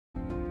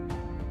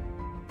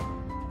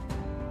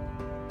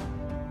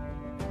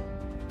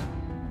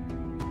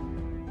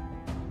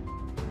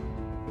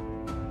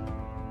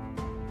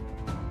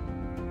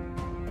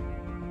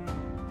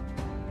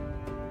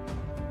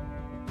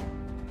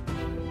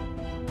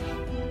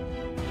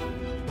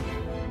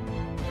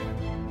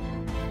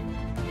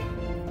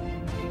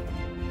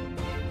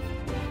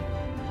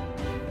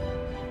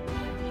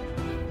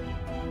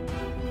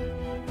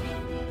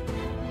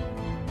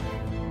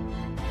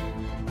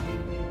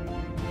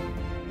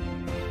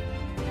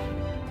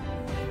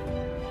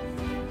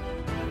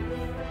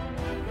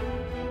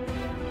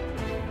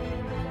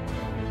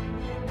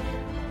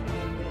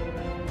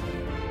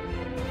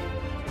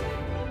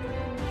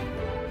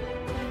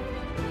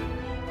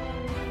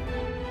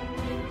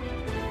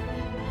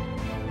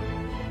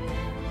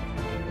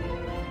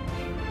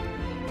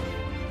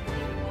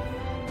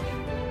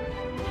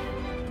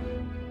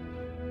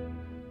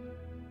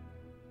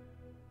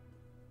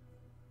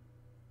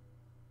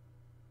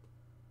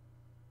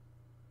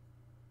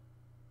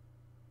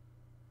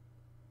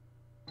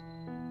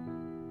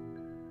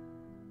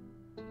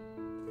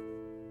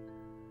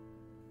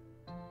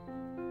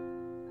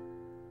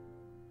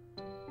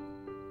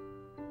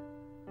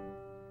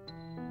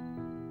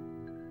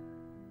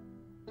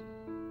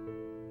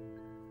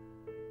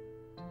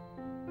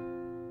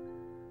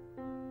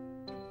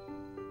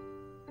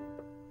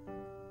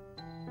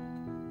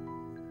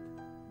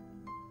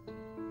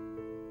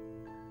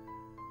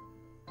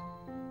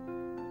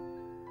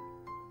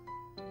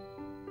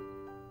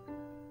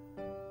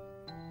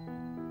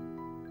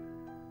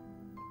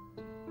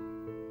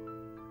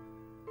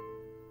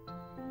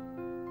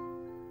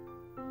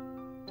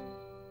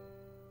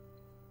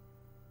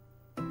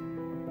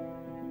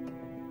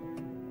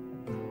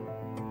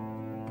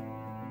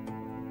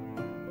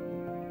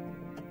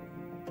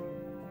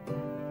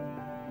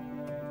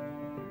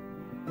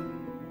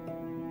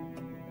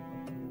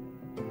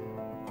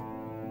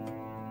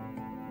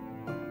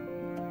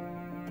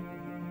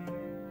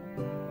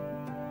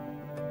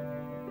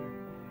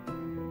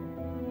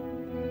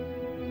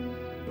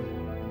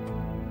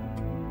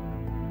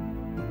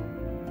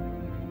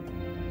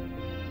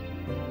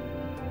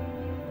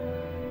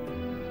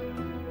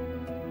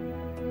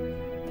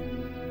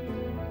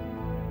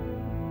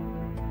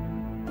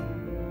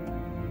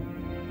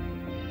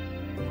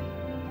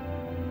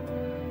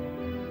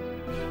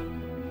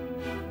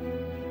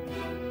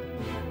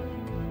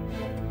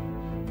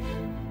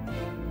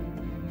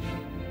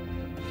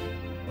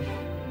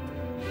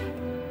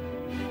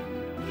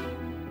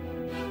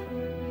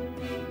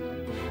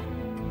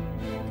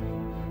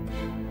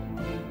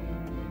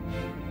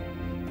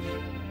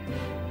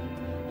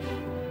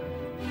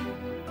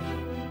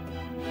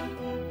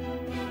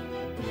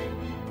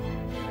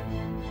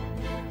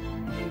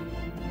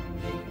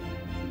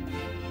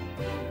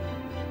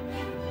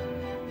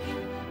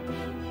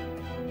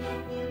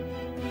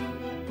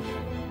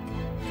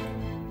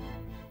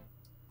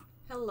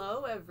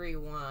Hello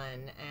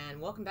everyone, and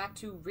welcome back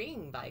to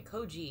Ring by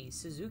Koji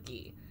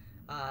Suzuki.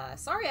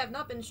 Sorry I've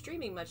not been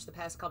streaming much the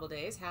past couple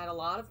days. Had a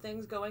lot of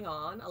things going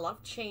on, a lot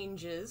of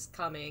changes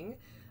coming.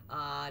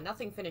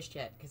 Nothing finished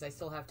yet, because I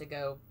still have to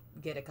go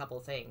get a couple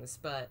things,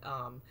 but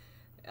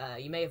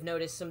you may have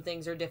noticed some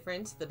things are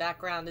different. The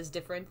background is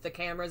different, the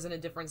camera's in a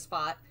different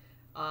spot,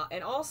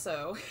 and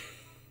also,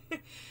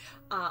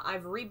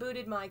 I've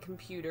rebooted my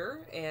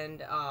computer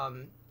and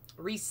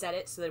reset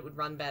it so that it would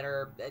run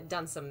better,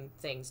 done some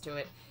things to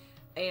it,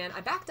 and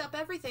I backed up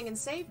everything and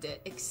saved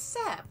it,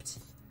 except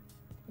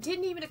it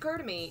didn't even occur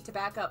to me to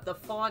back up the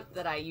font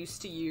that I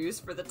used to use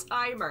for the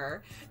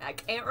timer. I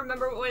can't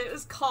remember what it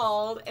was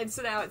called, and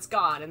so now it's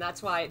gone, and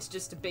that's why it's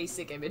just a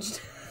basic image.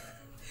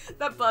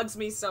 That bugs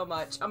me so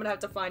much. I'm gonna have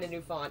to find a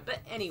new font, but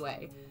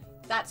anyway,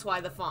 that's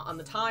why the font on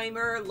the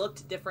timer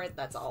looked different.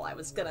 That's all I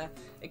was gonna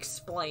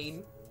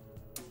explain.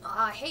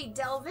 Hey,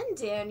 Delvin,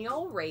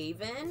 Daniel,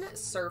 Raven,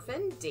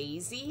 Surfin,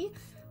 Daisy,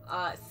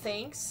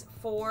 thanks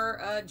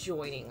for,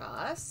 joining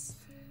us.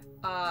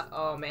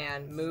 Oh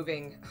man,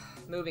 moving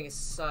is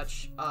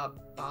such a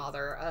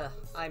bother.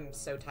 I'm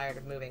so tired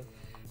of moving.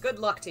 Good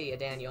luck to you,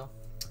 Daniel.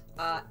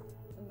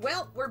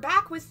 Well, we're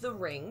back with The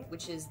Ring,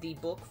 which is the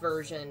book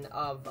version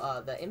of,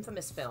 the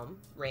infamous film,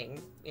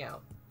 Ring. You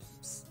know,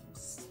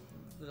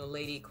 the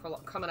lady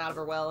coming out of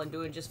her well and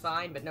doing just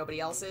fine, but nobody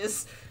else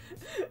is.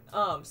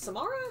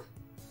 Samara?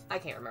 I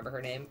can't remember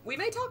her name. We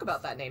may talk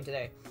about that name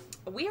today.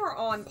 We are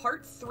on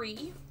part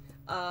 3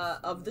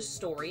 of the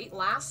story.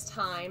 Last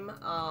time,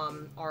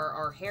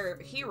 our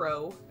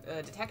hero,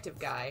 detective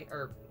guy,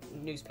 or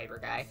newspaper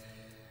guy,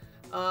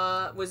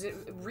 was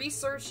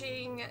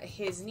researching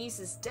his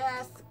niece's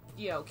death,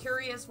 you know,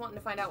 curious, wanting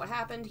to find out what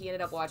happened. He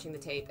ended up watching the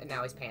tape, and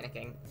now he's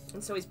panicking.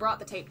 And so he's brought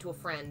the tape to a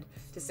friend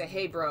to say,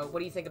 hey bro, what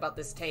do you think about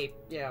this tape?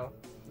 You know,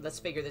 let's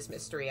figure this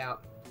mystery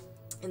out.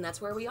 And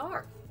that's where we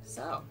are.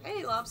 So,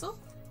 hey Lobsel.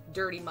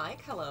 Dirty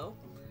Mike, hello.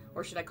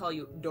 Or should I call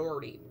you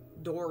Doherty?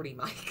 Doherty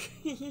Mike.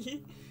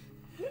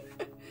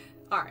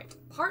 Alright,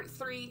 part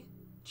 3,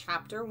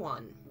 chapter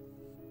 1.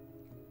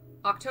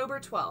 October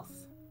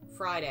 12th,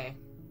 Friday.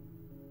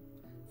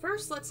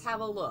 First, let's have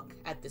a look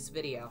at this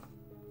video.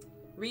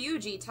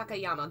 Ryuji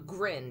Takayama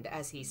grinned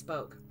as he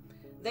spoke.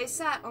 They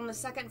sat on the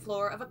second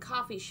floor of a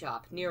coffee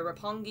shop near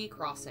Roppongi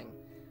Crossing.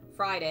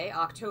 Friday,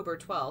 October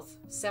 12th,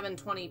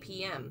 7:20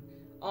 p.m.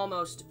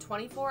 Almost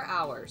 24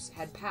 hours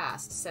had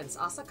passed since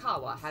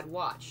Asakawa had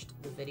watched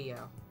the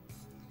video.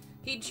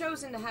 He'd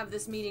chosen to have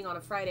this meeting on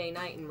a Friday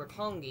night in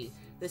Roppongi,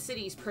 the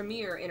city's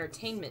premier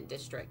entertainment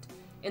district,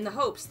 in the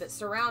hopes that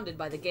surrounded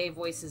by the gay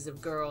voices of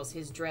girls,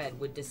 his dread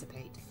would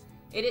dissipate.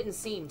 It didn't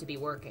seem to be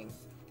working.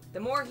 The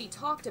more he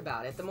talked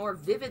about it, the more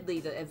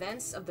vividly the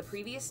events of the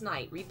previous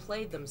night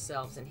replayed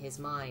themselves in his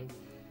mind.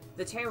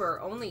 The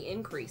terror only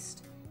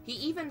increased. He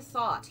even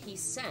thought he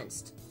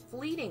sensed,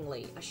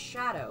 fleetingly, a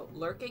shadow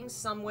lurking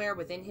somewhere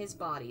within his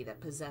body that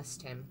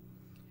possessed him.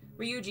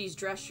 Ryuji's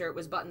dress shirt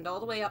was buttoned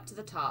all the way up to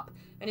the top,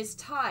 and his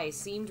tie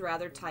seemed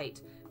rather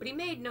tight, but he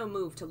made no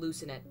move to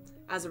loosen it.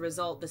 As a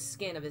result, the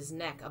skin of his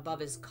neck above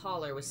his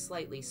collar was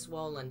slightly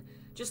swollen.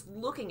 Just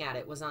looking at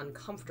it was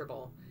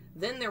uncomfortable.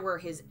 Then there were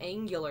his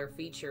angular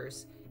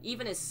features.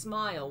 Even his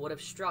smile would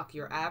have struck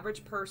your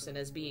average person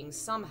as being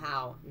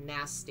somehow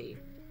nasty.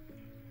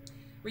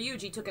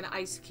 Ryuji took an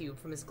ice cube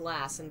from his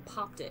glass and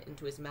popped it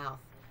into his mouth.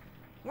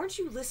 "Weren't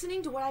you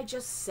listening to what I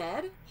just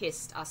said?"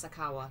 hissed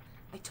Asakawa.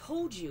 "I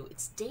told you,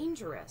 it's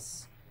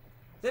dangerous."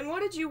 Then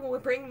what did you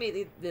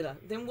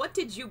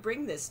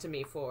bring this to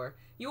me for?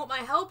 You want my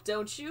help,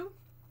 don't you?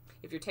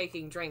 If you're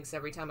taking drinks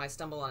every time I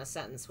stumble on a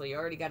sentence, well, you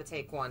already gotta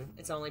take one.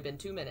 It's only been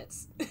 2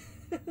 minutes.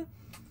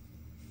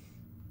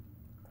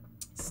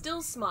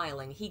 Still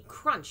smiling, he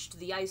crunched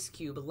the ice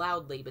cube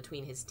loudly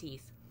between his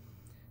teeth.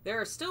 "There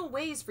are still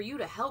ways for you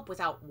to help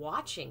without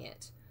watching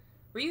it."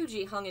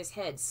 Ryuji hung his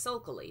head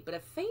sulkily, but a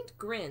faint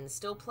grin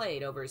still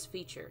played over his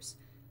features.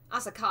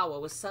 Asakawa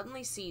was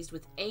suddenly seized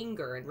with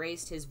anger and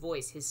raised his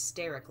voice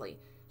hysterically.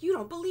 "You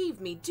don't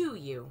believe me, do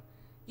you?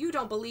 You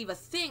don't believe a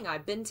thing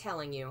I've been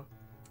telling you."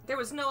 There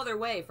was no other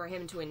way for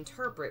him to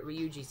interpret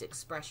Ryuji's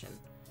expression.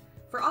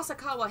 For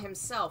Asakawa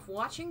himself,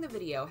 watching the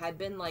video had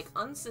been like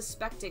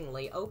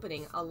unsuspectingly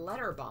opening a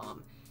letter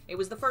bomb. It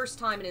was the first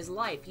time in his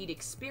life he'd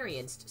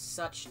experienced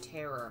such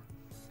terror.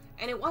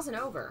 And it wasn't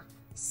over.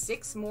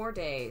 6 more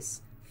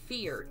days.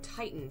 Fear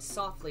tightened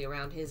softly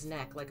around his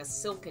neck like a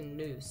silken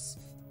noose.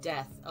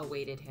 Death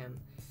awaited him.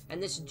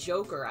 And this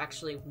joker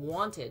actually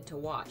wanted to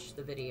watch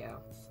the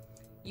video.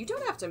 "You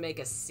don't have to make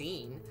a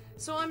scene,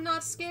 so I'm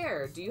not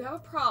scared. Do you have a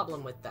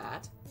problem with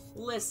that?"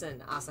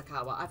 "Listen,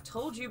 Asakawa, I've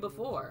told you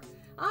before.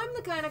 I'm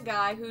the kind of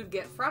guy who'd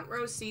get front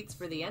row seats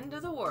for the end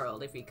of the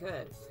world if he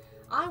could.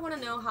 I want to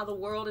know how the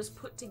world is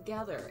put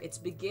together, its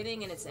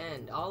beginning and its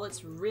end, all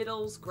its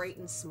riddles, great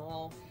and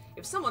small.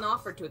 If someone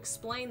offered to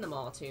explain them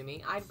all to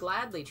me, I'd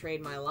gladly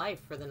trade my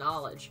life for the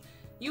knowledge.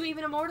 You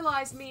even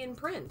immortalized me in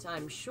print,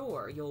 I'm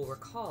sure you'll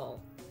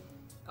recall."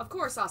 Of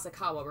course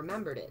Asakawa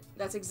remembered it.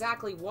 That's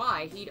exactly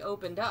why he'd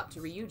opened up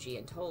to Ryuji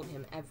and told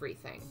him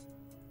everything.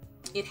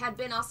 It had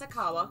been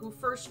Asakawa who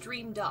first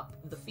dreamed up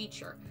the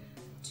feature.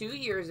 2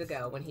 years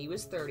ago, when he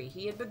was 30,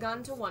 he had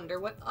begun to wonder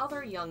what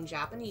other young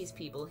Japanese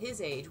people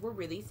his age were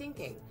really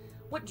thinking,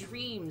 what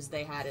dreams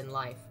they had in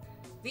life.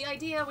 The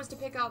idea was to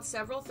pick out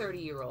several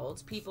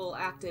 30-year-olds, people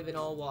active in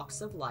all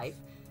walks of life,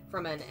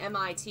 from an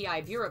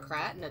MITI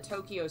bureaucrat and a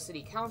Tokyo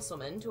City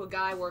councilman to a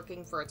guy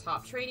working for a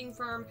top trading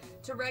firm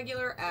to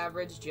regular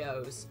average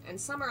Joes,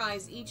 and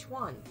summarize each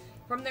one.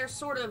 From their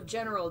sort of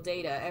general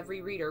data,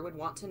 every reader would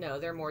want to know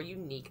their more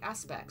unique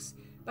aspects.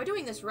 By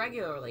doing this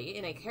regularly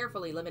in a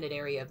carefully limited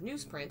area of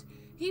newsprint,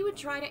 he would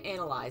try to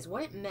analyze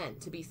what it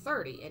meant to be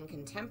 30 in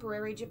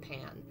contemporary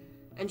Japan.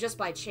 And just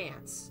by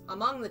chance,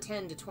 among the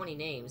 10 to 20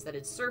 names that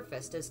had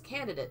surfaced as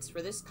candidates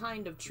for this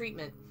kind of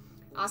treatment,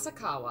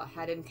 Asakawa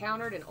had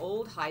encountered an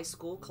old high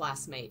school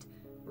classmate,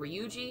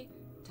 Ryuji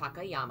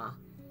Takayama.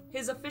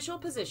 His official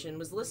position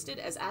was listed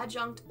as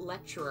adjunct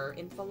lecturer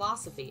in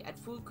philosophy at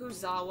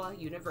Fukuzawa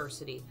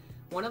University,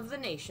 one of the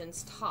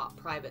nation's top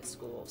private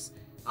schools.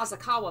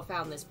 Asakawa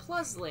found this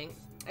puzzling,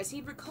 as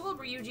he'd recalled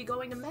Ryuji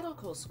going to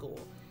medical school.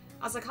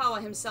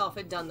 Asakawa himself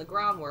had done the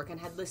groundwork and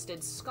had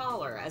listed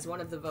scholar as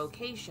one of the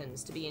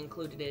vocations to be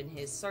included in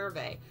his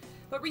survey.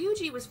 But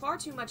Ryuji was far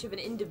too much of an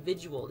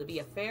individual to be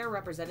a fair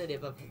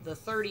representative of the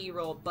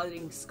 30-year-old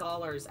budding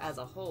scholars as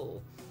a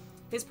whole.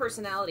 His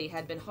personality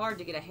had been hard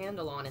to get a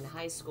handle on in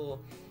high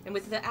school, and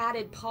with the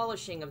added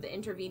polishing of the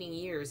intervening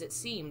years, it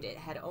seemed it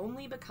had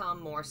only become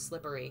more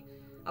slippery.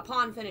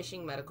 Upon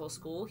finishing medical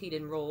school, he'd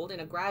enrolled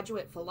in a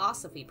graduate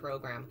philosophy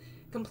program,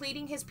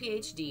 completing his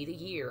PhD the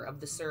year of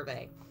the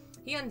survey.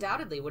 He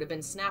undoubtedly would have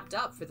been snapped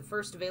up for the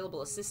first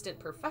available assistant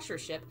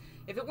professorship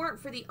if it weren't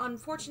for the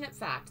unfortunate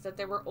fact that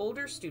there were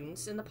older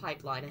students in the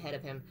pipeline ahead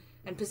of him,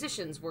 and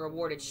positions were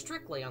awarded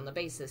strictly on the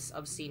basis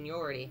of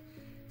seniority.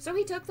 So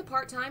he took the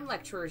part-time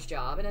lecturer's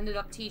job and ended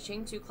up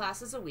teaching 2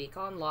 classes a week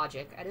on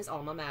logic at his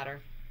alma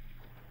mater.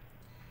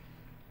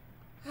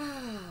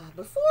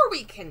 Before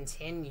we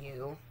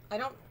continue, I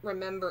don't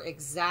remember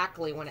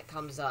exactly when it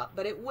comes up,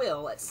 but it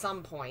will at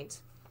some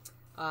point.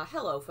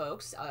 Hello,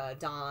 folks.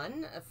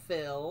 Don,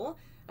 Phil,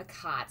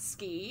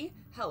 Akatsuki.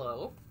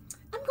 Hello.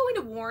 I'm going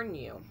to warn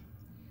you.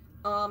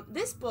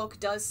 This book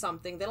does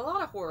something that a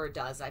lot of horror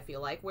does, I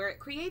feel like, where it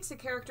creates a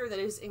character that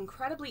is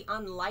incredibly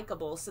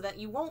unlikable so that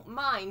you won't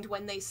mind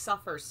when they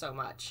suffer so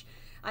much.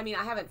 I mean,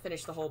 I haven't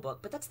finished the whole book,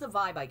 but that's the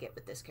vibe I get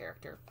with this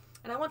character.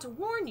 And I want to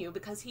warn you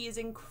because he is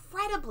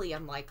incredibly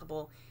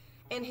unlikable,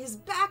 and his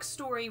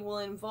backstory will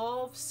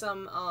involve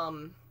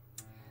some,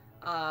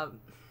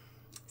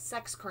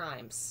 sex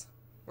crimes.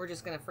 We're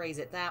just going to phrase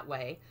it that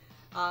way.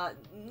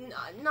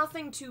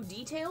 Nothing too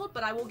detailed,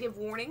 but I will give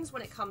warnings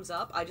when it comes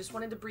up. I just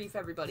wanted to brief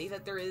everybody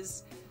that there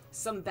is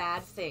some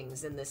bad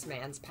things in this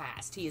man's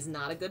past. He is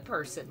not a good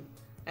person,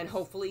 and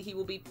hopefully he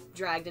will be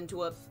dragged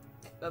into a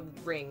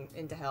ring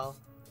into hell.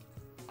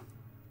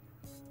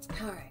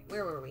 Alright,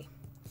 where were we?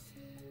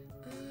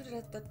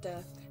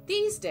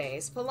 These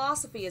days,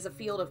 philosophy as a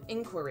field of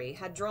inquiry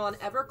had drawn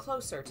ever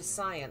closer to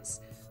science.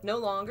 No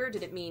longer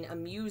did it mean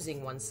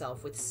amusing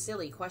oneself with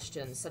silly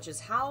questions such as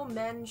how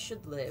men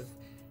should live.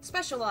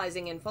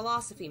 Specializing in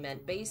philosophy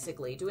meant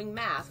basically doing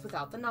math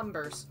without the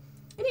numbers.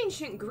 In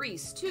ancient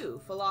Greece,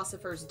 too,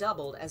 philosophers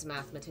doubled as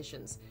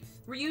mathematicians.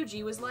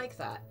 Ryuji was like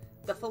that.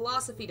 The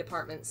philosophy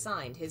department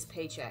signed his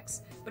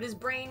paychecks, but his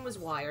brain was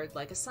wired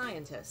like a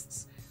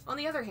scientist's. On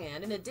the other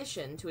hand, in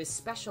addition to his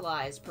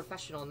specialized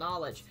professional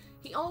knowledge,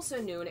 he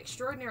also knew an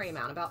extraordinary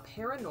amount about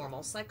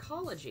paranormal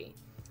psychology.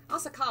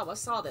 Asakawa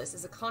saw this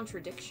as a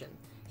contradiction.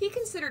 He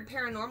considered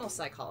paranormal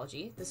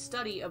psychology, the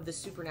study of the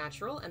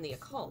supernatural and the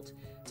occult,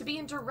 to be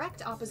in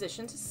direct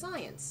opposition to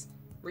science.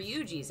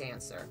 Ryuji's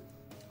answer: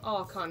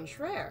 au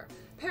contraire,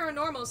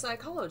 paranormal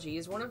psychology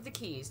is one of the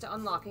keys to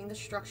unlocking the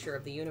structure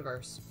of the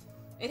universe.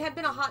 It had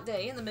been a hot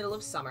day in the middle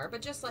of summer, but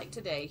just like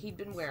today, he'd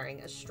been wearing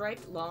a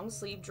striped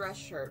long-sleeved dress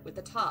shirt with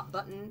the top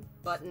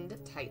buttoned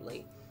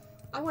tightly.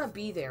 I want to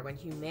be there when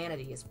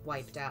humanity is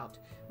wiped out,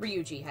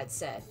 Ryuji had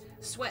said,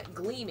 sweat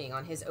gleaming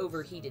on his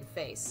overheated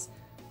face.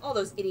 All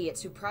those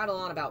idiots who prattle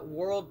on about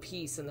world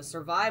peace and the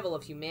survival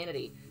of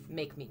humanity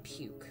make me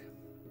puke.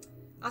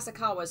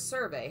 Asakawa's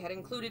survey had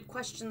included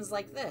questions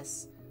like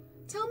this.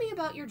 Tell me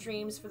about your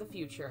dreams for the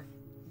future.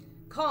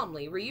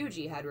 Calmly,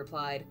 Ryuji had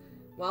replied,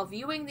 while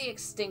viewing the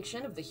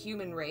extinction of the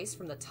human race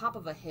from the top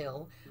of a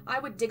hill, I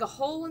would dig a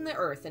hole in the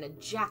earth and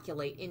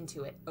ejaculate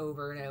into it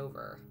over and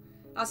over.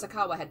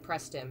 Asakawa had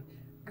pressed him.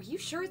 Are you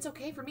sure it's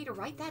okay for me to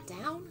write that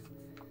down?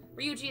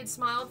 Ryuji had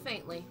smiled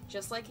faintly,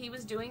 just like he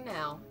was doing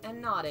now, and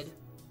nodded.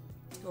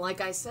 Like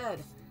I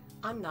said,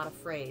 I'm not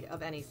afraid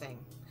of anything.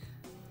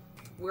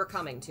 We're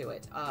coming to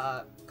it.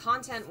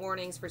 Content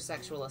warnings for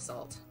sexual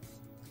assault.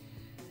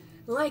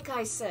 Like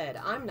I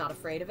said, I'm not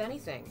afraid of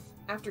anything.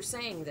 After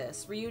saying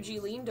this,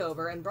 Ryuji leaned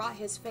over and brought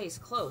his face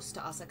close to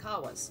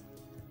Asakawa's.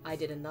 I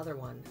did another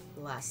one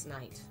last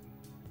night.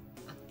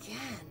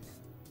 Again.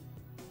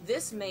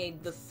 This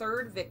made the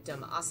third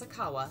victim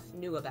Asakawa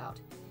knew about.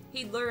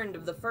 He'd learned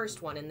of the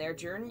first one in their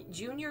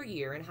junior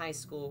year in high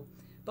school.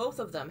 Both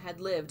of them had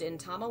lived in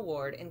Tama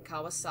Ward in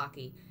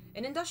Kawasaki,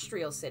 an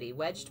industrial city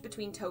wedged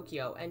between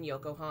Tokyo and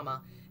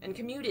Yokohama, and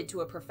commuted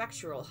to a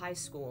prefectural high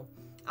school.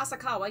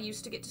 Asakawa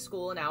used to get to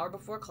school an hour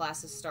before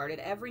classes started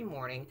every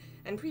morning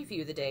and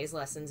preview the day's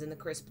lessons in the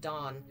crisp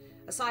dawn.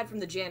 Aside from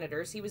the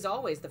janitors, he was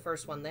always the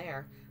first one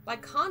there. By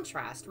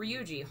contrast,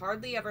 Ryuji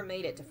hardly ever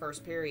made it to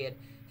first period.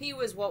 He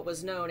was what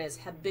was known as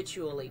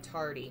habitually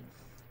tardy.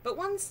 But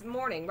one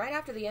morning, right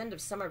after the end of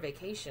summer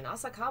vacation,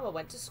 Asakawa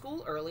went to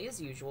school early as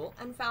usual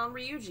and found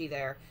Ryuji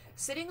there,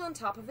 sitting on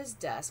top of his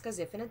desk as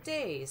if in a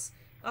daze.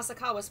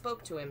 Asakawa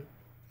spoke to him.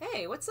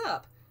 "Hey, what's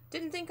up?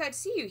 Didn't think I'd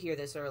see you here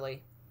this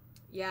early."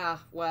 "Yeah,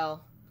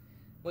 well,"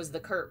 was the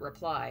curt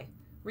reply.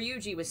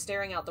 Ryuji was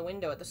staring out the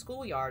window at the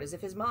schoolyard as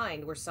if his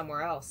mind were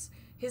somewhere else.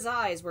 His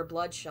eyes were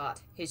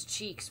bloodshot, his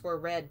cheeks were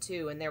red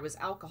too, and there was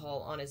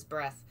alcohol on his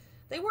breath.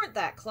 They weren't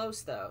that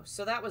close, though,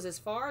 so that was as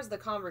far as the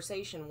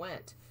conversation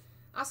went.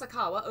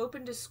 Asakawa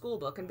opened his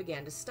schoolbook and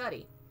began to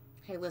study.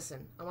 "Hey,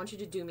 listen, I want you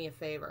to do me a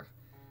favor,"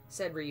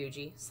 said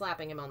Ryuji,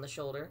 slapping him on the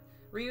shoulder.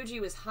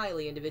 Ryuji was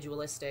highly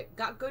individualistic,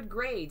 got good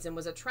grades, and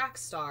was a track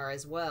star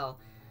as well.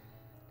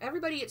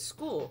 Everybody at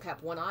school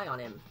kept one eye on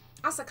him.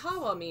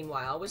 Asakawa,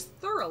 meanwhile, was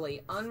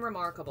thoroughly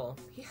unremarkable.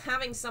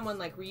 Having someone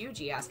like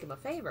Ryuji ask him a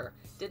favor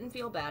didn't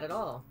feel bad at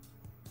all.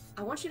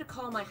 "I want you to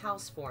call my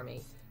house for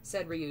me,"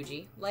 said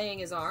Ryuji, laying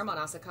his arm on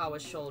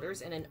Asakawa's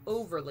shoulders in an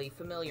overly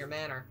familiar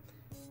manner.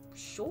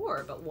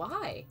 "Sure, but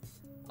why?"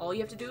 "All you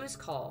have to do is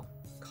call.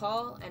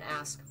 Call and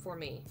ask for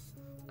me."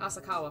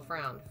 Asakawa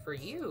frowned. "For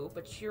you?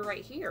 But you're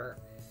right here."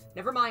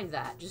 "Never mind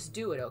that. Just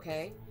do it,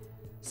 okay?"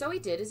 So he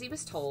did as he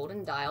was told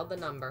and dialed the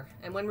number,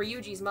 and when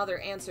Ryuji's mother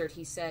answered,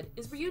 he said,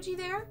 "Is Ryuji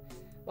there?"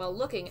 while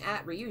looking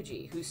at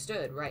Ryuji, who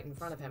stood right in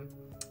front of him.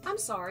 "I'm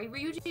sorry,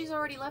 Ryuji's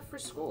already left for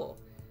school,"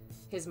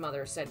 his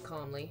mother said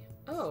calmly.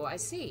 "Oh, I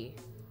see,"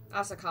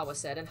 Asakawa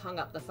said and hung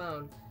up the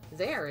phone.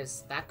 "There,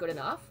 is that good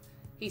enough?"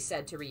 he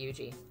said to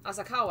Ryuji.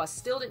 Asakawa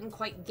still didn't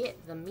quite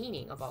get the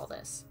meaning of all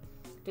this.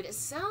 "Did it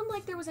sound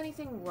like there was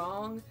anything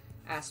wrong?"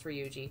 asked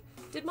Ryuji.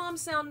 "Did Mom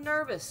sound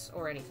nervous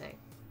or anything?"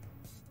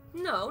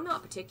 "No,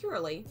 not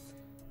particularly."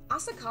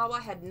 Asakawa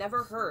had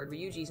never heard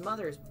Ryuji's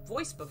mother's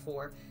voice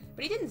before,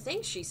 but he didn't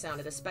think she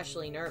sounded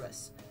especially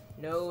nervous.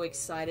 "No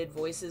excited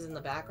voices in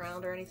the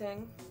background or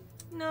anything?"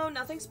 "No,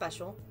 nothing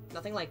special.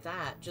 Nothing like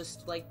that.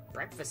 Just like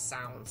breakfast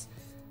sounds."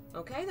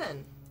 "Okay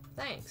then.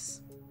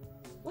 Thanks."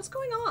 "What's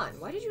going on?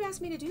 Why did you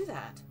ask me to do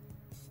that?"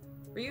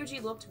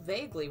 Ryuji looked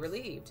vaguely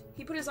relieved.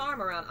 He put his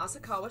arm around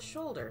Asakawa's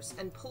shoulders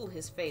and pulled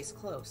his face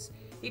close.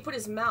 He put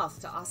his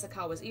mouth to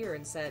Asakawa's ear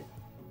and said,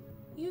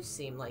 "You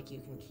seem like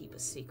you can keep a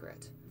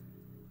secret.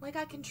 Like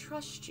I can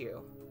trust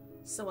you.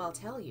 So I'll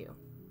tell you.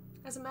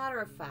 As a matter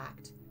of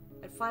fact,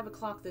 at 5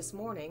 o'clock this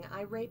morning,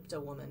 I raped a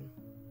woman."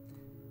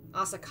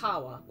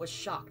 Asakawa was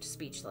shocked,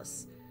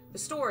 speechless. The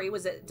story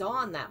was at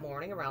dawn that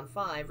morning, around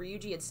 5,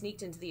 Ryuji had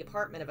sneaked into the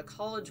apartment of a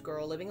college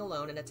girl living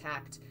alone and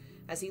attacked.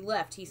 As he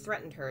left, he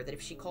threatened her that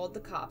if she called the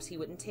cops, he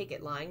wouldn't take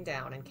it lying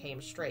down and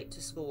came straight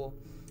to school.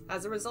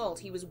 As a result,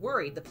 he was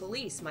worried the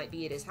police might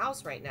be at his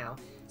house right now,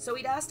 so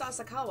he'd asked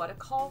Asakawa to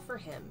call for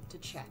him to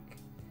check.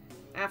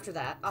 After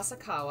that,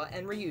 Asakawa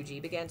and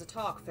Ryuji began to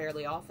talk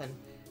fairly often.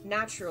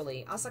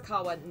 Naturally,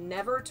 Asakawa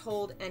never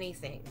told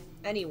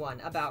anyone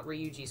about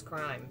Ryuji's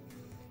crime.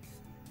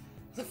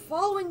 The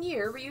following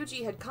year,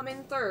 Ryuji had come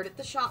in third at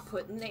the shot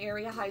put in the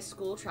area high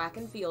school track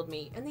and field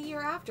meet, and the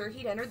year after,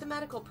 he'd entered the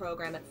medical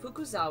program at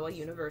Fukuzawa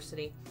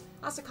University.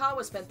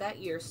 Asakawa spent that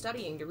year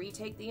studying to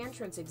retake the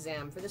entrance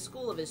exam for the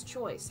school of his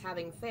choice,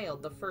 having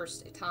failed the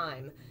first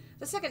time.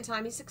 The second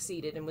time he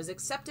succeeded and was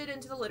accepted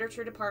into the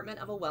literature department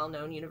of a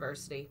well-known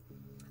university.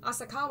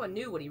 Asakawa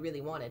knew what he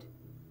really wanted.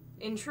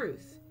 In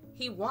truth,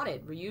 he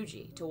wanted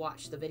Ryuji to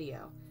watch the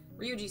video.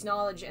 Ryuji's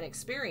knowledge and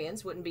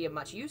experience wouldn't be of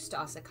much use to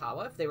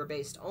Asakawa if they were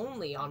based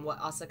only on what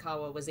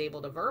Asakawa was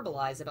able to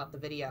verbalize about the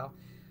video.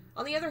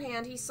 On the other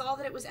hand, he saw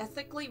that it was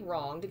ethically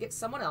wrong to get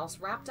someone else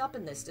wrapped up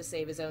in this to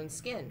save his own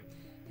skin.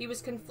 He was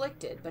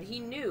conflicted, but he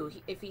knew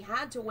if he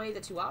had to weigh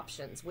the two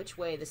options, which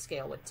way the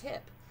scale would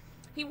tip.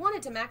 He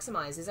wanted to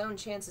maximize his own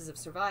chances of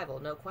survival,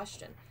 no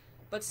question.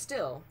 But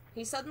still,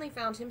 he suddenly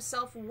found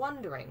himself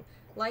wondering,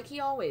 like he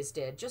always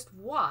did, just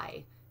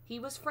why he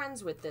was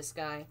friends with this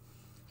guy.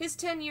 His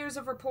 10 years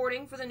of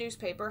reporting for the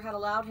newspaper had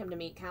allowed him to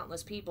meet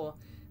countless people,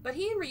 but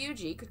he and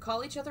Ryuji could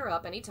call each other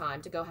up any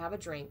time to go have a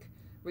drink.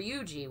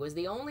 Ryuji was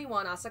the only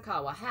one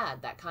Asakawa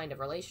had that kind of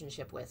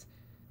relationship with.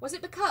 Was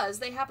it because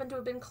they happened to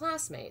have been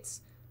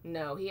classmates?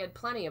 No, he had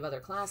plenty of other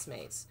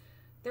classmates.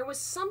 There was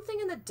something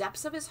in the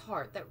depths of his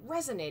heart that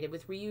resonated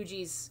with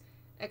Ryuji's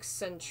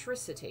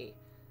eccentricity.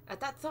 At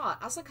that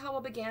thought,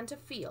 Asakawa began to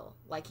feel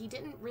like he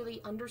didn't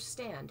really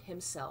understand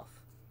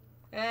himself.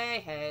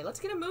 Hey, let's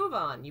get a move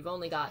on. You've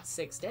only got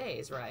 6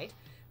 days, right?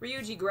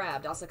 Ryuji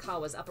grabbed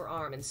Asakawa's upper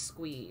arm and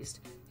squeezed.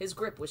 His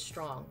grip was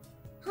strong.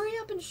 Hurry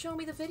up and show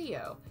me the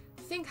video.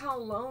 Think how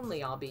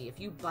lonely I'll be if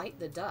you bite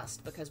the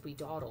dust because we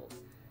dawdled.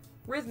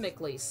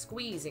 Rhythmically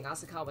squeezing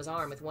Asakawa's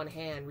arm with one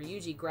hand,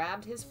 Ryuji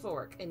grabbed his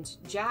fork and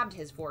jabbed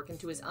his fork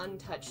into his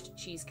untouched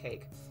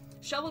cheesecake,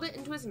 shoveled it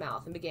into his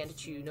mouth, and began to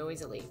chew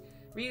noisily.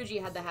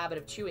 Ryuji had the habit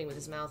of chewing with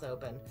his mouth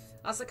open.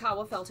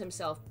 Asakawa felt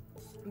himself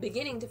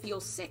beginning to feel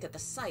sick at the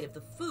sight of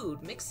the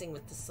food mixing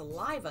with the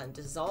saliva and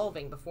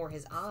dissolving before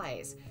his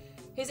eyes.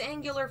 His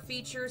angular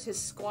features, his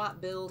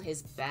squat build,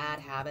 his bad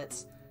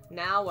habits.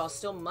 Now, while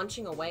still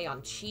munching away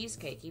on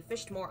cheesecake, he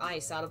fished more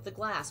ice out of the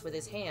glass with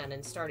his hand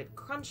and started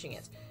crunching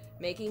it,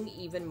 making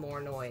even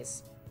more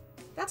noise.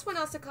 That's when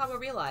Asakawa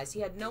realized he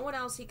had no one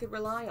else he could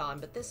rely on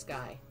but this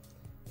guy.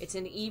 It's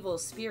an evil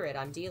spirit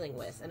I'm dealing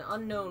with, an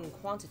unknown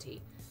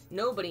quantity.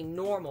 Nobody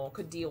normal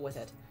could deal with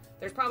it.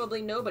 There's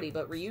probably nobody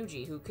but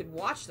Ryuji who could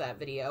watch that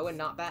video and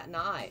not bat an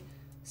eye.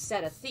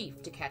 Set a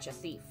thief to catch a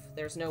thief.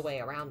 There's no way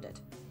around it.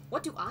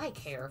 What do I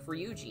care if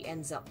Ryuji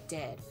ends up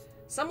dead?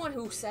 Someone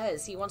who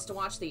says he wants to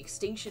watch the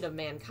extinction of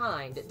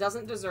mankind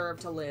doesn't deserve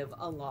to live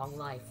a long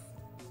life.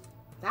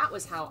 That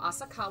was how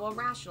Asakawa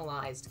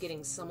rationalized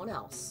getting someone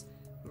else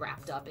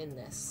wrapped up in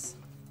this.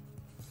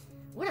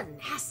 What a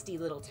nasty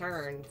little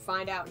turn to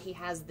find out he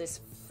has this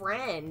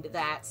friend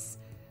that's,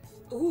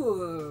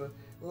 ooh,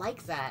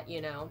 like that,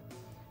 you know.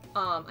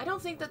 I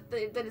don't think that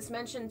that it's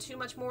mentioned too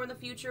much more in the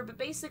future, but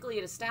basically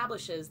it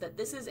establishes that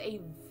this is a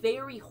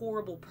very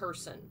horrible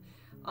person.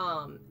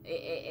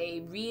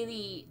 A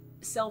really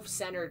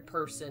self-centered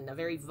person, a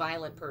very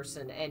violent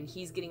person, and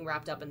he's getting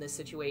wrapped up in this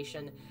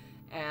situation.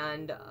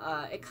 And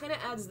it kind of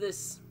adds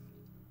this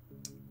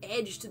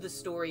edge to the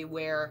story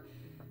where,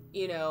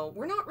 you know,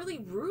 we're not really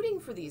rooting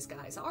for these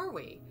guys, are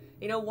we?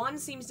 You know, one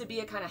seems to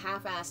be a kind of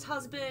half-assed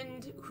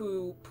husband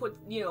who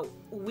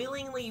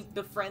willingly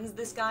befriends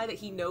this guy that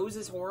he knows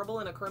is horrible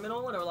and a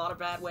criminal in a lot of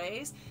bad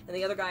ways. And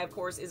the other guy, of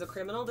course, is a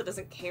criminal that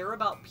doesn't care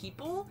about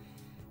people.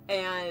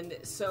 And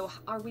so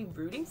are we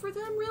rooting for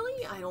them,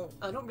 really? I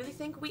don't really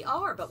think we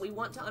are, but we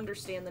want to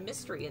understand the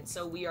mystery. And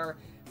so we are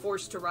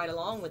forced to ride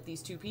along with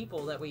these two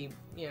people that we,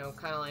 you know,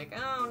 kind of like,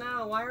 oh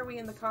no, why are we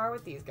in the car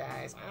with these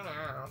guys? I don't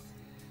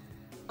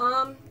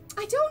know.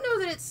 I don't know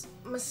that it's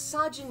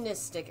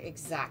misogynistic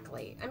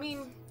exactly. I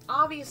mean,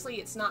 obviously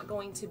it's not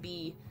going to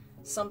be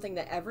something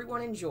that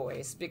everyone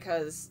enjoys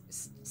because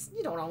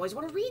you don't always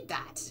want to read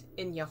that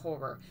in your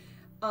horror.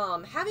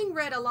 Having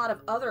read a lot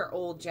of other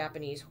old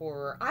Japanese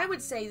horror, I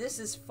would say this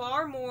is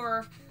far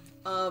more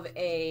of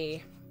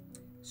a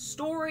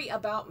story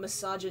about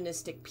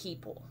misogynistic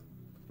people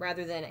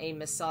rather than a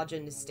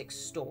misogynistic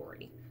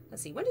story.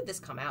 Let's see, when did this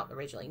come out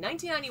originally?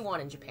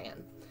 1991 in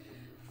Japan.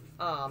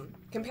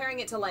 Comparing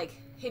it to, like,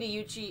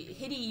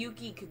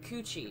 Hideyuki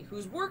Kikuchi,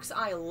 whose works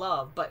I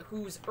love, but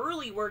whose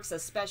early works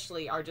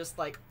especially are just,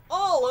 like,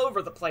 all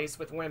over the place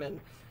with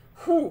women.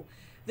 Whew!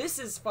 This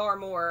is far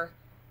more,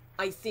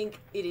 I think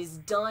it is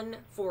done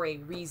for a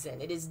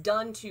reason. It is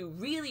done to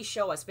really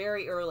show us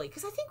very early,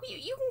 because I think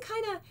you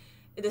can kind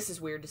of, this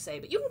is weird to say,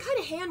 but you can kind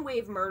of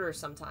hand-wave murder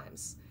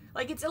sometimes.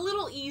 Like, it's a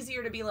little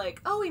easier to be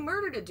like, oh, he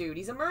murdered a dude,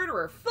 he's a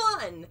murderer,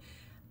 fun!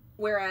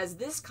 Whereas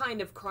this kind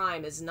of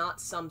crime is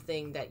not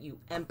something that you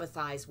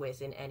empathize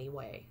with in any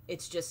way.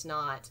 It's just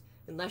not,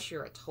 unless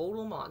you're a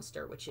total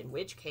monster, in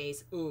which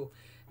case, ooh,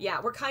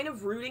 yeah, we're kind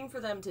of rooting for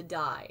them to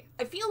die.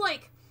 I feel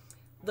like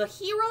the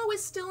hero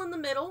is still in the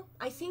middle.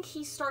 I think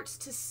he starts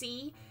to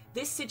see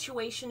this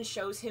situation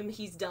shows him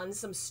he's done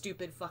some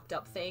stupid, fucked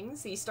up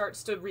things. He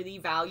starts to really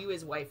value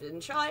his wife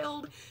and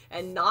child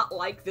and not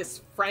like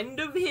this friend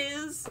of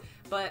his.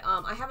 But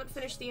I haven't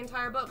finished the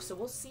entire book, so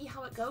we'll see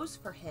how it goes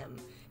for him.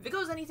 If it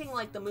goes anything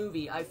like the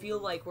movie, I feel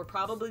like we're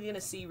probably going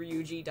to see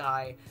Ryuji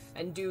die,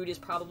 and dude is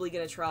probably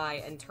going to try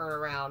and turn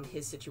around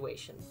his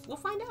situation. We'll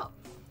find out.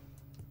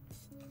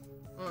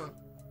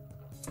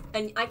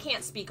 And I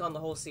can't speak on the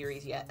whole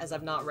series yet, as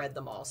I've not read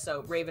them all,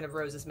 so Raven of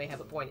Roses may have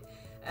a point.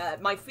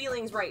 My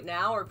feelings right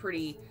now are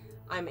pretty...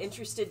 I'm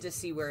interested to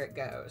see where it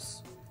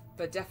goes.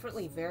 But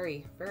definitely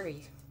very,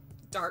 very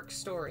dark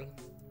story.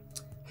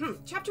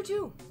 Chapter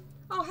 2.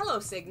 Oh, hello,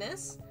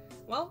 Cygnus.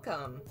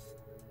 Welcome.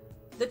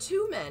 The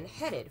two men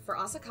headed for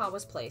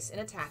Asakawa's place in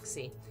a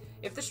taxi.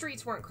 If the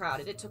streets weren't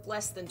crowded, it took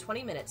less than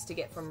 20 minutes to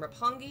get from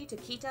Roppongi to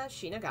Kita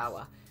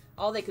Shinagawa.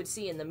 All they could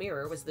see in the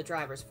mirror was the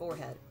driver's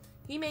forehead.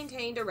 He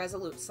maintained a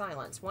resolute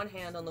silence, one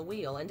hand on the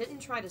wheel, and didn't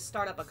try to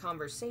start up a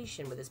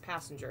conversation with his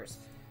passengers.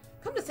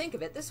 Come to think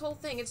of it, this whole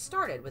thing had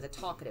started with a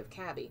talkative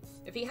cabbie.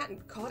 If he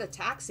hadn't caught a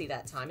taxi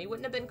that time, he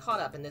wouldn't have been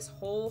caught up in this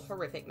whole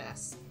horrific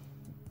mess.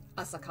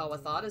 Asakawa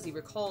thought as he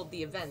recalled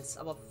the events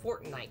of a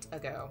fortnight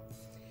ago.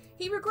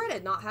 He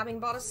regretted not having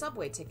bought a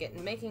subway ticket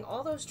and making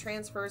all those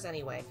transfers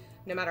anyway,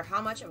 no matter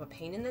how much of a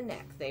pain in the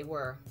neck they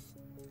were.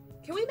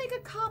 Can we make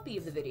a copy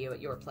of the video at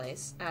your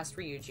place? Asked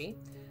Ryuji.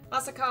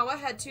 Asakawa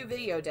had 2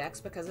 video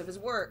decks because of his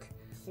work.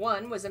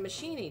 One was a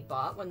machine he'd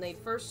bought when they'd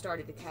first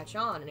started to catch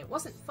on, and it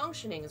wasn't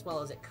functioning as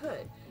well as it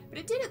could, but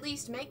it did at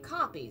least make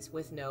copies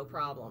with no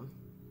problem.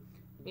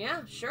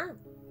 Yeah, sure.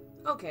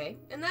 Okay,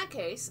 in that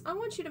case, I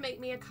want you to make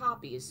me a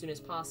copy as soon as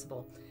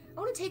possible. I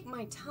want to take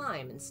my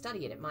time and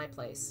study it at my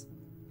place.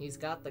 He's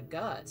got the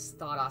guts,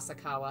 thought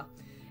Asakawa,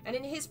 and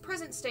in his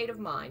present state of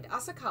mind,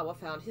 Asakawa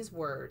found his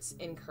words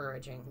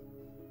encouraging.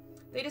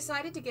 They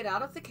decided to get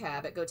out of the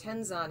cab at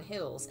Gotenzan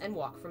Hills and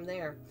walk from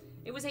there.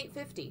 It was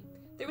 8:50.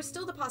 There was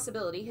still the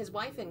possibility his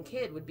wife and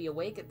kid would be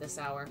awake at this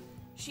hour.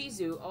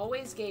 Shizu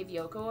always gave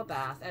Yoko a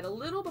bath at a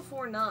little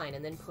before 9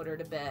 and then put her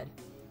to bed.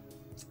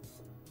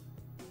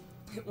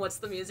 What's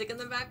the music in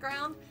the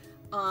background?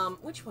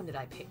 Which one did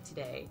I pick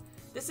today?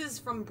 This is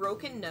from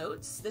Broken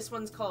Notes. This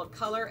one's called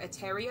Color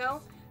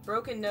Eterio.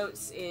 Broken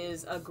Notes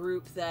is a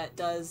group that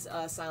does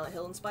Silent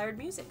Hill inspired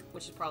music,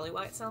 which is probably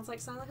why it sounds like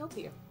Silent Hill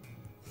to you.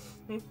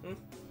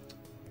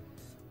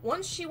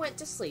 Once she went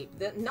to sleep,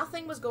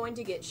 nothing was going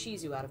to get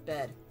Shizu out of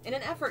bed. In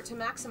an effort to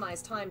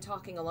maximize time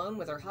talking alone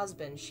with her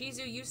husband,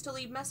 Shizu used to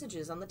leave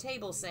messages on the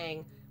table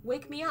saying,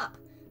 "Wake me up."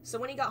 So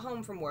when he got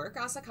home from work,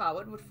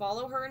 Asakawa would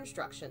follow her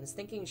instructions,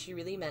 thinking she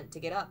really meant to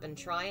get up and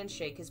try and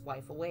shake his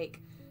wife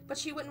awake. But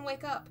she wouldn't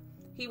wake up.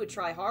 He would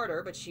try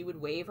harder, but she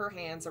would wave her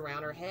hands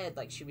around her head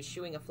like she was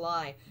shooing a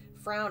fly,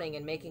 frowning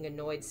and making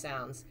annoyed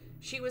sounds.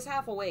 She was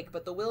half awake,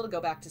 but the will to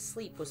go back to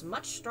sleep was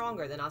much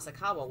stronger than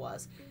Asakawa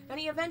was, and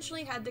he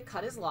eventually had to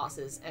cut his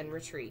losses and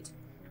retreat.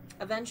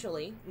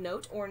 Eventually,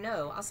 note or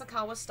no,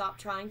 Asakawa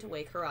stopped trying to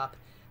wake her up,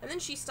 and then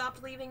she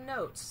stopped leaving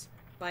notes.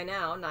 By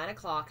now, 9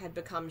 o'clock had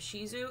become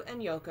Shizu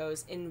and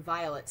Yoko's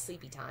inviolate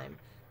sleepy time.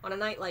 On a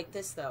night like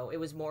this, though, it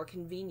was more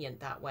convenient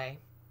that way.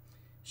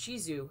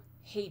 Shizu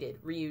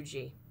hated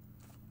Ryuji.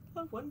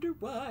 I wonder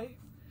why.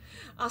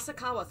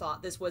 Asakawa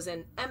thought this was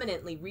an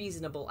eminently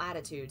reasonable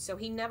attitude, so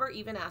he never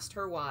even asked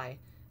her why.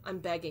 I'm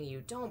begging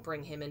you, don't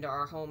bring him into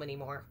our home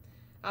anymore.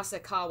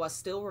 Asakawa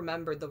still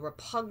remembered the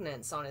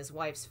repugnance on his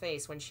wife's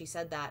face when she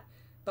said that,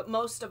 but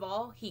most of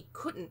all, he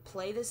couldn't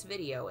play this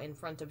video in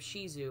front of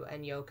Shizu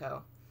and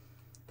Yoko.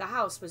 The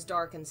house was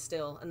dark and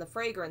still, and the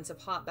fragrance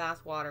of hot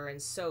bath water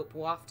and soap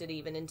wafted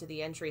even into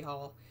the entry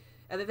hall.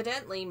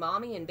 Evidently,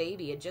 Mommy and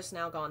Baby had just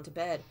now gone to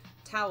bed,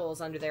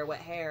 towels under their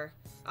wet hair.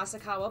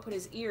 Asakawa put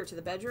his ear to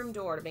the bedroom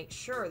door to make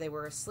sure they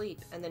were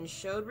asleep, and then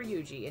showed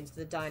Ryuji into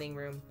the dining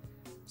room.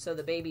 "So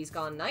the baby's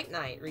gone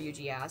night-night?"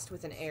 Ryuji asked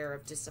with an air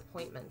of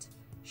disappointment.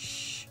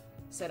 "Shh,"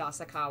 said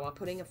Asakawa,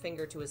 putting a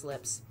finger to his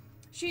lips.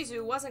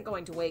 Shizu wasn't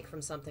going to wake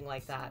from something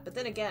like that, but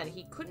then again,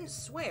 he couldn't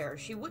swear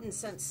she wouldn't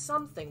sense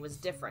something was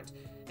different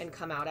and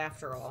come out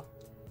after all.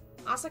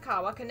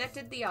 Asakawa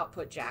connected the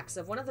output jacks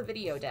of one of the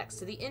video decks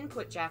to the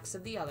input jacks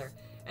of the other,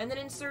 and then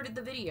inserted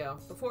the video.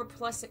 Before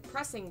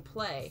pressing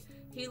play,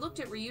 he looked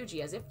at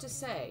Ryuji as if to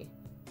say,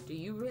 "Do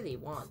you really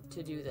want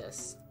to do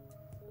this?"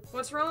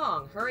 "What's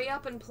wrong? Hurry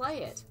up and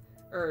play it,"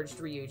 urged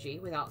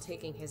Ryuji, without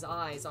taking his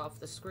eyes off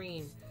the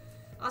screen.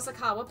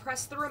 Asakawa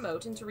pressed the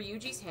remote into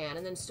Ryuji's hand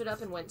and then stood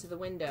up and went to the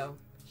window.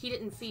 He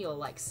didn't feel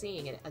like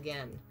seeing it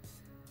again.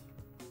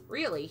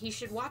 Really, he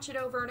should watch it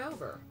over and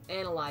over,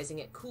 analyzing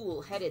it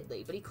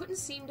cool-headedly, but he couldn't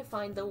seem to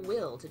find the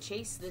will to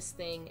chase this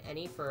thing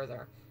any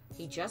further.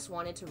 He just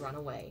wanted to run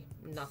away,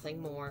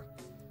 nothing more.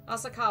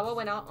 Asakawa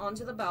went out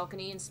onto the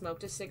balcony and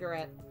smoked a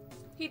cigarette.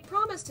 He'd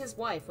promised his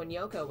wife when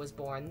Yoko was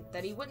born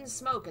that he wouldn't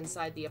smoke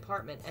inside the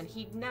apartment, and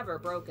he'd never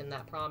broken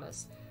that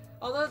promise.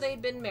 Although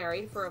they'd been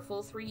married for a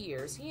full 3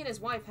 years, he and his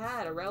wife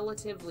had a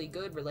relatively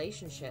good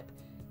relationship.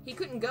 He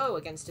couldn't go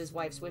against his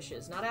wife's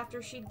wishes, not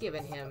after she'd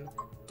given him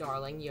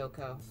darling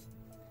Yoko.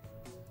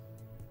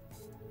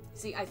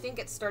 See, I think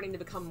it's starting to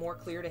become more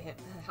clear to him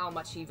how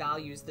much he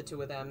values the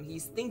two of them.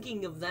 He's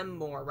thinking of them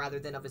more rather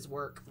than of his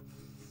work.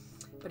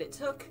 But it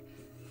took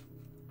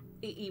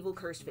an evil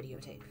cursed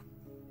videotape.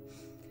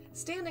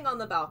 Standing on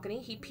the balcony,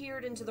 he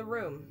peered into the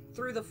room.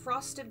 Through the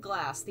frosted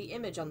glass, the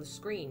image on the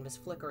screen was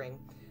flickering.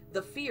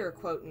 The fear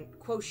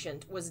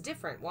quotient was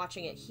different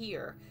watching it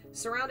here,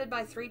 surrounded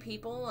by 3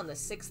 people on the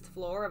 6th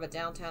floor of a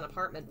downtown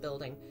apartment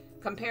building,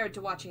 compared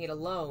to watching it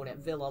alone at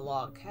Villa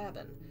Log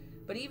Cabin.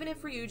 But even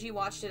if Ryuji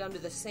watched it under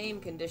the same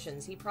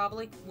conditions, he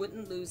probably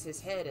wouldn't lose his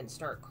head and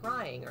start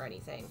crying or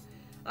anything.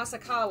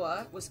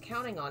 Asakawa was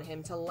counting on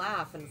him to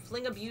laugh and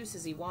fling abuse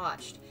as he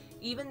watched,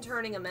 even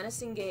turning a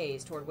menacing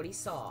gaze toward what he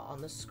saw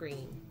on the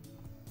screen.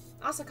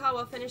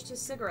 Asakawa finished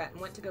his cigarette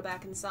and went to go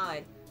back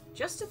inside.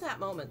 Just at that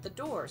moment, the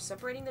door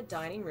separating the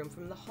dining room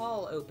from the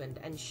hall opened,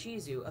 and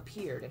Shizu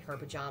appeared in her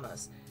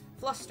pajamas.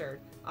 Flustered,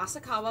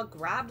 Asakawa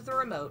grabbed the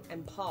remote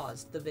and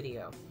paused the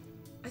video.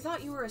 "I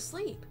thought you were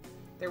asleep."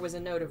 There was a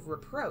note of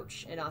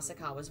reproach in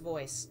Asakawa's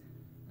voice.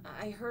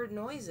 "I heard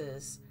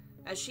noises."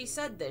 As she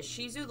said this,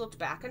 Shizu looked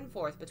back and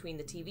forth between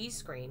the TV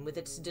screen with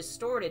its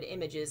distorted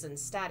images and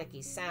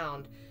staticky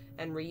sound,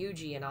 and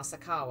Ryuji and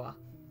Asakawa.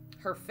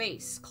 Her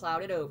face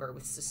clouded over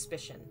with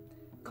suspicion.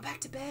 "Go back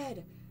to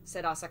bed,"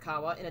 said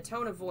Asakawa in a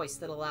tone of voice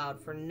that allowed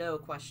for no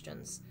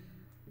questions.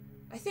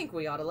 "I think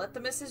we ought to let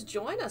the missus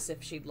join us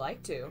if she'd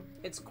like to.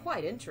 It's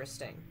quite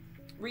interesting."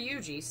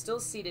 Ryuji, still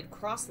seated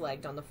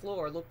cross-legged on the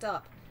floor, looked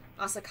up.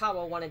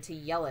 Asakawa wanted to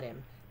yell at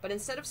him, but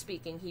instead of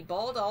speaking, he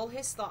balled all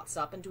his thoughts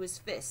up into his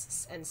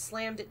fists and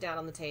slammed it down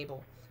on the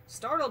table.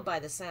 Startled by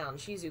the sound,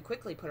 Shizu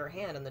quickly put her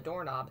hand on the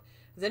doorknob,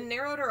 then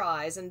narrowed her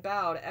eyes and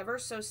bowed ever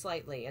so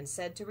slightly and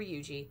said to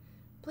Ryuji,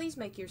 "Please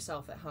make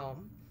yourself at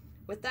home."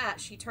 With that,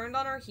 she turned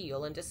on her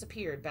heel and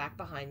disappeared back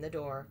behind the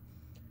door.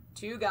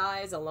 2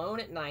 guys alone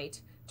at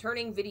night,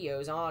 turning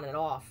videos on and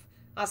off.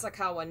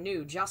 Asakawa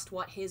knew just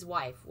what his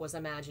wife was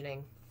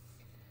imagining.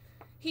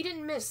 He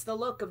didn't miss the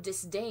look of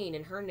disdain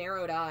in her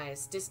narrowed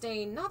eyes,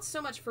 disdain not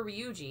so much for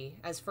Ryuji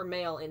as for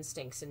male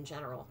instincts in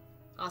general.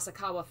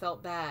 Asakawa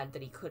felt bad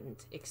that he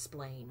couldn't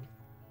explain.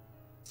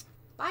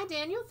 Bye,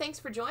 Daniel. Thanks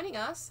for joining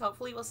us.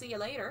 Hopefully we'll see you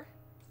later.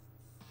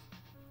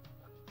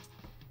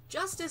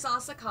 Just as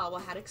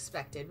Asakawa had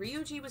expected,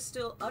 Ryuji was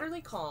still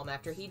utterly calm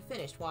after he'd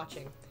finished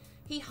watching.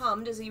 He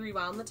hummed as he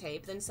rewound the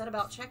tape, then set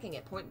about checking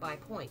it point by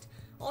point,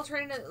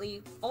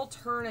 alternately,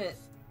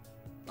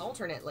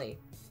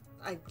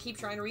 I keep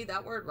trying to read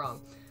that word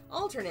wrong,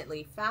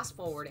 alternately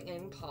fast-forwarding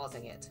and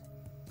pausing it.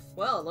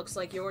 Well, it looks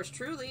like yours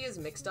truly is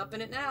mixed up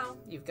in it now.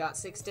 You've got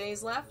 6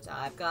 days left,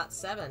 I've got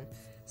 7,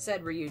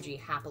 said Ryuji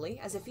happily,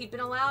 as if he'd been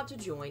allowed to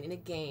join in a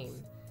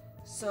game.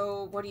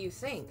 So, what do you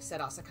think? Said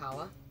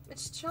Asakawa.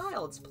 It's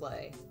child's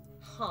play.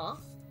 Huh?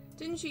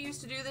 Didn't you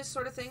used to do this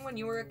sort of thing when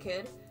you were a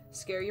kid?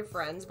 Scare your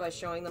friends by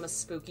showing them a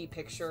spooky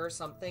picture or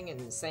something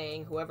and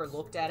saying whoever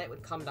looked at it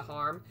would come to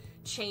harm?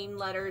 Chain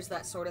letters,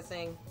 that sort of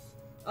thing?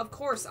 Of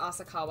course,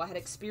 Asakawa had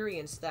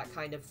experienced that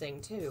kind of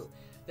thing, too.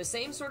 The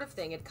same sort of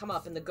thing had come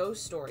up in the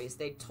ghost stories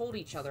they'd told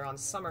each other on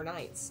summer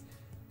nights.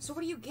 So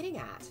what are you getting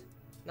at?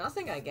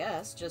 Nothing, I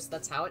guess. Just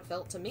that's how it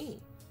felt to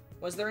me.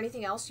 Was there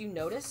anything else you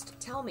noticed?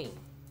 Tell me.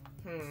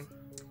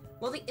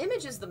 Well, the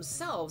images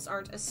themselves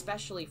aren't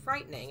especially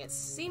frightening. It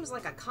seems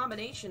like a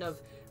combination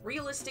of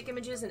realistic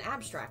images and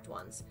abstract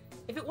ones.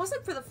 If it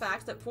wasn't for the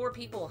fact that 4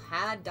 people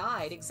had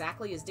died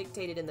exactly as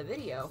dictated in the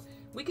video,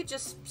 we could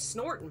just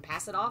snort and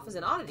pass it off as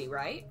an oddity,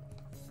 right?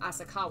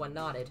 Asakawa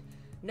nodded.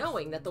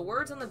 Knowing that the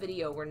words on the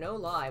video were no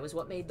lie was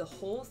what made the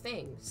whole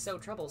thing so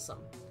troublesome.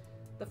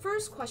 The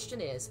first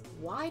question is,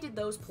 why did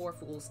those poor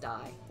fools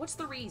die? What's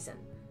the reason?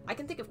 I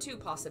can think of 2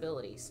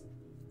 possibilities.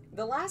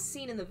 The last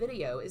scene in the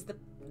video is the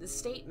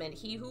statement,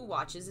 "He who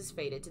watches is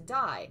fated to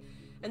die."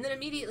 And then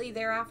immediately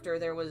thereafter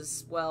there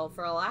was, well,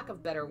 for a lack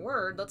of better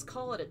word, let's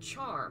call it a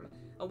charm,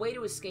 a way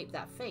to escape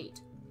that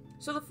fate.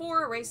 So the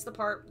 4 erased the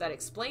part that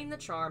explained the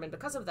charm, and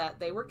because of that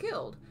they were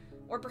killed.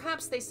 Or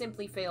perhaps they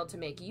simply failed to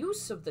make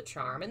use of the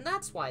charm, and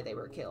that's why they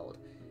were killed.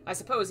 I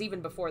suppose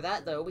even before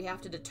that, though, we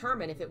have to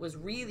determine if it was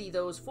really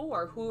those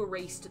 4 who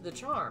erased the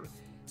charm.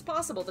 It's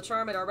possible the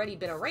charm had already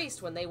been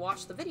erased when they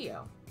watched the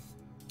video.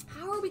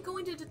 How are we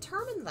going to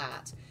determine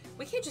that?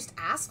 We can't just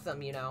ask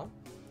them, you know.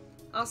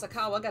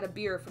 Asakawa got a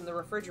beer from the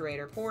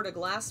refrigerator, poured a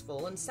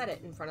glassful, and set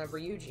it in front of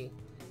Ryuji.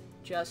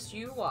 Just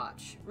you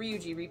watch.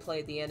 Ryuji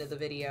replayed the end of the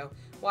video,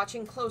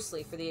 watching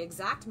closely for the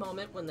exact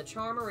moment when the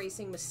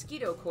charm-erasing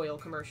mosquito coil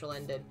commercial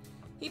ended.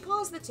 He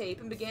paused the tape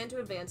and began to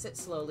advance it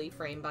slowly,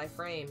 frame by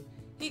frame.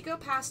 He'd go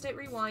past it,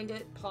 rewind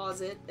it,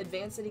 pause it,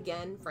 advance it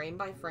again, frame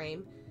by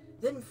frame.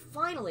 Then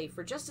finally,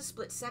 for just a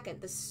split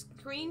second, the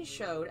screen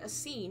showed a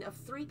scene of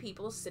 3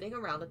 people sitting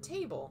around a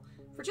table.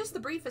 For just the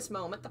briefest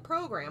moment, the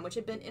program, which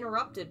had been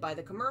interrupted by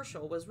the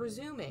commercial, was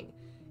resuming.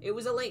 It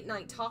was a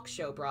late-night talk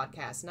show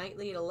broadcast,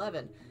 nightly at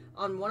 11,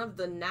 on one of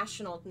the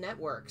national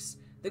networks.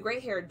 The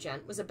gray-haired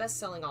gent was a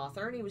best-selling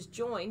author, and he was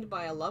joined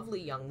by a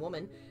lovely young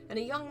woman and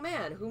a young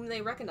man whom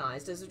they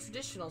recognized as a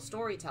traditional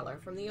storyteller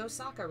from the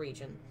Osaka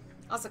region.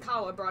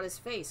 Asakawa brought his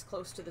face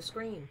close to the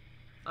screen.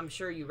 "I'm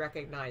sure you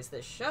recognize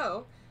this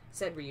show,"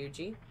 said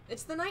Ryuji.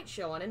 "It's the night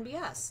show on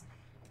NBS.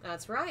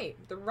 That's right.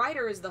 The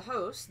writer is the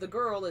host, the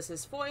girl is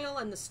his foil,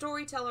 and the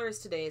storyteller is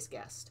today's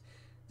guest.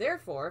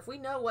 Therefore, if we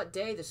know what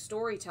day the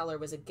storyteller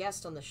was a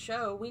guest on the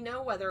show, we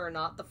know whether or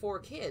not the 4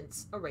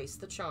 kids erased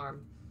the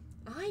charm."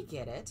 I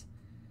get it.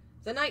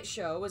 The night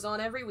show was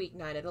on every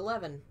weeknight at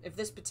 11. If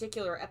this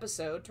particular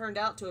episode turned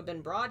out to have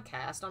been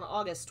broadcast on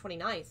August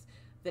 29th,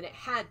 then it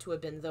had to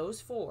have been those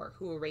 4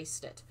 who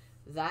erased it,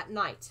 that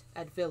night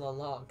at Villa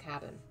Log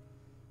Cabin.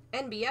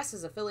 NBS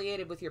is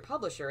affiliated with your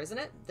publisher, isn't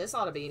it? This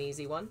ought to be an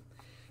easy one.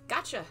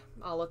 Gotcha.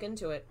 I'll look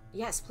into it.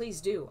 Yes, please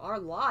do. Our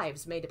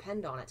lives may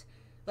depend on it.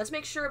 Let's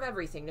make sure of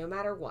everything, no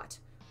matter what.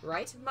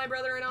 Right, my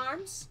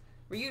brother-in-arms?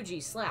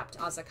 Ryuji slapped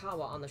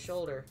Asakawa on the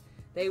shoulder.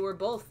 They were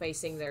both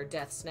facing their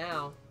deaths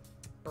now.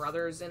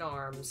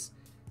 Brothers-in-arms.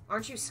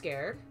 Aren't you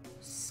scared?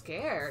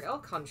 Scared? Au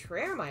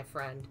contraire, my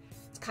friend.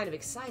 It's kind of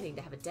exciting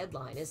to have a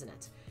deadline, isn't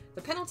it?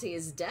 The penalty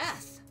is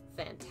death.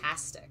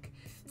 Fantastic.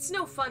 It's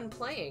no fun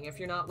playing if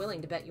you're not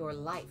willing to bet your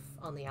life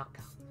on the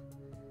outcome.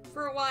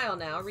 For a while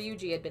now,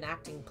 Ryuji had been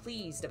acting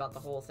pleased about the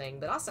whole thing,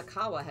 but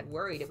Asakawa had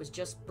worried it was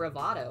just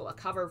bravado, a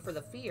cover for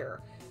the fear.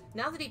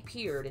 Now that he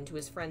peered into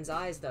his friend's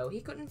eyes, though,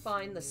 he couldn't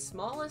find the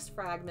smallest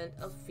fragment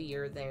of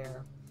fear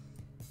there.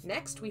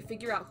 Next, we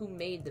figure out who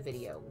made the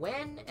video,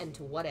 when, and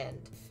to what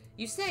end.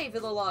 You say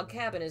Villa Log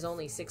Cabin is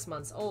only 6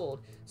 months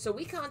old, so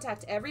we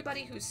contact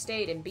everybody who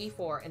stayed in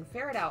B4 and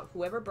ferret out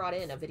whoever brought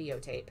in a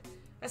videotape.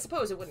 I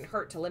suppose it wouldn't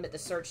hurt to limit the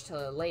search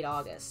to late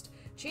August.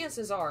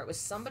 Chances are it was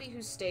somebody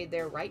who stayed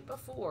there right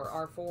before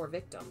our 4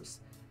 victims.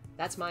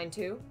 That's mine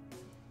too?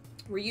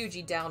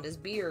 Ryuji downed his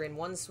beer in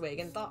one swig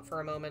and thought for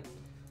a moment.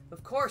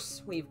 Of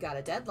course, we've got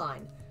a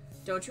deadline.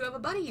 Don't you have a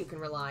buddy you can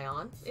rely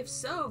on? If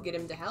so, get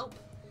him to help.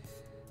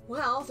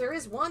 Well, there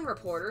is one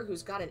reporter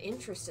who's got an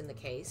interest in the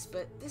case,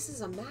 but this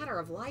is a matter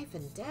of life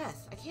and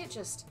death. I can't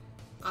just...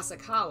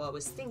 Asakawa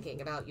was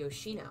thinking about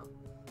Yoshino.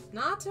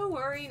 Not to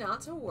worry,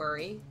 not to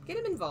worry. Get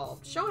him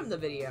involved. Show him the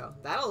video.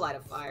 That'll light a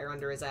fire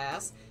under his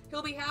ass.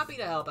 He'll be happy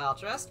to help out,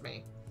 trust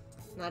me.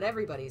 Not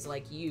everybody's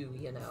like you,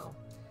 you know.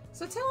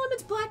 So tell him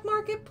it's black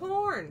market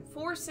porn.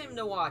 Force him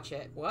to watch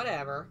it.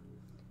 Whatever.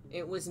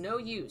 It was no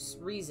use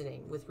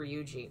reasoning with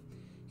Ryuji.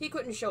 He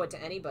couldn't show it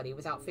to anybody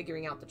without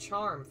figuring out the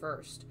charm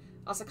first.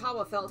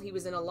 Asakawa felt he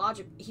was in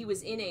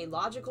a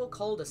logical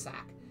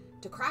cul-de-sac.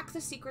 To crack the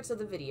secrets of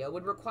the video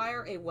would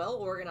require a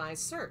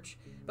well-organized search,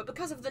 but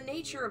because of the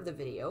nature of the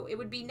video, it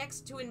would be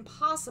next to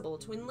impossible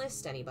to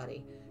enlist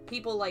anybody.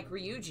 People like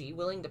Ryuji,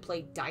 willing to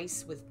play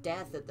dice with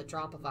death at the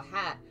drop of a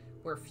hat,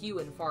 were few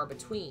and far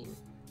between.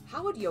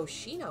 How would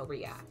Yoshino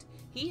react?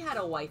 He had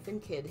a wife and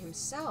kid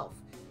himself.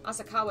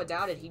 Asakawa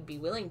doubted he'd be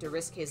willing to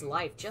risk his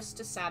life just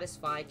to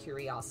satisfy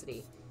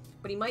curiosity.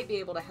 But he might be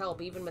able to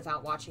help even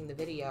without watching the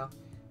video.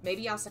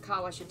 Maybe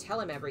Asakawa should tell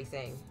him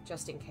everything,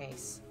 just in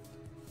case.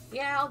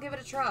 Yeah, I'll give it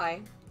a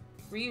try.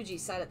 Ryuji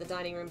sat at the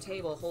dining room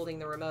table holding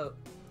the remote.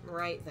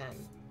 Right then.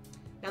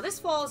 Now this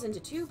falls into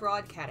two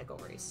broad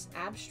categories,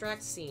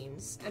 abstract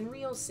scenes and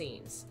real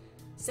scenes.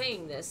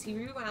 Saying this, he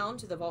rewound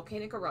to the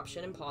volcanic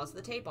eruption and paused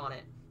the tape on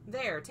it.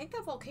 There, take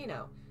that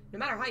volcano. No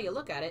matter how you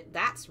look at it,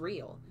 that's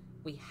real.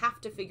 We have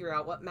to figure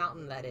out what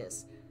mountain that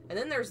is. And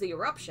then there's the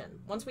eruption.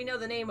 Once we know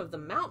the name of the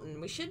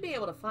mountain, we should be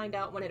able to find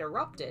out when it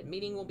erupted,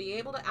 meaning we'll be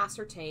able to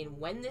ascertain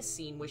when this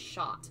scene was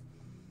shot.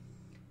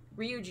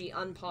 Ryuji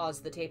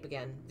unpaused the tape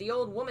again. The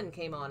old woman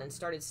came on and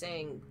started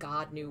saying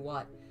God knew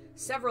what.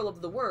 Several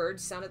of the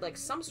words sounded like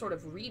some sort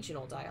of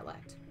regional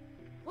dialect.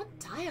 What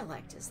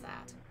dialect is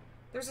that?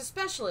 There's a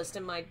specialist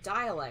in my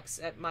dialects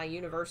at my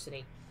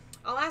university.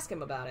 I'll ask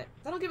him about it.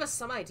 That'll give us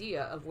some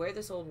idea of where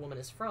this old woman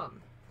is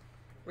from.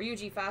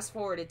 Ryuji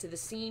fast-forwarded to the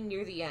scene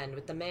near the end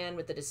with the man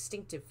with the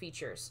distinctive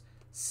features.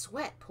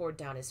 Sweat poured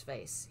down his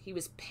face. He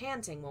was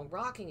panting while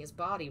rocking his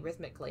body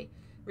rhythmically.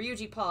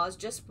 Ryuji paused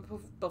just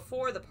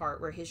before the part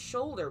where his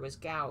shoulder was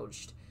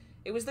gouged.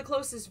 It was the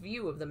closest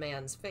view of the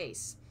man's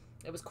face.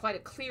 It was quite a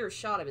clear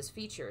shot of his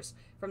features,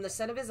 from the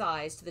set of his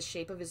eyes to the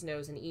shape of his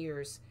nose and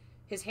ears.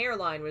 His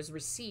hairline was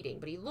receding,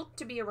 but he looked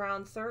to be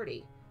around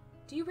 30.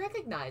 Do you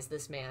recognize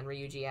this man?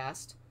 Ryuji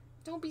asked.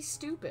 Don't be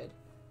stupid.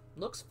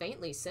 Looks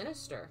faintly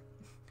sinister.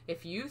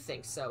 If you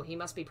think so, he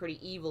must be pretty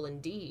evil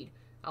indeed.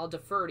 I'll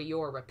defer to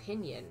your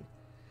opinion.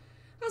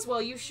 As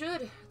well you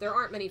should. There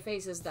aren't many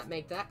faces that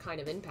make that kind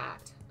of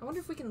impact. I wonder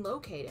if we can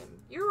locate him.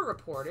 You're a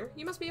reporter.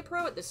 You must be a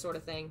pro at this sort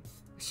of thing.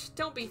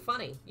 Don't be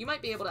funny. You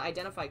might be able to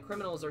identify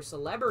criminals or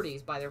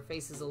celebrities by their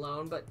faces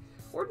alone, but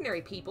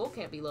ordinary people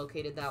can't be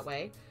located that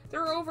way.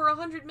 There are over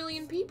 100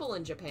 million people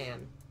in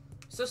Japan.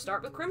 So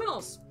start with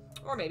criminals.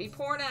 Or maybe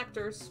porn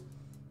actors.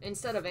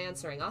 Instead of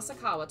answering,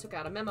 Asakawa took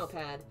out a memo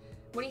pad.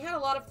 When he had a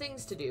lot of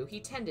things to do, he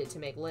tended to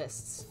make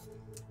lists.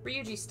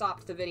 Ryuji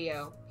stopped the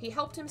video. He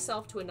helped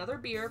himself to another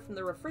beer from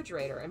the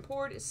refrigerator and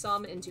poured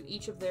some into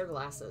each of their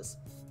glasses.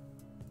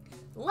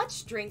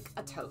 Let's drink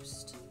a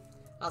toast.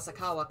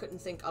 Asakawa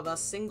couldn't think of a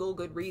single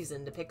good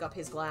reason to pick up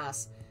his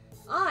glass.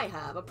 I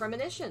have a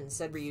premonition,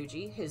 said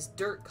Ryuji, his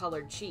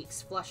dirt-colored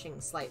cheeks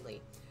flushing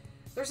slightly.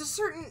 There's a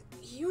certain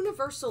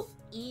universal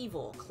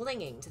evil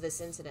clinging to this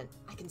incident.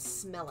 I can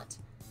smell it.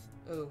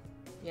 Ooh,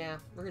 yeah,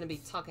 we're gonna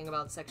be talking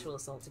about sexual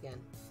assault again.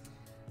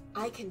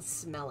 I can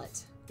smell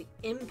it. The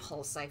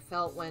impulse I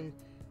felt when...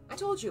 I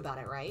told you about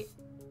it, right?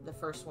 The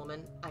first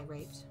woman I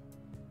raped.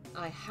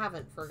 I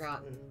haven't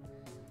forgotten.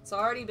 It's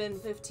already been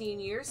 15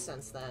 years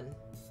since then.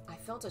 I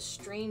felt a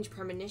strange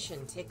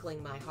premonition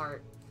tickling my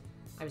heart.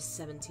 I was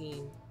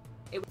 17.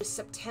 It was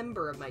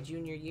September of my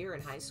junior year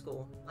in high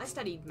school. I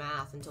studied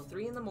math until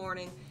 3 in the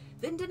morning,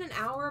 then did an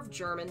hour of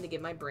German to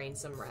give my brain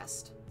some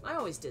rest. I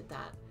always did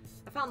that.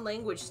 I found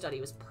language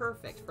study was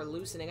perfect for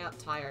loosening up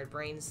tired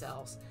brain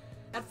cells.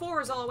 At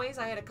 4, as always,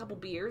 I had a couple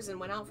beers and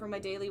went out for my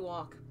daily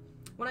walk.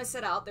 When I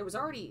set out, there was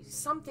already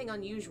something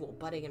unusual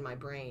budding in my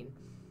brain.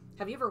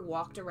 Have you ever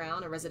walked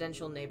around a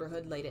residential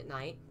neighborhood late at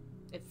night?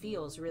 It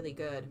feels really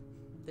good.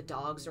 The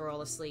dogs are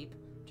all asleep,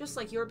 just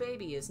like your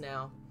baby is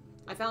now.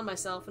 I found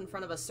myself in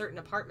front of a certain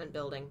apartment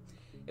building.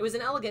 It was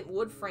an elegant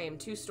wood-frame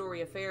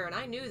 2-story affair, and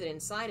I knew that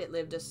inside it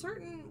lived a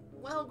certain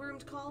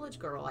well-groomed college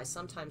girl I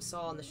sometimes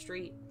saw on the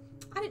street.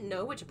 I didn't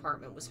know which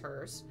apartment was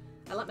hers.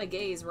 I let my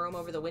gaze roam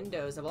over the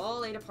windows of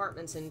all 8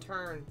 apartments in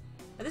turn.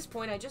 At this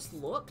point, I just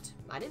looked.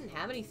 I didn't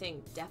have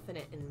anything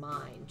definite in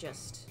mind,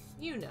 just,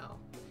 you know.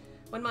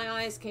 When my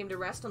eyes came to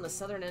rest on the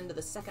southern end of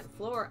the 2nd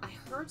floor,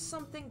 I heard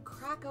something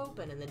crack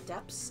open in the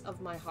depths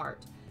of my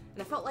heart,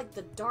 and I felt like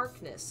the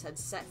darkness had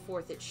set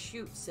forth its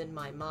shoots in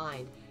my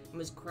mind and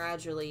was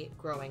gradually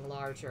growing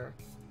larger.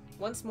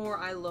 Once more,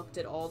 I looked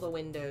at all the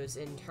windows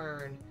in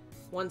turn.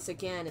 Once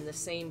again, in the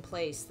same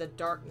place, the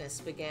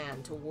darkness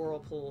began to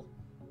whirlpool.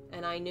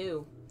 And I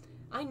knew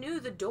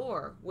the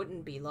door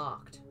wouldn't be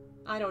locked.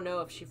 I don't know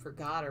if she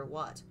forgot or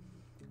what.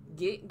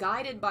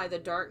 Guided by the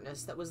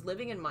darkness that was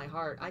living in my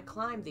heart, I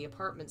climbed the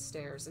apartment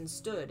stairs and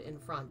stood in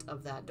front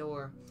of that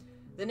door.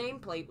 The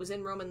nameplate was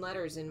in Roman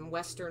letters in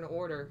Western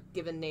order,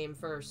 given name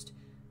first.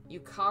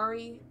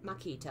 Yukari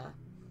Makita.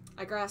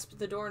 I grasped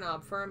the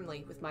doorknob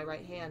firmly with my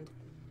right hand.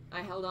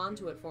 I held on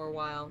to it for a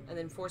while, and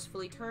then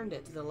forcefully turned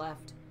it to the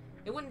left.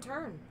 It wouldn't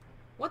turn.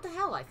 What the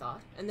hell, I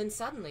thought, and then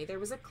suddenly there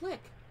was a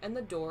click, and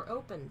the door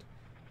opened.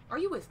 Are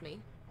you with me?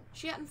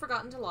 She hadn't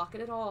forgotten to lock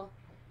it at all.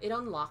 It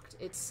unlocked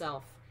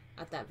itself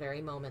at that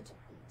very moment.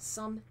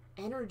 Some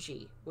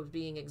energy was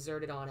being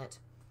exerted on it.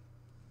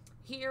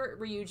 Here,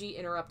 Ryuji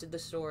interrupted the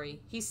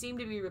story. He seemed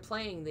to be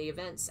replaying the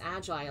events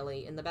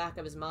agilely in the back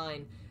of his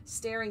mind,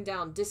 staring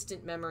down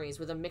distant memories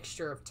with a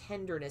mixture of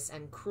tenderness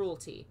and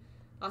cruelty.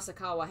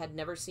 Asakawa had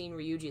never seen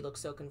Ryuji look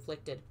so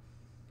conflicted.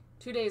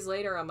 2 days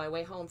later, on my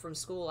way home from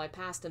school, I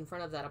passed in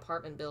front of that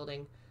apartment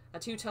building. A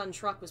 2-ton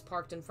truck was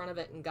parked in front of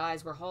it, and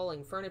guys were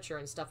hauling furniture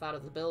and stuff out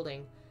of the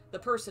building. The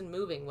person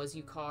moving was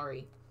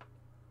Yukari.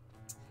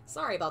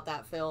 Sorry about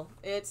that, Phil.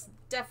 It's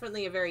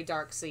definitely a very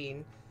dark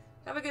scene.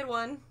 Have a good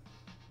one.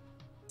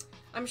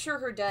 I'm sure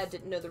her dad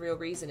didn't know the real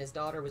reason his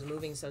daughter was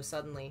moving so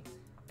suddenly,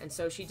 and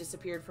so she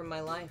disappeared from my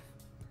life.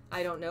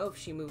 I don't know if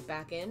she moved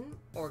back in,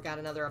 or got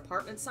another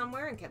apartment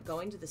somewhere and kept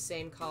going to the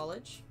same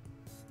college,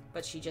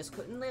 but she just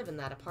couldn't live in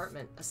that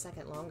apartment a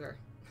second longer.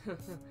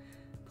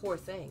 Poor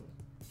thing.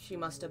 She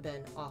must have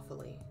been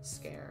awfully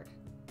scared.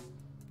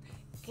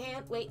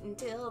 Can't wait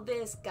until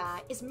this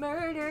guy is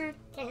murdered.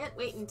 Can't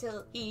wait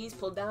until he's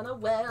pulled down a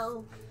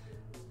well.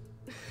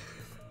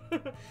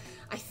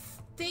 I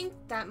think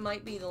that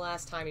might be the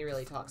last time he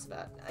really talks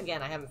about it.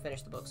 Again, I haven't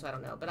finished the book, so I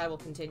don't know, but I will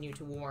continue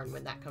to warn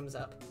when that comes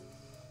up.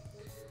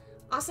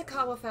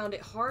 Asakawa found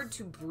it hard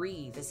to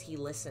breathe as he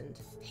listened.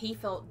 He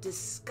felt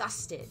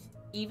disgusted,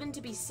 even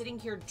to be sitting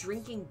here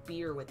drinking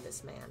beer with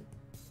this man.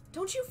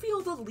 Don't you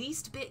feel the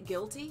least bit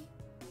guilty?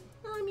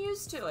 I'm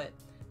used to it.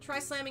 Try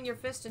slamming your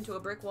fist into a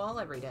brick wall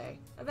every day.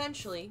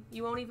 Eventually,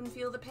 you won't even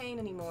feel the pain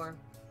anymore.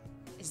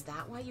 Is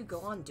that why you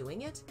go on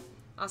doing it?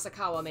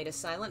 Asakawa made a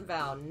silent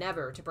vow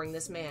never to bring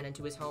this man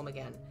into his home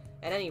again,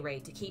 at any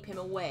rate to keep him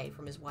away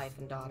from his wife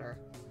and daughter.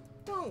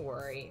 Don't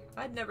worry,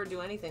 I'd never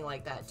do anything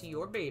like that to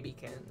your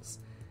babykins.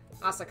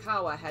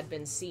 Asakawa had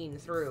been seen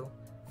through.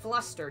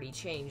 Flustered, he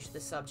changed the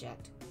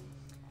subject.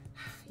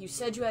 You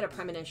said you had a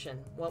premonition.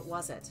 What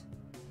was it?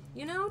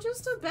 You know,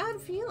 just a bad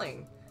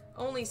feeling.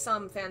 Only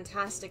some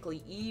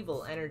fantastically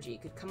evil energy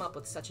could come up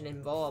with such an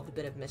involved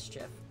bit of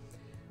mischief.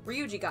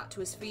 Ryuji got to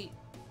his feet.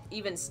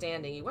 Even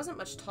standing, he wasn't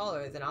much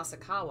taller than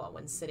Asakawa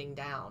when sitting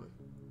down.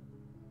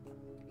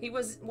 He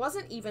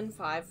wasn't even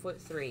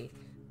 5'3",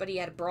 but he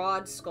had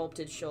broad,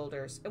 sculpted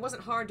shoulders. It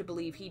wasn't hard to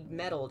believe he'd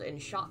medaled in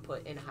shot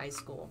put in high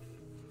school.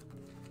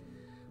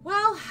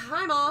 Well,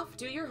 I'm off.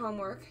 Do your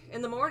homework.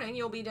 In the morning,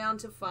 you'll be down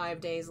to 5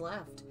 days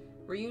left.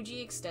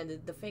 Ryuji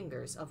extended the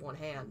fingers of one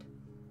hand.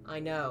 I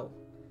know.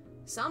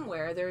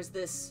 Somewhere there's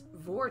this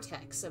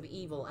vortex of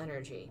evil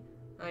energy.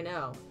 I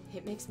know.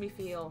 It makes me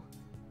feel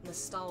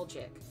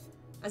nostalgic.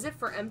 As if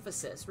for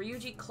emphasis,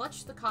 Ryuji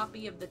clutched the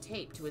copy of the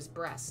tape to his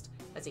breast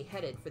as he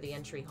headed for the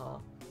entry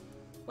hall.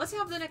 Let's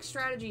have the next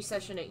strategy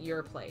session at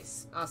your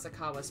place,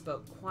 Asakawa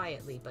spoke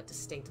quietly but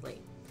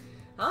distinctly.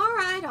 All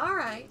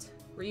right.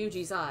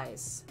 Ryuji's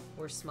eyes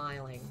were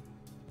smiling.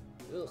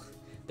 Ugh.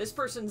 This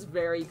person's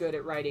very good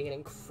at writing an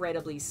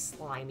incredibly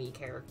slimy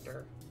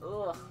character.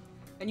 Ugh.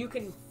 And you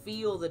can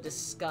feel the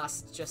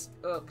disgust just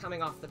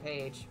coming off the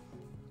page.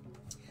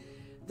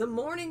 The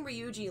morning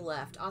Ryuji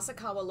left,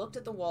 Asakawa looked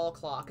at the wall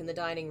clock in the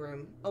dining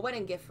room. A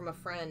wedding gift from a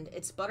friend.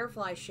 Its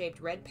butterfly-shaped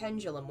red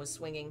pendulum was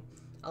swinging.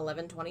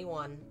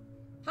 11:21.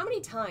 How many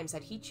times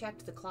had he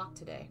checked the clock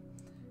today?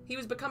 He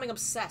was becoming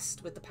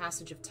obsessed with the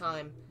passage of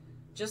time.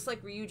 Just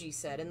like Ryuji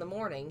said, in the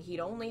morning, he'd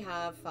only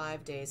have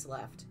 5 days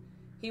left.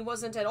 He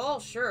wasn't at all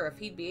sure if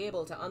he'd be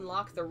able to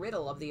unlock the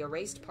riddle of the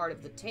erased part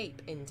of the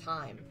tape in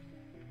time.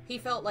 He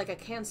felt like a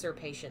cancer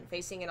patient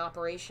facing an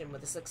operation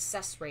with a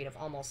success rate of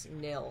almost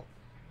nil.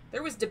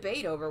 There was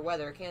debate over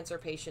whether cancer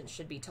patients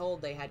should be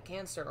told they had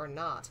cancer or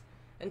not.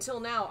 Until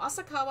now,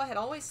 Asakawa had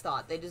always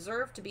thought they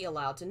deserved to be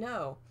allowed to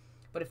know.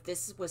 But if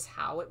this was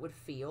how it would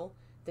feel,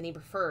 then he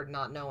preferred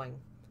not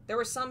knowing. There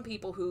were some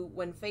people who,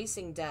 when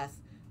facing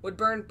death, would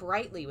burn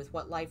brightly with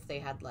what life they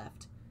had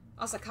left.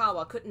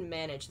 Asakawa couldn't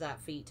manage that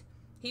feat.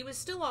 He was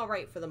still all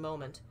right for the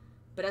moment.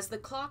 But as the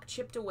clock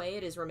chipped away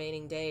at his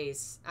remaining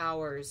days,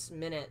 hours,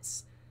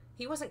 minutes,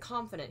 he wasn't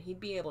confident he'd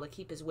be able to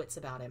keep his wits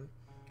about him.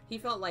 He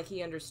felt like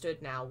he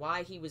understood now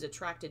why he was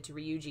attracted to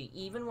Ryuji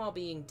even while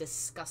being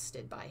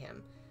disgusted by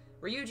him.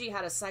 Ryuji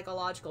had a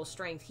psychological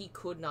strength he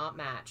could not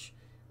match.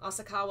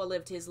 Asakawa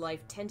lived his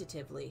life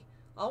tentatively,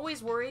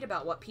 always worried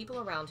about what people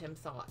around him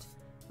thought.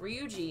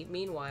 Ryuji,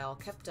 meanwhile,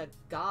 kept a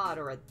god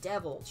or a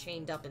devil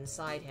chained up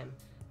inside him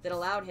that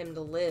allowed him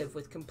to live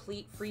with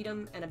complete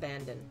freedom and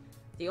abandon.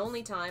 The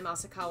only time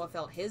Asakawa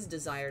felt his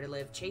desire to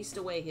live chased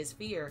away his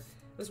fear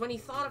was when he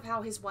thought of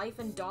how his wife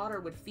and daughter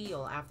would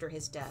feel after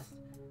his death.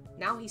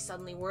 Now he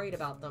suddenly worried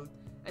about them,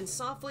 and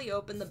softly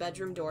opened the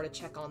bedroom door to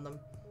check on them.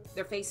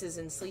 Their faces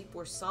in sleep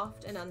were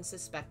soft and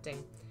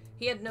unsuspecting.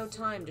 He had no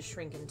time to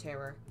shrink in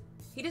terror.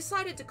 He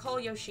decided to call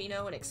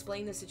Yoshino and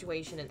explain the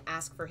situation and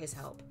ask for his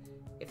help.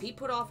 If he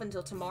put off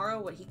until tomorrow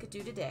what he could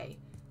do today,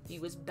 he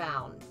was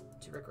bound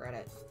to regret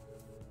it.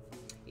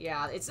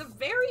 Yeah, it's a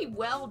very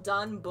well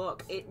done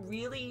book. It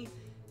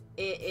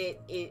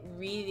it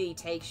really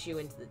takes you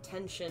into the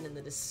tension and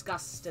the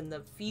disgust and the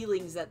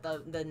feelings that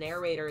the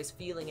narrator is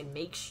feeling and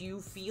makes you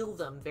feel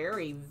them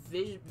very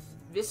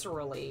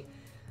viscerally.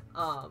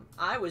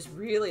 I was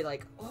really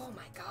like, oh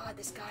my god,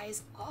 this guy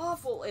is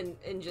awful,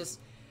 and just,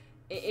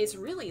 it's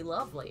really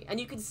lovely. And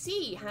you can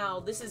see how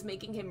this is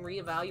making him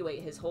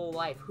reevaluate his whole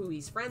life, who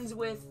he's friends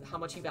with, how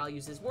much he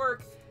values his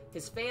work,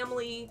 his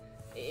family.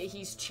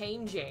 He's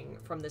changing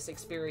from this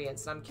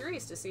experience, and I'm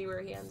curious to see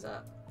where he ends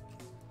up.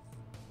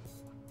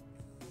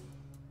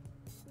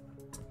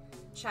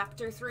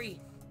 Chapter 3,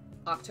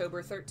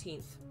 October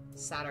 13th,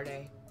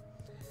 Saturday.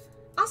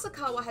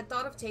 Asakawa had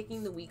thought of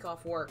taking the week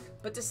off work,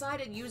 but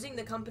decided using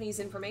the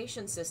company's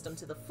information system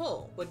to the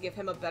full would give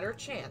him a better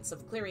chance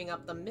of clearing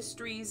up the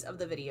mysteries of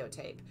the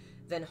videotape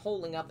than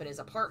holing up in his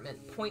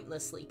apartment,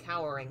 pointlessly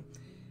cowering.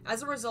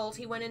 As a result,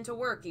 he went into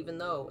work even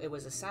though it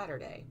was a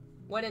Saturday.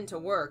 Went into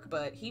work,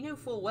 but he knew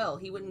full well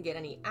he wouldn't get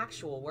any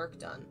actual work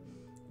done.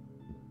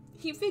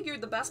 He figured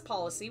the best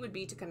policy would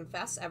be to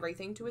confess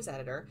everything to his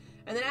editor,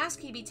 and then ask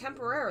he be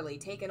temporarily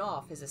taken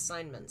off his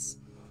assignments.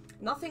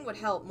 Nothing would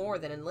help more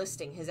than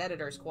enlisting his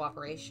editor's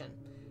cooperation.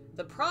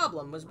 The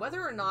problem was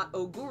whether or not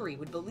Oguri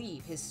would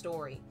believe his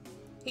story.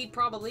 He'd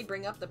probably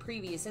bring up the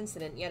previous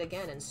incident yet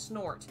again and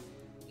snort.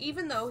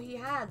 Even though he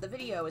had the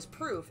video as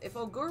proof, if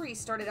Oguri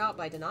started out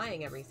by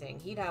denying everything,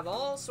 he'd have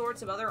all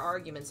sorts of other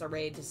arguments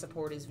arrayed to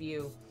support his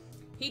view.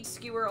 He'd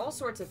skewer all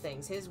sorts of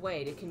things his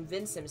way to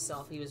convince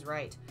himself he was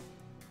right.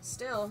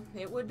 Still,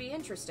 it would be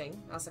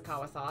interesting,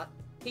 Asakawa thought.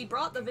 He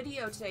brought the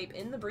videotape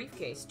in the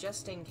briefcase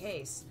just in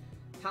case.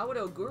 How would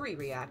Oguri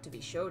react if he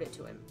showed it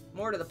to him?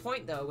 More to the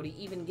point, though, would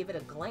he even give it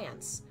a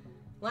glance?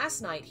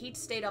 Last night, he'd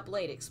stayed up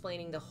late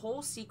explaining the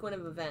whole sequence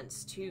of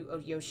events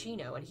to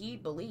Yoshino, and he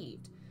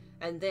believed.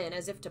 And then,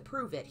 as if to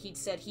prove it, he'd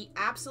said he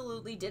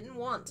absolutely didn't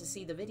want to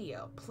see the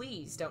video.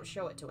 Please don't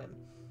show it to him.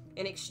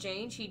 In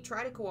exchange, he'd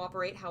try to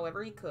cooperate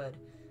however he could.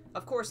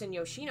 Of course, in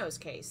Yoshino's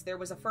case, there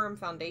was a firm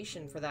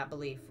foundation for that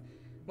belief.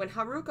 When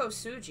Haruko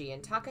Tsuji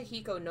and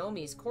Takahiko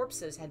Nomi's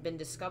corpses had been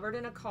discovered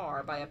in a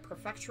car by a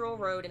prefectural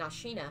road in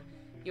Ashina,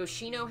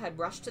 Yoshino had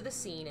rushed to the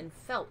scene and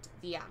felt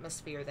the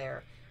atmosphere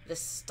there, the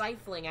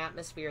stifling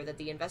atmosphere that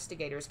the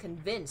investigators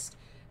convinced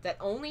that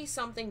only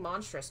something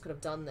monstrous could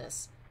have done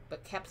this,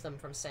 but kept them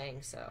from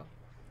saying so.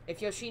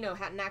 If Yoshino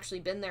hadn't actually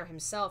been there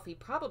himself, he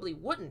probably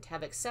wouldn't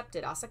have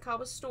accepted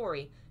Asakawa's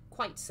story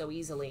quite so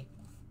easily.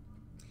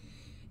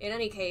 In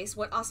any case,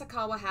 what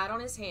Asakawa had on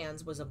his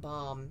hands was a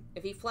bomb.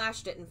 If he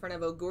flashed it in front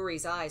of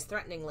Oguri's eyes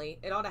threateningly,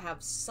 it ought to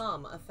have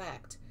some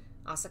effect.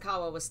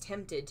 Asakawa was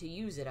tempted to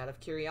use it out of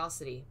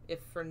curiosity,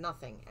 if for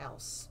nothing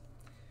else.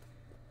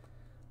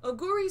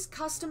 Oguri's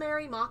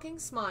customary mocking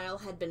smile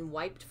had been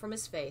wiped from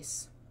his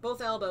face.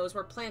 Both elbows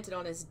were planted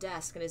on his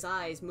desk, and his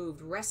eyes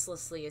moved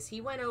restlessly as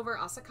he went over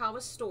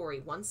Asakawa's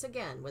story once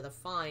again with a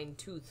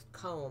fine-toothed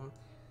comb.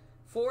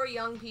 4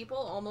 young people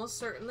almost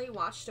certainly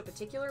watched a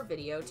particular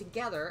video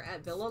together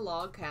at Villa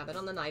Log Cabin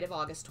on the night of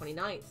August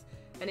 29th,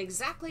 and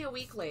exactly a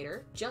week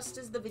later, just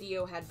as the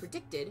video had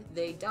predicted,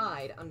 they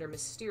died under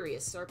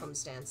mysterious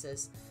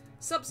circumstances.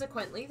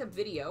 Subsequently, the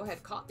video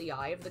had caught the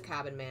eye of the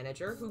cabin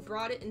manager, who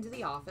brought it into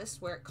the office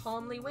where it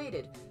calmly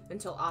waited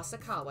until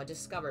Asakawa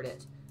discovered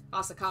it.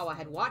 Asakawa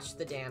had watched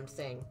the damned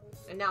thing,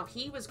 and now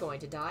he was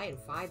going to die in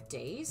 5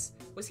 days?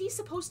 Was he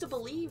supposed to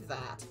believe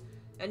that?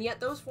 And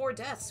yet those 4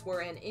 deaths were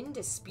an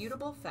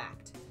indisputable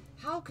fact.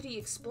 How could he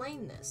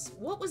explain this?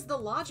 What was the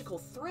logical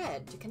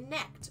thread to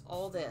connect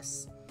all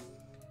this?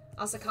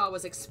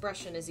 Asakawa's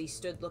expression as he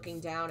stood looking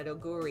down at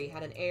Oguri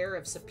had an air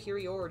of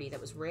superiority that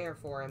was rare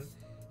for him.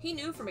 He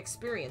knew from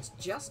experience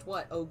just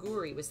what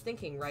Oguri was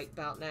thinking right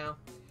about now.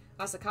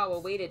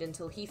 Asakawa waited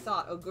until he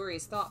thought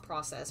Oguri's thought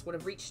process would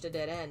have reached a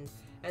dead end,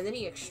 and then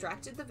he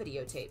extracted the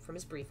videotape from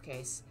his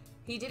briefcase.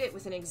 He did it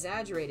with an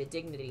exaggerated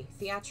dignity,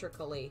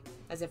 theatrically,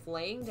 as if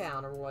laying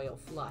down a royal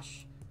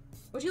flush.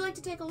 Would you like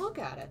to take a look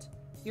at it?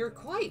 You're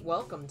quite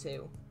welcome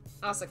to.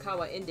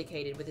 Asakawa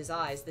indicated with his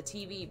eyes the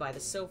TV by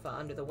the sofa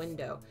under the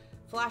window,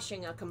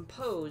 flashing a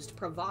composed,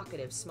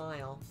 provocative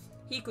smile.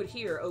 He could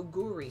hear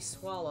Oguri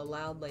swallow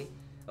loudly.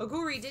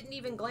 Oguri didn't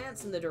even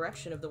glance in the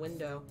direction of the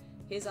window.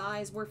 His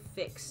eyes were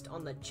fixed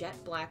on the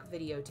jet-black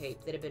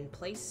videotape that had been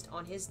placed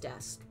on his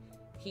desk.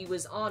 He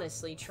was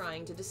honestly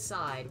trying to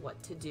decide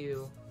what to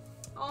do.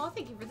 Aw,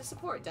 thank you for the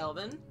support,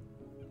 Delvin.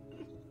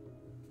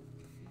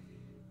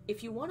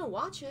 If you want to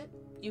watch it,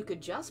 you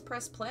could just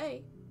press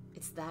play.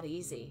 It's that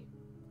easy.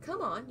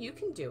 Come on, you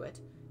can do it.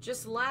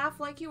 Just laugh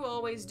like you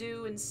always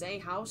do and say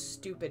how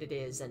stupid it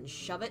is and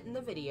shove it in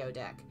the video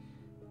deck.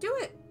 Do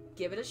it.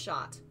 Give it a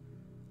shot.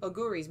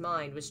 Oguri's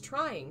mind was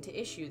trying to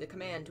issue the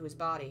command to his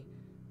body.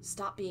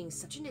 Stop being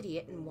such an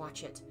idiot and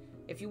watch it.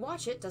 If you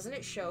watch it, doesn't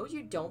it show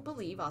you don't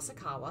believe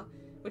Asakawa?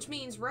 Which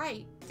means,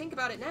 right, think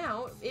about it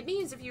now, it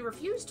means if you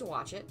refuse to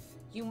watch it,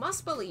 you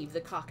must believe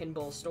the cock and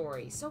bull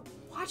story, so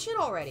watch it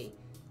already.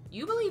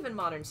 You believe in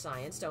modern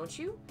science, don't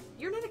you?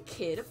 You're not a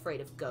kid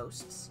afraid of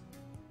ghosts.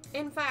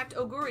 In fact,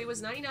 Oguri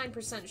was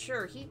 99%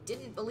 sure he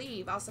didn't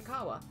believe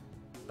Asakawa.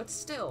 But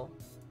still,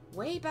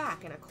 way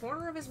back in a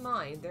corner of his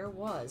mind, there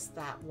was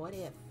that what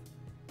if.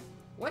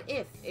 What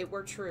if it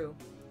were true?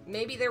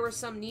 Maybe there were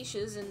some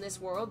niches in this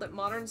world that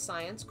modern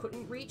science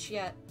couldn't reach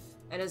yet,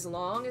 and as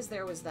long as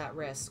there was that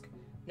risk,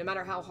 no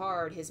matter how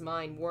hard his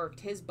mind worked,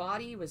 his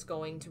body was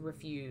going to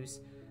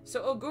refuse.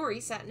 So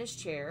Oguri sat in his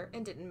chair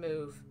and didn't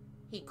move.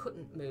 He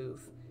couldn't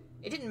move.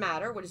 It didn't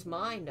matter what his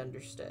mind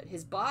understood.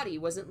 His body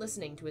wasn't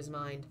listening to his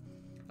mind.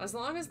 As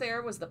long as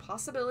there was the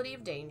possibility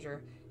of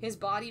danger, his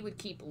body would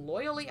keep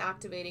loyally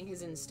activating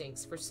his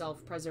instincts for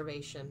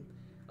self-preservation.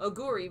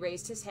 Oguri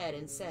raised his head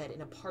and said in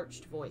a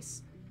parched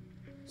voice,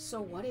 "So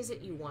what is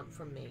it you want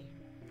from me?"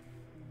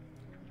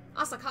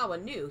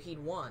 Asakawa knew he'd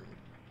won.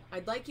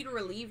 "I'd like you to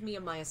relieve me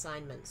of my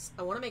assignments.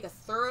 I want to make a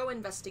thorough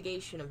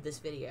investigation of this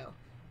video.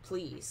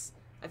 Please.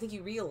 I think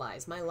you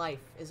realize my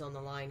life is on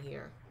the line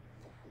here."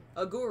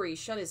 Oguri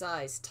shut his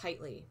eyes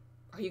tightly.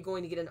 "Are you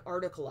going to get an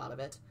article out of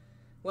it?"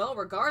 "Well,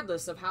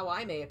 regardless of how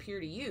I may appear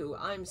to you,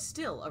 I'm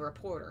still a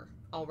reporter.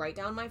 I'll write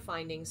down my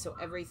findings so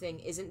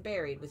everything isn't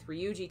buried with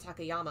Ryuji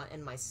Takayama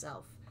and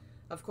myself.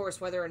 Of course,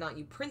 whether or not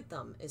you print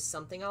them is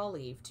something I'll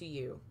leave to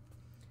you."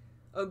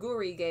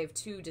 Oguri gave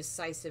 2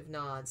 decisive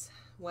nods.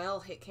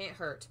 "Well, it can't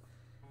hurt.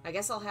 I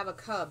guess I'll have a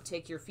cub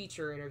take your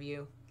feature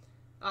interview."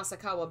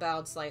 Asakawa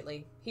bowed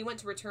slightly. He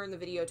went to return the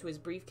video to his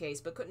briefcase,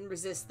 but couldn't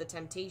resist the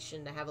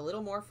temptation to have a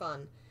little more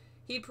fun.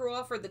 He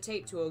proffered the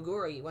tape to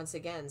Oguri once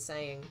again,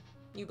 saying,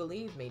 "You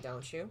believe me,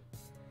 don't you?"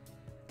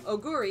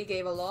 Oguri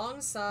gave a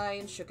long sigh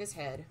and shook his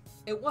head.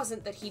 It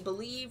wasn't that he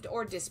believed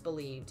or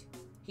disbelieved.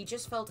 He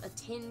just felt a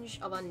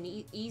tinge of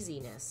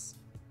uneasiness.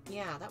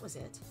 Yeah, that was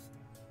it.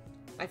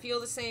 "I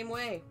feel the same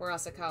way," were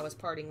Asakawa's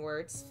parting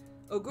words.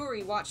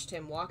 Oguri watched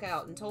him walk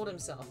out and told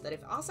himself that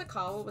if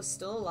Asakawa was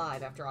still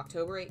alive after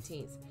October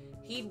 18th,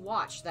 he'd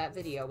watch that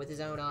video with his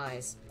own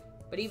eyes.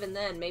 But even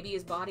then, maybe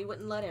his body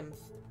wouldn't let him.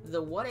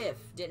 The what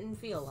if didn't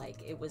feel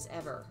like it was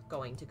ever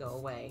going to go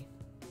away.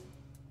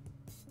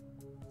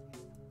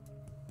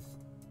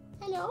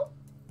 "Hello?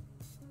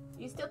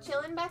 You still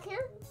chilling back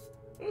here?"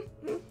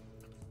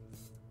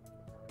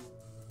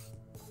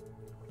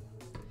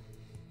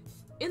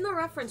 In the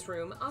reference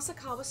room,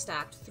 Asakawa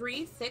stacked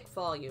 3 thick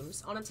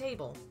volumes on a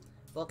table.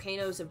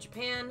 Volcanoes of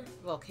Japan,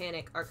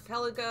 Volcanic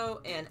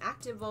Archipelago, and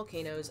Active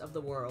Volcanoes of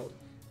the World.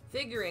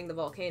 Figuring the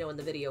volcano in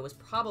the video was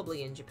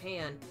probably in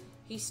Japan,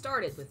 he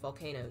started with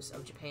Volcanoes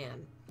of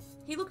Japan.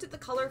 He looked at the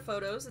color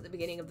photos at the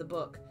beginning of the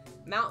book.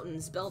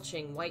 Mountains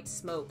belching white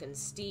smoke and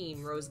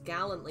steam rose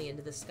gallantly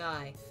into the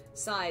sky,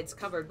 sides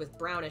covered with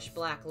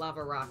brownish-black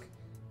lava rock.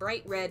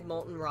 Bright red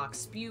molten rock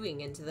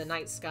spewing into the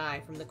night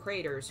sky from the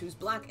craters whose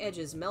black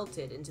edges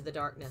melted into the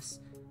darkness.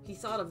 He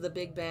thought of the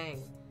Big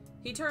Bang.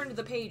 He turned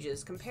the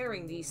pages,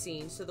 comparing these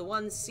scenes to the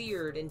ones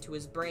seared into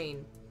his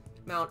brain.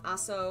 Mount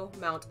Aso,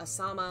 Mount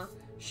Asama,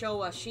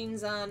 Showa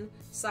Shinzan,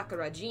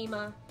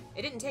 Sakurajima.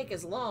 It didn't take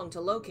as long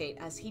to locate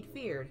as he'd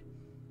feared.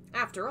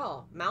 After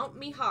all, Mount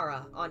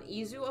Mihara on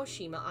Izu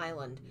Oshima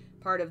Island,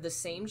 part of the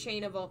same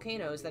chain of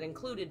volcanoes that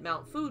included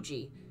Mount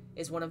Fuji,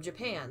 is one of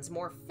Japan's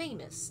more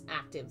famous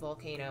active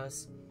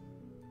volcanoes.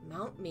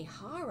 "Mount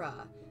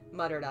Mihara,"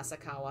 muttered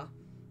Asakawa.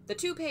 The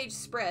 2-page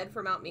spread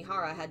for Mount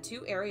Mihara had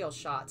 2 aerial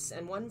shots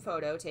and 1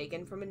 photo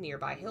taken from a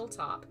nearby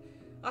hilltop.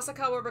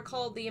 Asakawa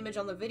recalled the image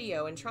on the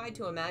video and tried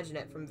to imagine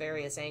it from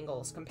various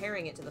angles,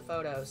 comparing it to the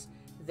photos.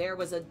 There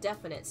was a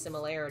definite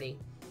similarity.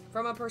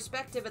 From a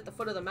perspective at the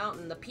foot of the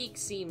mountain, the peak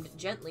seemed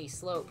gently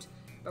sloped,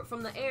 but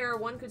from the air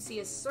one could see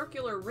a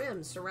circular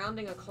rim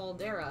surrounding a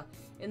caldera,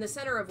 in the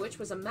center of which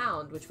was a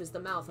mound, which was the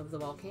mouth of the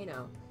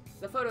volcano.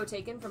 The photo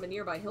taken from a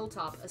nearby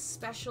hilltop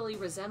especially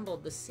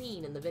resembled the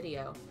scene in the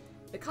video.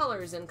 The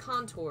colors and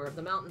contour of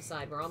the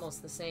mountainside were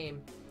almost the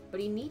same, but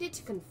he needed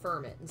to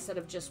confirm it instead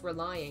of just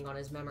relying on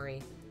his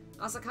memory.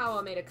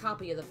 Asakawa made a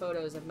copy of the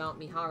photos of Mount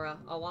Mihara,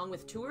 along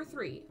with 2 or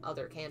 3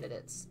 other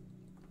candidates.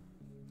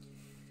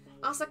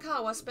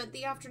 Asakawa spent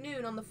the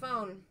afternoon on the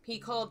phone. He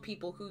called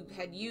people who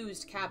had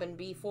used Cabin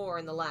B4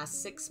 in the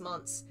last 6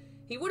 months.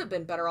 He would have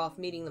been better off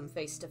meeting them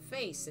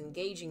face-to-face and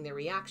gauging their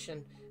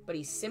reaction, but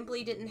he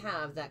simply didn't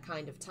have that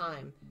kind of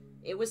time.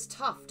 It was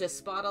tough to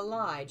spot a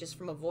lie just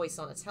from a voice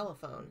on a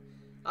telephone.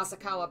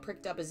 Asakawa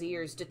pricked up his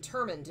ears,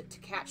 determined to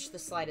catch the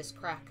slightest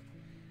crack.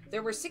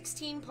 There were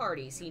 16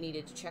 parties he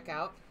needed to check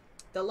out.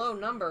 The low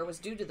number was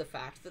due to the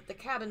fact that the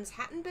cabins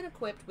hadn't been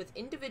equipped with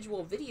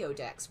individual video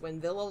decks when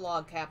Villa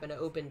Log Cabin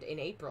opened in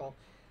April.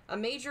 A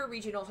major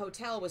regional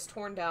hotel was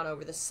torn down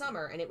over the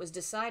summer, and it was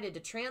decided to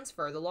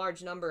transfer the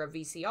large number of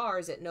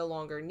VCRs it no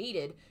longer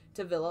needed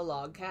to Villa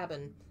Log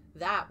Cabin.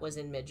 That was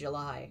in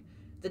mid-July.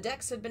 The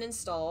decks had been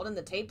installed and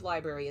the tape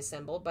library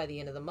assembled by the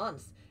end of the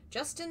month,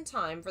 just in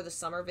time for the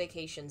summer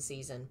vacation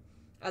season.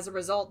 As a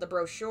result, the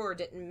brochure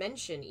didn't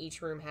mention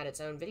each room had its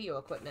own video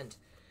equipment.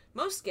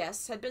 Most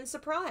guests had been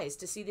surprised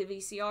to see the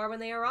VCR when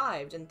they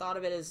arrived and thought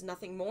of it as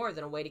nothing more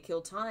than a way to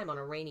kill time on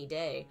a rainy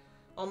day.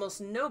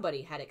 Almost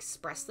nobody had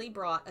expressly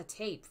brought a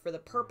tape for the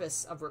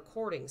purpose of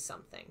recording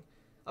something.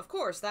 Of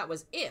course, that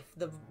was if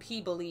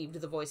he believed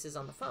the voices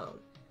on the phone.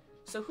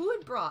 So who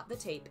had brought the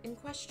tape in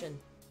question?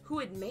 Who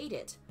had made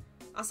it?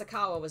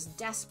 Asakawa was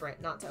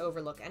desperate not to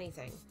overlook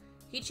anything.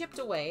 He chipped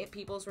away at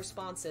people's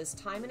responses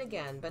time and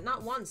again, but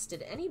not once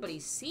did anybody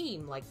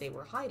seem like they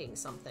were hiding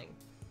something.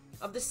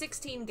 Of the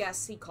 16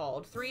 guests he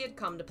called, 3 had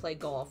come to play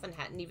golf and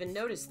hadn't even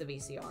noticed the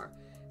VCR.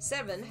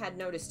 7 had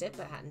noticed it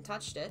but hadn't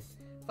touched it.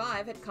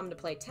 5 had come to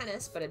play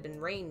tennis but had been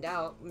rained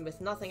out and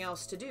with nothing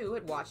else to do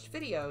had watched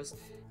videos.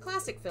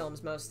 Classic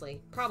films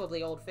mostly,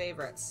 probably old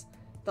favorites.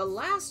 The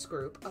last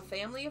group, a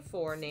family of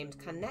 4 named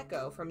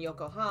Kaneko from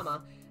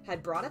Yokohama,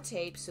 had brought a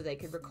tape so they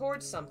could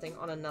record something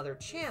on another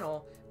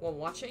channel while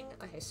watching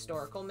a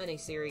historical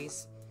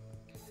miniseries.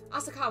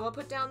 Asakawa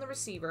put down the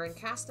receiver and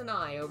cast an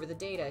eye over the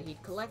data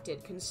he'd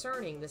collected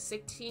concerning the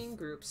 16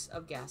 groups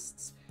of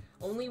guests.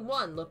 Only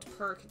one looked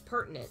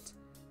pertinent.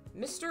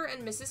 Mr.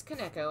 and Mrs.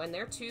 Kaneko and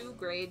their 2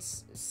 grade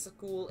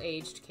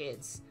school-aged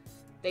kids.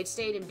 They'd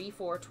stayed in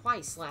B4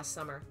 twice last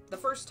summer. The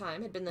first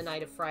time had been the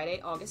night of Friday,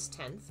 August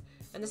 10th,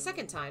 and the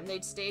second time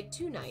they'd stayed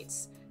 2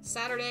 nights,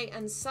 Saturday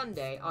and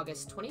Sunday,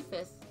 August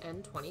 25th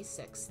and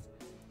 26th.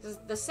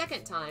 The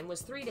second time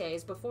was 3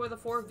 days before the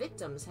 4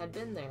 victims had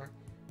been there.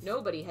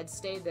 Nobody had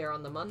stayed there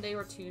on the Monday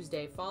or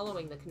Tuesday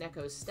following the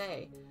Kaneko's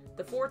stay.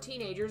 The 4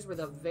 teenagers were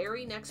the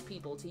very next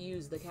people to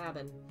use the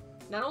cabin.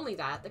 Not only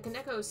that, the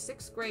Kaneko's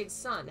 6th grade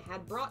son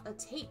had brought a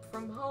tape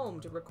from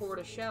home to record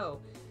a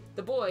show.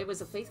 The boy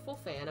was a faithful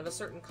fan of a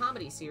certain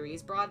comedy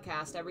series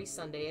broadcast every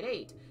Sunday at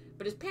 8,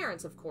 but his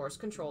parents, of course,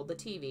 controlled the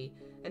TV,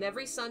 and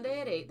every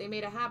Sunday at 8 they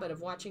made a habit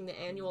of watching the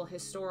annual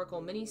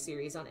historical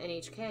miniseries on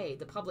NHK,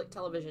 the public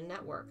television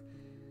network.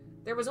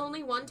 There was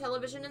only one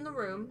television in the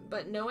room,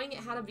 but knowing it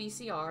had a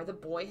VCR, the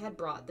boy had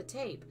brought the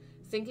tape,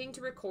 thinking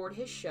to record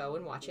his show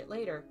and watch it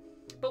later.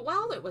 But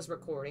while it was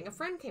recording, a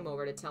friend came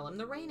over to tell him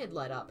the rain had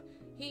let up.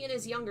 He and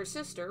his younger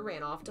sister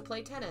ran off to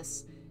play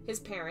tennis. His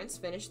parents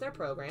finished their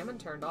program and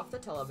turned off the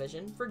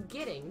television,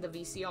 forgetting the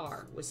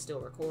VCR was still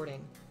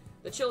recording.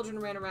 The children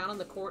ran around on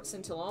the courts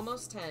until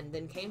almost 10,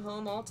 then came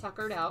home all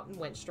tuckered out and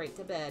went straight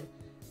to bed.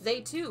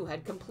 They, too,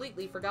 had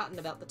completely forgotten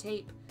about the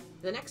tape.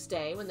 The next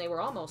day, when they were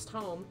almost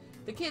home,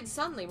 the kid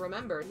suddenly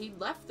remembered he'd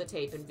left the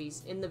tape in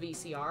the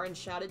VCR and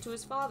shouted to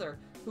his father,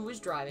 who was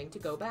driving, to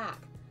go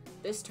back.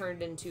 This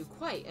turned into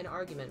quite an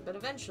argument, but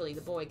eventually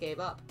the boy gave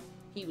up.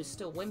 He was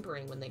still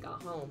whimpering when they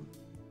got home.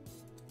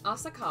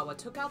 Asakawa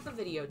took out the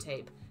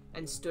videotape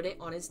and stood it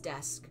on his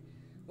desk.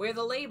 Where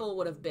the label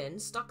would have been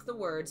stuck the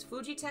words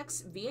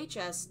Fujitex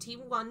VHS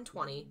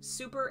T120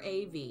 Super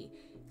AV,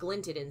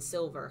 glinted in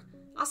silver.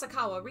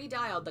 Asakawa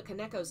redialed the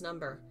Kaneko's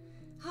number.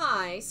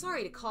 "Hi,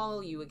 sorry to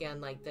call you again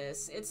like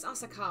this. It's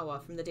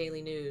Asakawa from the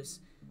Daily News."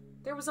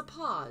 There was a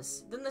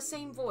pause, then the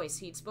same voice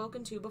he'd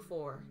spoken to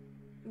before.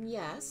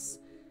 "Yes?"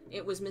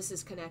 It was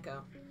Mrs.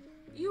 Kaneko.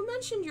 "You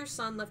mentioned your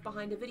son left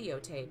behind a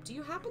videotape. Do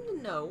you happen to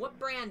know what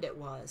brand it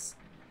was?"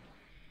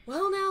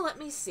 "Well, now, let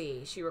me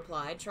see," she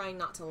replied, trying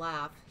not to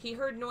laugh. He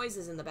heard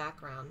noises in the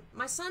background.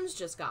 "My son's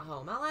just got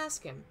home. I'll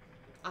ask him."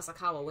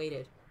 Asakawa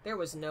waited. There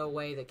was no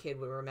way the kid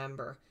would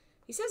remember.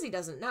 He says he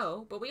doesn't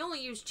know, but we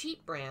only use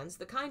cheap brands,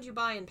 the kind you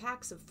buy in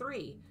packs of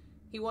 3.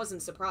 He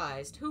wasn't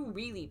surprised. Who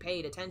really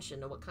paid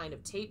attention to what kind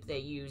of tape they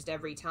used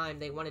every time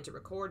they wanted to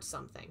record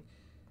something?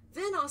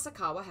 Then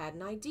Asakawa had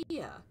an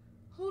idea.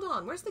 Hold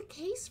on, where's the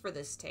case for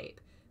this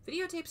tape?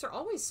 Videotapes are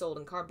always sold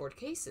in cardboard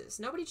cases.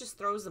 Nobody just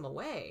throws them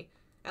away.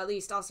 At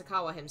least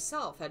Asakawa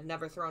himself had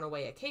never thrown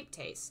away a cape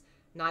case,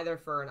 neither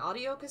for an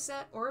audio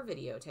cassette or a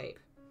videotape.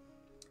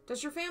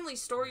 "Does your family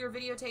store your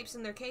videotapes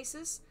in their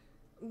cases?"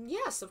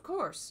 "Yes, of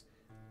course."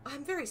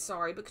 "I'm very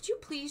sorry, but could you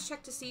please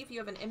check to see if you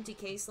have an empty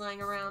case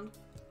lying around?"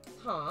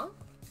 "Huh?"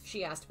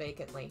 she asked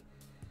vacantly.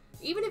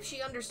 Even if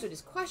she understood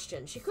his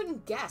question, she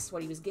couldn't guess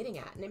what he was getting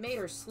at, and it made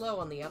her slow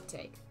on the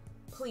uptake.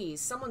 Please,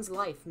 someone's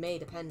life may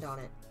depend on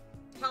it.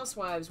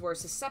 Housewives were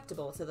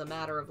susceptible to the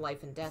matter of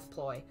life and death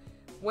ploy.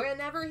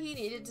 Whenever he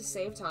needed to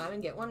save time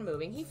and get one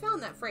moving, he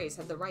found that phrase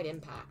had the right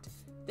impact.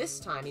 This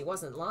time he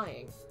wasn't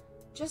lying.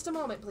 "Just a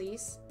moment,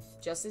 please."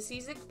 Just as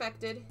he's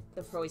expected,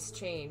 the voice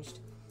changed.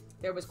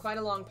 There was quite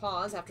a long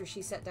pause after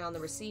she set down the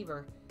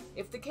receiver.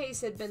 If the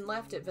case had been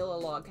left at Villa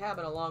Log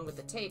Cabin along with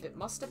the tape, it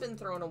must have been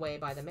thrown away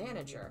by the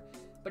manager.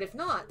 But if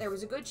not, there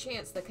was a good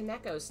chance the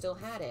Kaneko still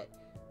had it.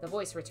 The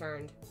voice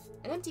returned.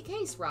 "An empty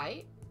case,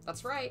 right?"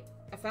 "That's right.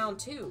 I found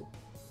 2.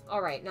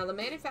 Alright, now the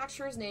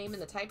manufacturer's name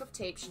and the type of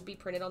tape should be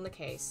printed on the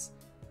case.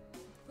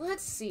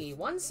 Let's see,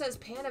 one says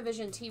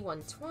Panavision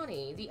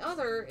T120, the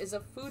other is a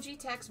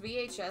Fujitex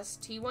VHS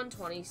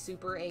T120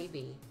 Super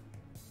AV.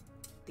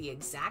 The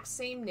exact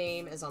same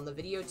name as on the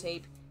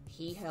videotape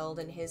he held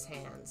in his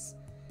hands.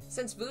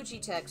 Since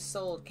Fujitex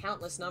sold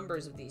countless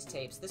numbers of these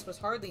tapes, this was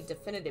hardly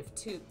definitive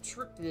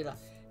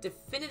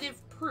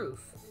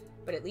proof,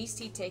 but at least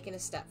he'd taken a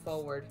step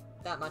forward.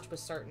 That much was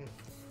certain.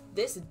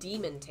 This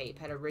demon tape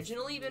had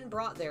originally been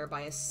brought there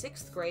by a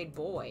 6th grade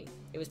boy.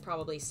 It was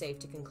probably safe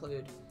to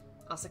conclude.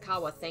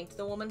 Asakawa thanked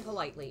the woman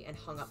politely and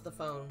hung up the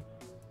phone.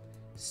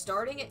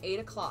 Starting at 8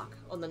 o'clock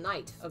on the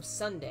night of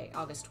Sunday,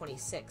 August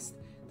 26th,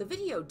 the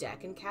video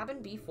deck in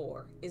cabin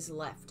B4 is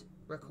left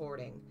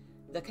recording.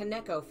 The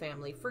Kaneko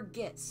family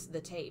forgets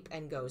the tape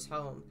and goes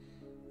home.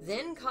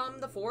 Then come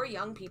the 4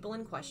 young people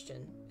in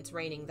question. It's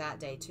raining that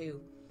day,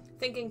 too.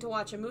 Thinking to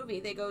watch a movie,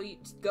 they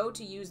go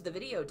to use the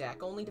video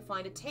deck, only to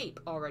find a tape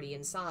already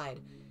inside.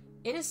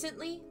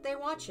 Innocently, they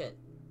watch it.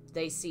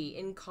 They see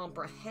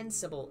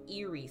incomprehensible,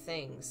 eerie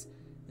things.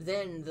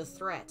 Then the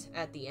threat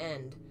at the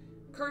end.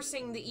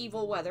 Cursing the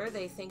evil weather,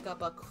 they think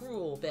up a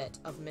cruel bit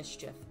of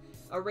mischief.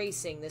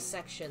 Erasing the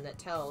section that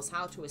tells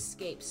how to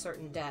escape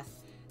certain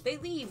death, they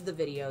leave the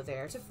video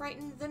there to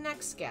frighten the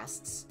next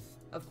guests.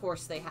 Of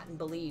course, they hadn't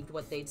believed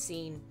what they'd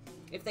seen.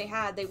 If they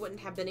had, they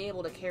wouldn't have been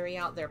able to carry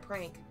out their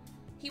prank.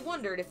 He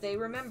wondered if they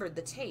remembered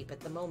the tape at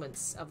the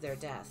moments of their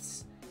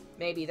deaths.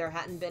 Maybe there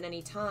hadn't been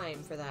any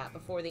time for that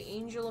before the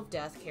angel of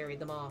death carried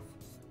them off.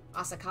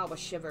 Asakawa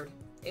shivered.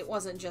 It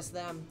wasn't just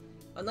them.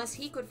 Unless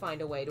he could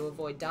find a way to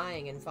avoid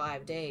dying in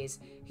 5 days,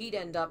 he'd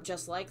end up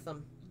just like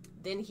them.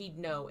 Then he'd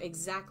know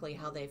exactly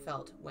how they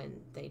felt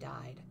when they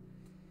died.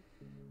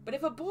 But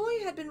if a boy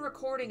had been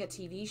recording a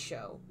TV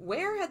show,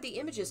 where had the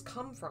images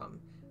come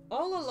from?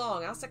 All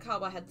along,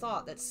 Asakawa had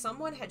thought that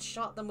someone had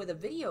shot them with a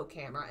video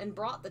camera and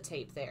brought the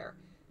tape there.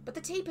 But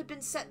the tape had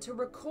been set to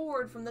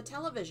record from the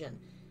television,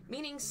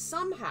 meaning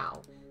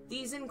somehow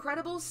these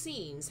incredible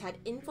scenes had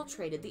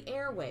infiltrated the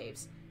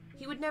airwaves.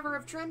 He would never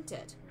have dreamt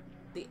it.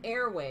 The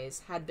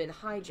airways had been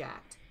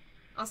hijacked.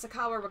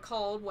 Asakawa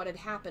recalled what had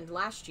happened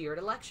last year at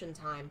election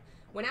time,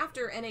 when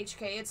after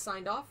NHK had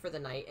signed off for the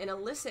night, an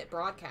illicit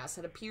broadcast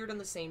had appeared on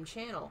the same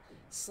channel,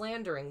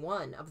 slandering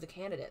one of the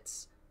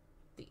candidates.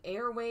 The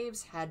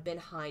airwaves had been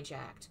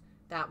hijacked.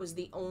 That was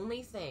the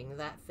only thing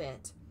that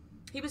fit.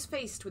 He was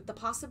faced with the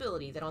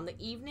possibility that on the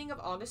evening of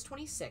August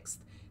 26th,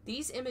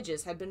 these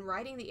images had been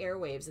riding the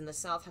airwaves in the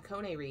South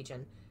Hakone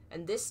region,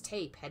 and this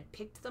tape had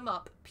picked them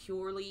up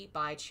purely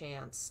by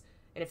chance.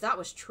 And if that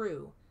was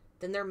true,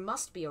 then there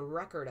must be a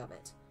record of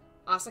it.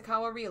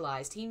 Asakawa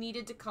realized he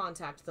needed to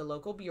contact the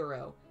local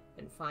bureau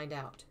and find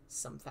out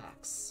some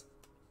facts.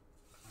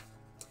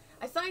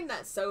 I find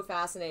that so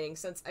fascinating,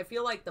 since I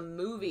feel like the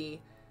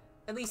movie,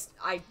 at least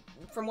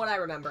from what I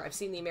remember, I've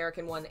seen the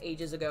American one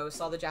ages ago,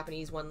 saw the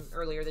Japanese one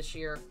earlier this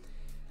year.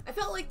 I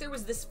felt like there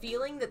was this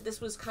feeling that this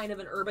was kind of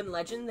an urban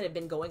legend that had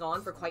been going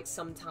on for quite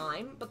some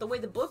time, but the way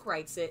the book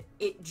writes it,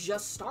 it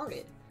just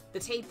started. The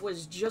tape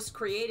was just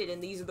created,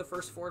 and these are the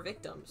first 4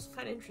 victims.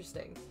 Kind of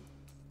interesting.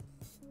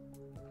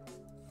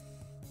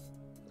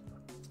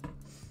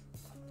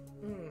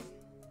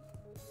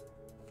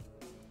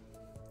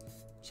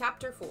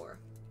 Chapter 4.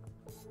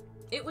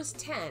 It was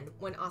 10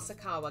 when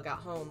Asakawa got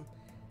home.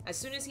 As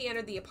soon as he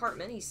entered the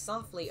apartment, he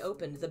softly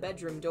opened the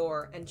bedroom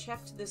door and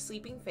checked the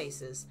sleeping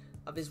faces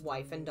of his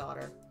wife and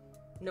daughter.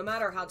 No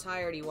matter how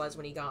tired he was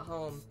when he got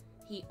home,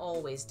 he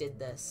always did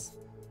this.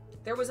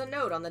 There was a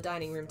note on the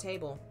dining room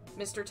table.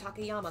 Mr.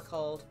 Takayama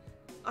called.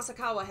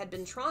 Asakawa had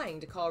been trying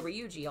to call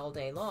Ryuji all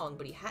day long,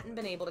 but he hadn't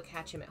been able to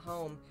catch him at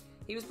home.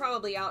 He was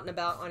probably out and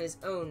about on his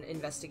own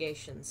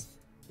investigations.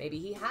 Maybe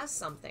he has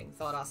something,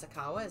 thought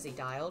Asakawa as he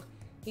dialed.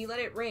 He let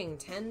it ring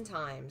 10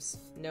 times.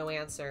 No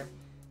answer.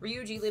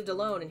 Ryuji lived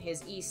alone in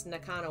his East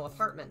Nakano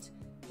apartment.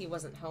 He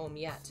wasn't home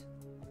yet.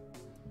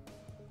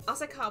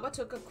 Asakawa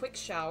took a quick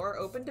shower,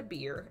 opened a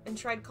beer, and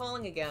tried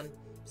calling again.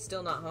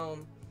 Still not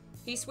home.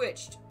 He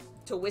switched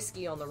to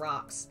whiskey on the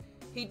rocks.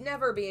 He'd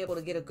never be able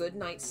to get a good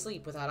night's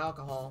sleep without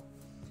alcohol.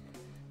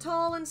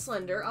 Tall and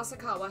slender,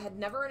 Asakawa had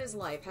never in his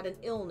life had an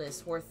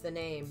illness worth the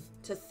name.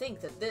 To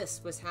think that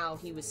this was how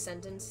he was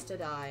sentenced to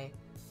die.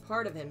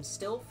 Part of him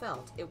still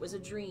felt it was a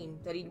dream,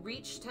 that he'd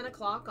reached 10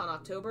 o'clock on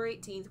October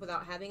 18th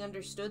without having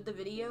understood the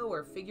video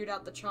or figured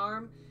out the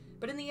charm,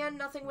 but in the end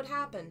nothing would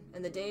happen,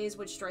 and the days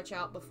would stretch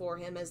out before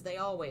him as they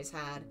always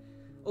had.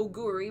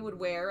 Oguri would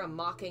wear a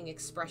mocking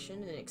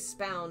expression and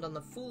expound on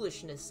the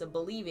foolishness of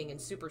believing in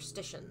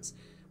superstitions,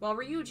 while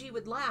Ryuji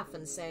would laugh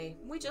and say,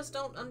 "We just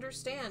don't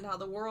understand how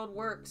the world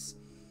works."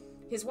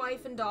 His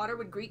wife and daughter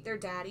would greet their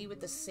daddy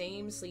with the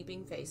same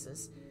sleeping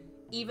faces.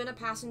 Even a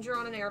passenger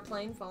on an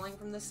airplane falling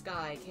from the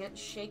sky can't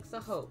shake the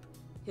hope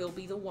he'll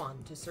be the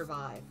one to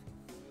survive.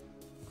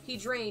 He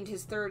drained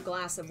his 3rd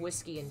glass of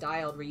whiskey and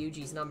dialed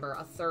Ryuji's number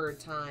a 3rd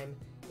time.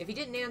 If he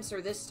didn't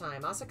answer this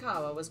time,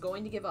 Asakawa was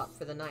going to give up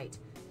for the night.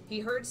 He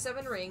heard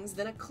 7 rings,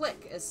 then a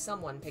click as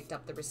someone picked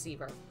up the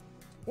receiver.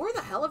 "Where the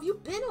hell have you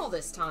been all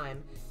this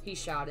time?" he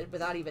shouted,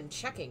 without even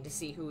checking to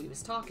see who he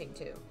was talking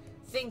to.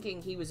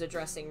 Thinking he was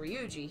addressing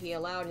Ryuji, he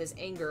allowed his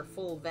anger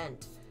full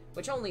vent,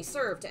 which only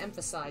served to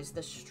emphasize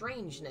the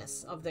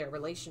strangeness of their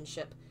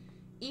relationship.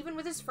 Even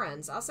with his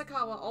friends,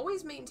 Asakawa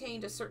always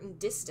maintained a certain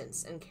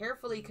distance and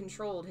carefully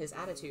controlled his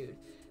attitude,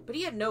 but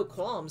he had no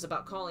qualms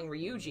about calling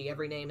Ryuji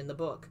every name in the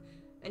book,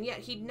 and yet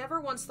he'd never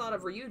once thought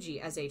of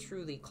Ryuji as a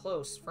truly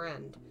close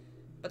friend.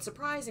 But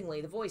surprisingly,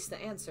 the voice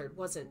that answered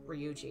wasn't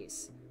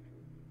Ryuji's.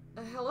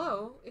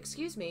 "Hello,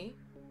 excuse me."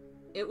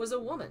 It was a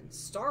woman,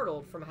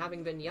 startled from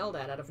having been yelled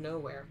at out of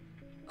nowhere.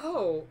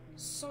 "Oh,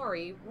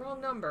 sorry, wrong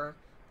number."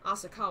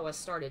 Asakawa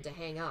started to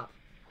hang up.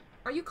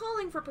 "Are you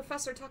calling for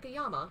Professor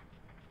Takayama?"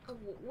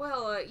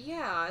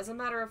 Yeah, as a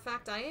matter of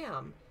fact I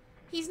am.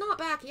 He's not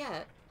back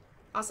yet."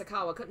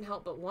 Asakawa couldn't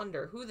help but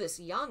wonder who this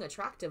young,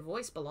 attractive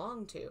voice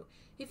belonged to.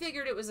 He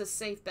figured it was a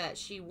safe bet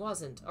she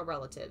wasn't a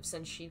relative,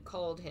 since she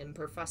called him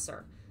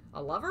Professor.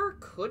 A lover?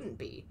 Couldn't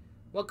be.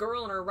 What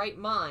girl in her right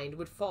mind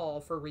would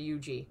fall for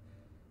Ryuji?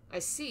 I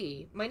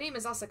see. My name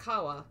is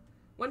Asakawa.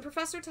 When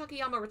Professor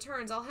Takayama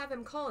returns, I'll have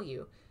him call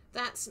you.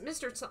 That's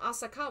Mr.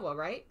 Asakawa,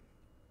 right?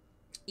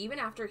 Even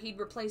after he'd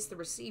replaced the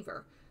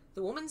receiver,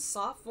 the woman's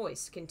soft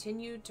voice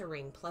continued to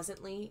ring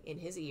pleasantly in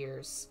his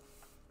ears.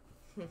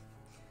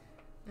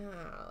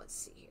 Let's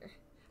see here.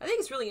 I think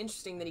it's really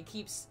interesting that he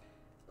keeps...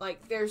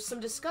 Like, there's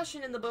some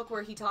discussion in the book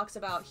where he talks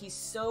about he's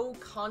so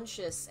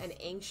conscious and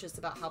anxious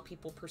about how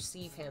people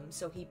perceive him,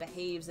 so he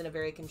behaves in a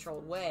very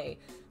controlled way.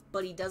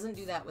 But he doesn't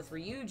do that with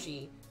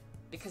Ryuji,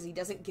 because he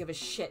doesn't give a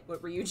shit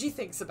what Ryuji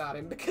thinks about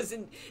him, because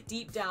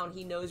deep down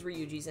he knows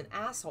Ryuji's an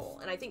asshole.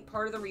 And I think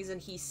part of the reason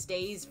he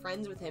stays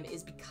friends with him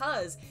is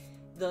because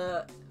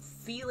the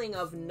feeling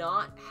of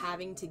not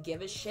having to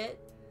give a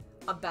shit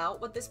about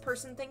what this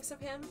person thinks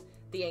of him,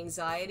 the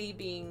anxiety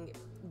being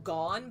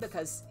gone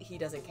because he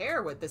doesn't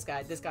care what this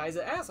guy's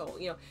an asshole,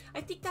 you know.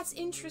 I think that's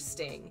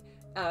interesting.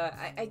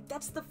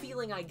 That's the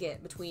feeling I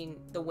get between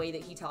the way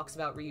that he talks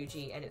about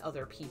Ryuji and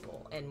other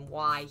people, and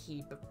why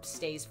he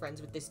stays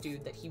friends with this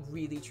dude that he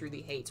really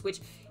truly hates,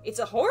 which it's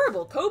a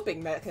horrible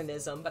coping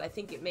mechanism, but I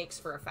think it makes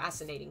for a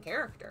fascinating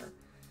character.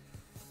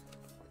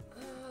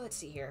 Let's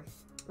see here.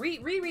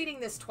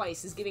 Rereading this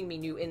twice is giving me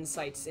new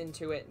insights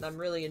into it, and I'm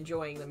really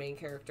enjoying the main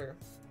character.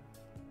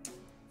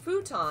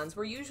 Futons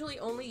were usually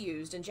only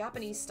used in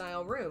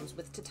Japanese-style rooms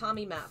with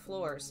tatami mat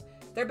floors.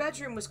 Their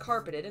bedroom was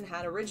carpeted and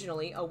had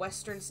originally a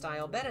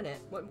Western-style bed in it,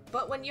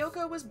 but when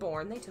Yoko was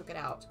born, they took it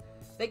out.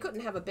 They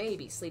couldn't have a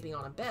baby sleeping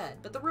on a bed,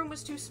 but the room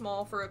was too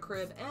small for a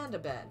crib and a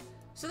bed,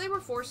 so they were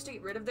forced to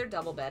get rid of their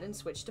double bed and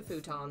switch to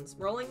futons,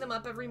 rolling them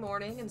up every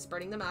morning and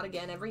spreading them out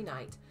again every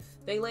night.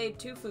 They laid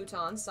 2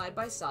 futons side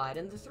by side,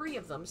 and the 3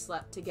 of them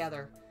slept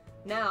together.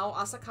 Now,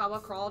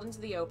 Asakawa crawled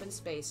into the open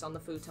space on the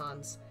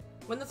futons.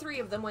 When the 3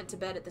 of them went to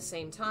bed at the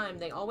same time,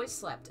 they always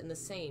slept in the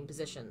same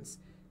positions.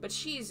 But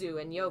Shizu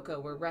and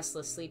Yoko were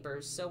restless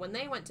sleepers, so when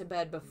they went to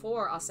bed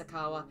before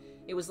Asakawa,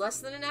 it was less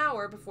than an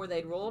hour before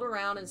they'd rolled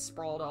around and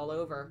sprawled all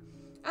over.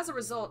 As a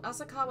result,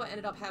 Asakawa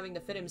ended up having to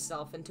fit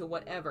himself into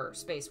whatever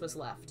space was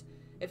left.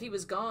 If he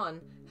was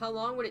gone, how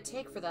long would it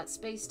take for that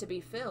space to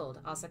be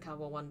filled,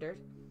 Asakawa wondered.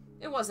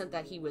 It wasn't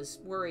that he was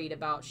worried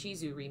about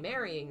Shizu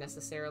remarrying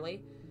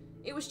necessarily.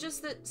 It was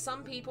just that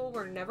some people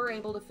were never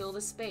able to fill the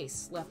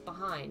space left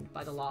behind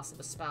by the loss of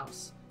a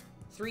spouse.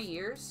 3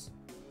 years?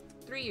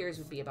 3 years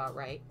would be about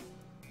right.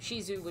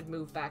 Shizu would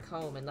move back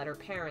home and let her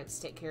parents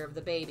take care of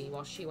the baby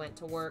while she went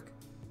to work.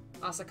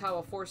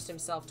 Asakawa forced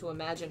himself to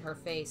imagine her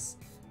face,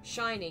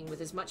 shining with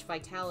as much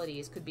vitality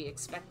as could be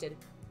expected.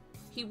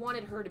 He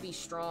wanted her to be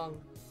strong.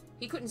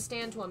 He couldn't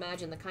stand to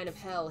imagine the kind of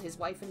hell his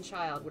wife and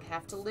child would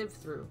have to live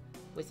through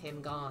with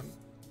him gone.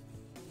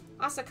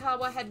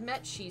 Asakawa had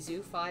met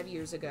Shizu 5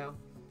 years ago.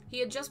 He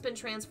had just been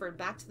transferred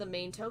back to the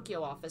main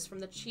Tokyo office from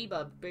the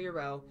Chiba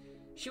bureau.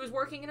 She was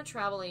working in a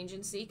travel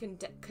agency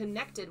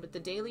connected with the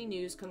Daily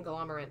News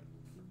conglomerate.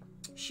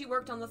 She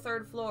worked on the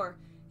 3rd floor,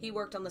 he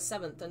worked on the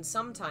 7th, and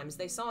sometimes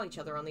they saw each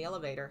other on the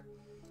elevator.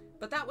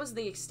 But that was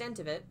the extent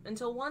of it,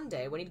 until one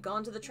day when he'd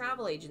gone to the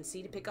travel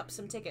agency to pick up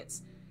some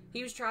tickets.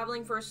 He was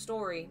traveling for a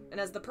story,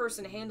 and as the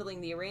person handling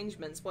the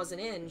arrangements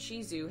wasn't in,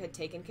 Shizu had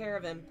taken care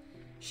of him.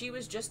 She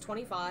was just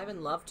 25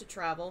 and loved to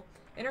travel,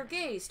 and her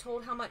gaze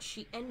told how much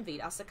she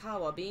envied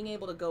Asakawa being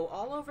able to go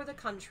all over the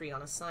country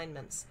on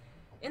assignments.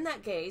 In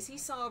that gaze, he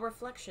saw a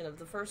reflection of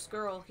the first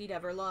girl he'd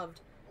ever loved.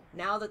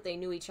 Now that they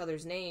knew each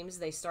other's names,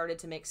 they started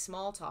to make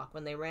small talk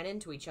when they ran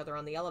into each other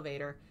on the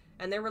elevator,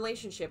 and their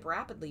relationship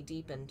rapidly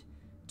deepened.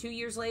 2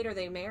 years later,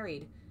 they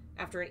married,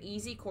 after an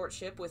easy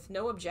courtship with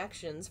no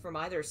objections from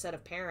either set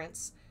of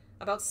parents.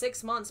 About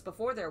 6 months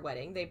before their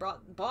wedding, they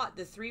bought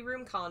the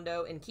 3-room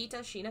condo in Kita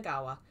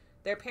Shinagawa.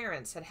 Their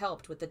parents had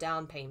helped with the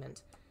down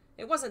payment.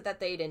 It wasn't that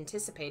they'd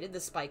anticipated the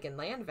spike in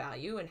land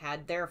value and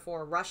had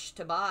therefore rushed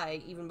to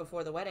buy even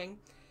before the wedding.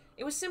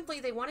 It was simply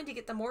they wanted to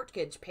get the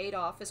mortgage paid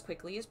off as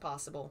quickly as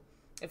possible.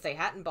 If they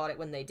hadn't bought it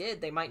when they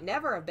did, they might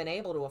never have been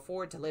able to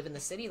afford to live in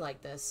the city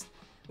like this.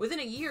 Within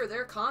a year,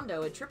 their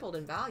condo had tripled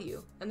in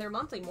value, and their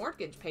monthly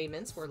mortgage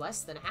payments were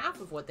less than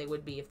half of what they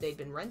would be if they'd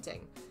been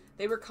renting.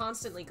 They were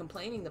constantly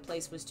complaining the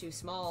place was too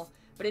small,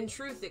 but in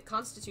truth it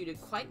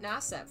constituted quite an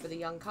asset for the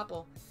young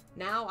couple.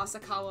 Now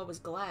Asakawa was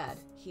glad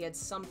he had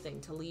something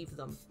to leave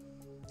them.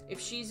 If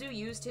Shizu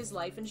used his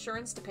life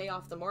insurance to pay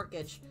off the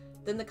mortgage,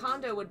 then the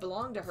condo would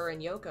belong to her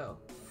and Yoko,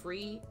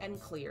 free and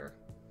clear.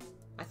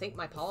 I think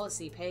my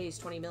policy pays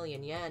 20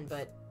 million yen,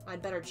 but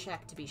I'd better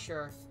check to be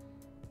sure.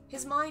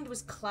 His mind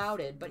was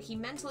clouded, but he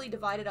mentally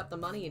divided up the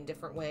money in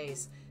different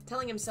ways,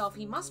 telling himself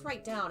he must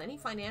write down any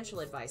financial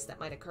advice that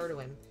might occur to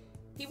him.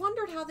 He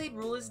wondered how they'd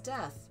rule his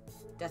death.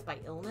 Death by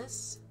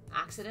illness?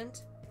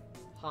 Accident?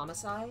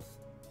 Homicide?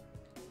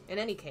 In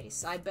any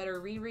case, I'd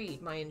better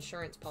reread my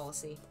insurance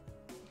policy.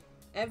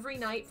 Every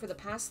night for the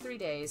past 3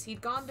 days,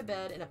 he'd gone to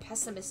bed in a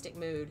pessimistic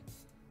mood.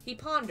 He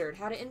pondered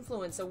how to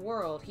influence a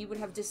world he would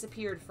have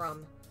disappeared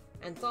from,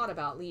 and thought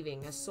about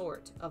leaving a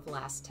sort of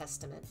last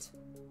testament.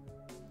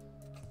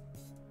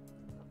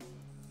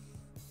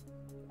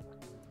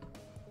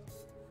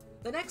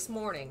 The next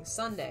morning,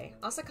 Sunday,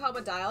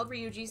 Asakawa dialed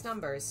Ryuji's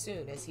number as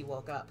soon as he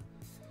woke up.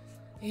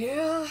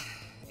 "Yeah,"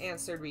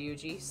 answered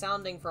Ryuji,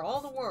 sounding for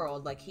all the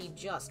world like he'd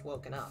just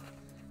woken up.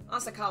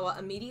 Asakawa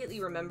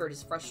immediately remembered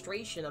his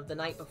frustration of the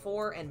night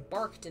before and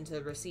barked into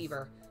the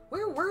receiver.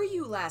 "Where were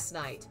you last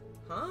night?"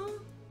 "Huh?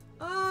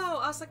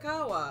 Oh,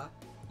 Asakawa.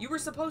 You were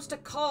supposed to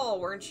call,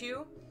 weren't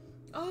you?"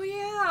 "Oh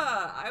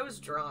yeah, I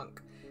was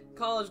drunk.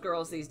 College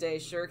girls these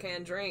days sure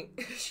can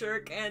drink. Sure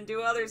can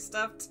do other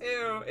stuff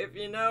too, if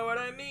you know what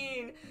I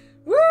mean.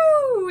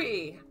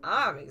 Woo-wee!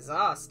 I'm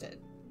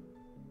exhausted."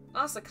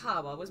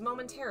 Asakawa was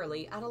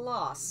momentarily at a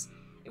loss.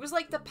 It was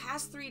like the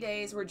past 3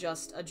 days were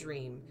just a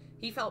dream.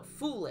 He felt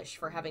foolish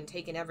for having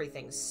taken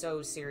everything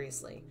so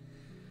seriously.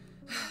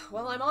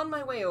 "Well, I'm on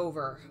my way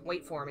over.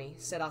 Wait for me,"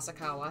 said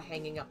Asakawa,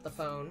 hanging up the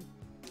phone.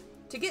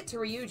 To get to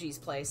Ryuji's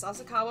place,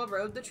 Asakawa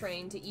rode the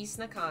train to East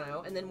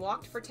Nakano and then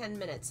walked for 10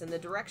 minutes in the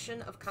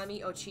direction of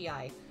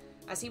Kami-Ochiai.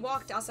 As he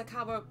walked,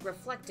 Asakawa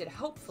reflected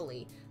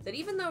hopefully that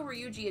even though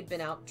Ryuji had been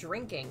out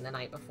drinking the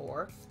night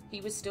before, he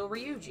was still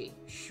Ryuji.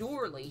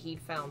 Surely he'd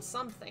found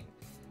something.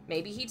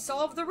 Maybe he'd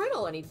solved the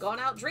riddle and he'd gone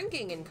out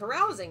drinking and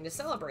carousing to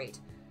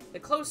celebrate. The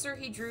closer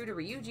he drew to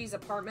Ryuji's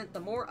apartment, the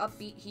more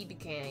upbeat he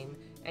became,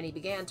 and he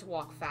began to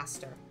walk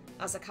faster.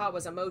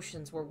 Asakawa's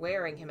emotions were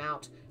wearing him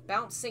out,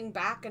 bouncing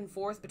back and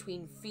forth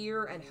between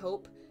fear and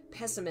hope,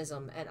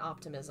 pessimism and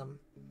optimism.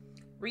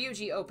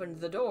 Ryuji opened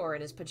the door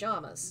in his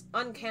pajamas.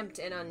 Unkempt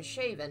and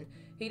unshaven,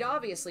 he'd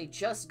obviously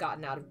just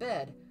gotten out of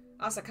bed.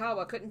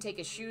 Asakawa couldn't take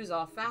his shoes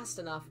off fast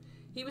enough.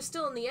 He was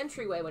still in the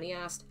entryway when he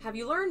asked, "Have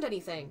you learned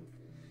anything?"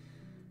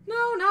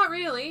 "No, not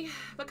really,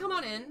 but come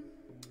on in,"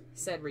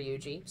 said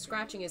Ryuji,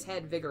 scratching his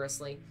head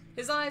vigorously.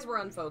 His eyes were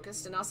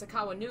unfocused, and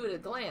Asakawa knew at a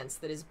glance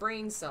that his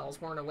brain cells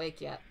weren't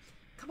awake yet.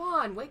 "Come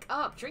on, wake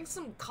up, drink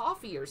some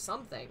coffee or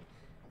something."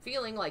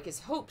 Feeling like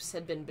his hopes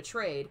had been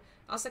betrayed,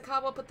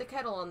 Asakawa put the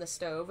kettle on the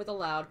stove with a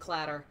loud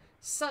clatter.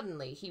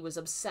 Suddenly, he was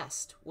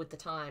obsessed with the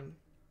time.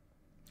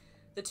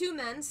 The two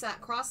men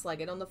sat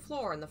cross-legged on the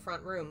floor in the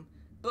front room.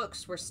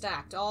 Books were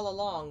stacked all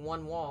along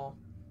one wall.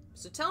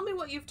 "So tell me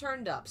what you've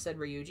turned up," said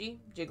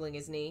Ryuji, jiggling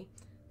his knee.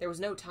 There was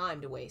no time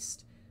to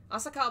waste.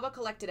 Asakawa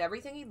collected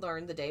everything he'd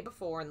learned the day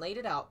before and laid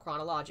it out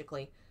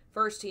chronologically.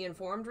 First, he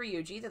informed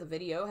Ryuji that the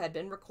video had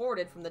been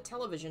recorded from the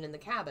television in the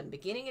cabin,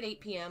 beginning at 8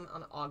 p.m.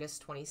 on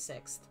August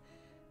 26th.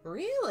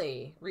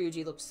 "Really?"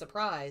 Ryuji looked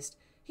surprised.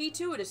 He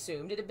too had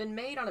assumed it had been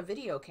made on a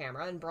video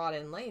camera and brought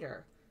in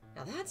later.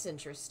 Now that's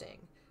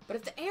interesting. But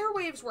if the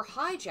airwaves were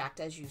hijacked,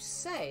 as you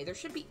say, there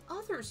should be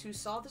others who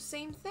saw the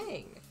same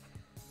thing.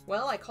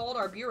 "Well, I called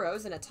our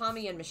bureaus in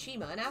Atami and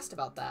Mishima and asked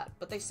about that,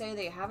 but they say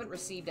they haven't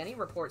received any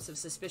reports of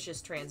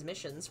suspicious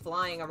transmissions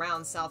flying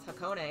around South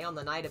Hakone on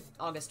the night of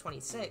August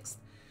 26th.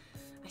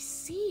 I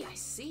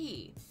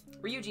see.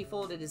 Ryuji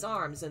folded his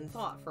arms and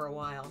thought for a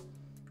while.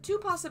 Two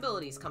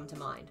possibilities come to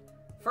mind.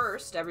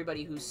 First,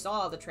 everybody who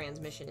saw the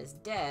transmission is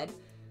dead.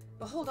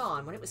 But hold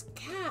on, when it was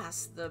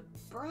cast, the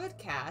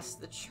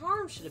broadcast, the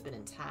charm should have been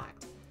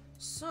intact.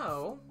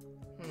 So,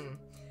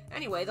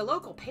 Anyway, the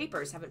local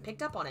papers haven't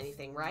picked up on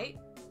anything, right?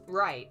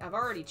 Right, I've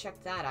already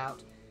checked that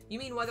out. You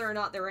mean whether or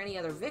not there were any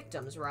other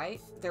victims, right?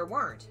 There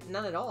weren't.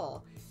 None at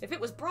all. If it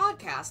was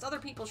broadcast, other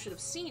people should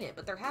have seen it,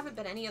 but there haven't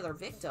been any other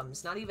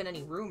victims, not even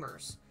any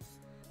rumors.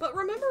 But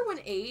remember when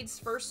AIDS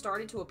first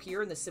started to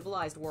appear in the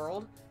civilized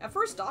world? At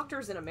first,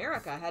 doctors in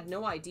America had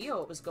no idea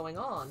what was going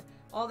on.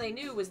 All they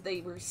knew was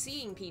they were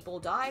seeing people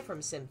die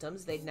from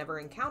symptoms they'd never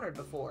encountered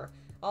before.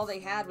 All they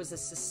had was a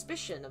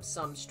suspicion of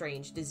some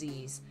strange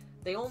disease.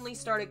 They only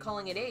started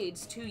calling it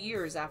AIDS 2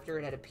 years after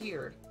it had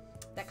appeared.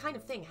 That kind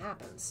of thing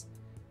happens.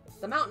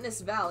 The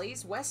mountainous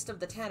valleys west of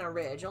the Tana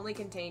Ridge only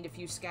contained a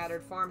few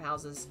scattered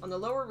farmhouses on the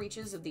lower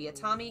reaches of the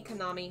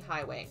Atami-Kanami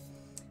Highway.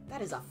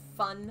 That is a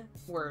fun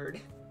word.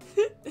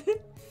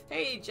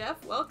 Hey,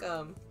 Jeff,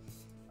 welcome.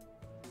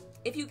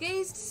 If you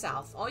gazed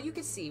south, all you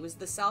could see was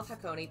the South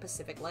Hakone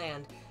Pacific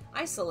land,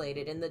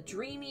 isolated in the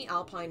dreamy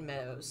alpine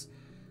meadows.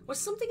 Was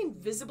something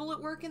invisible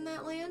at work in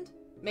that land?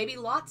 Maybe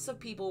lots of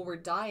people were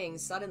dying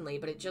suddenly,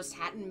 but it just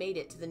hadn't made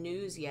it to the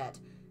news yet.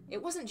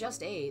 It wasn't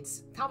just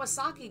AIDS.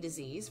 Kawasaki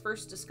disease,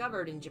 first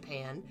discovered in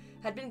Japan,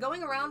 had been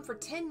going around for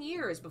 10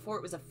 years before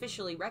it was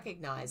officially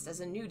recognized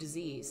as a new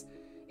disease.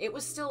 It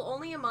was still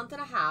only a month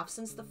and a half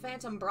since the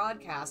phantom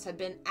broadcast had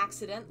been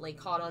accidentally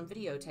caught on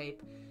videotape.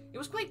 It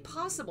was quite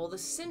possible the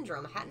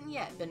syndrome hadn't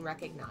yet been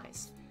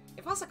recognized.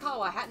 If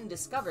Asakawa hadn't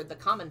discovered the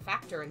common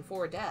factor in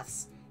 4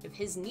 deaths, if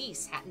his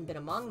niece hadn't been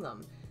among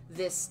them,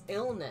 this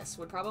illness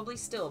would probably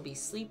still be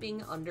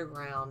sleeping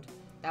underground.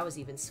 That was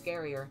even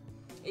scarier.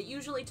 It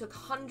usually took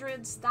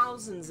hundreds,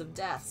 thousands of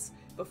deaths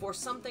before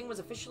something was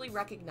officially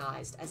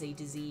recognized as a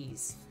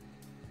disease.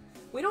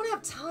 We don't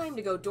have time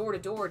to go door to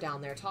door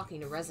down there talking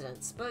to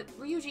residents, but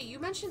Ryuji, you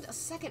mentioned a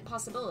second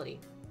possibility.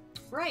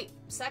 Right,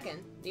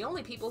 second, the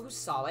only people who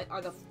saw it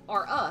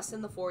are us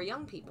and the 4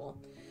 young people.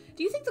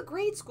 Do you think the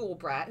grade school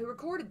brat who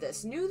recorded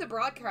this knew the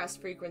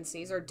broadcast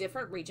frequencies are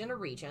different region to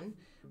region?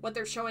 What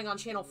they're showing on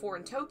Channel 4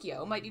 in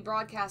Tokyo might be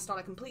broadcast on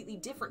a completely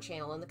different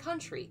channel in the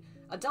country.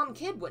 A dumb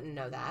kid wouldn't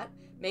know that.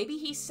 Maybe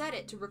he set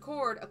it to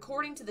record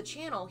according to the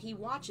channel he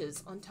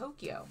watches on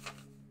Tokyo.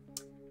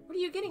 What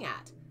are you getting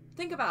at?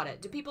 Think about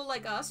it. Do people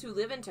like us who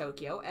live in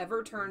Tokyo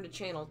ever turn to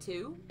channel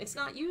 2? It's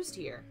not used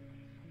here.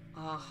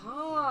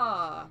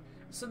 Aha!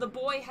 So the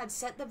boy had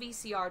set the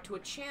VCR to a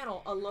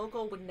channel a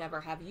local would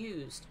never have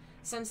used.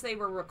 Since they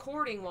were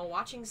recording while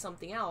watching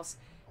something else,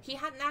 he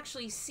hadn't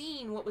actually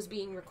seen what was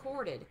being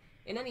recorded.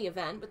 In any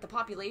event, with the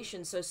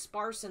population so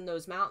sparse in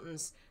those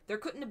mountains, there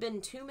couldn't have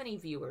been too many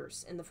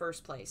viewers in the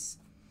first place.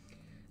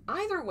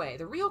 Either way,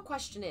 the real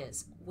question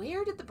is,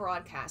 where did the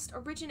broadcast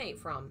originate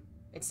from?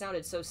 It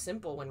sounded so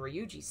simple when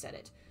Ryuji said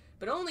it,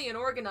 but only an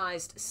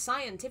organized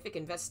scientific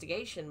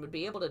investigation would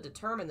be able to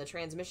determine the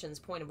transmission's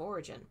point of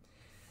origin.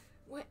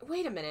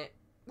 Wait a minute.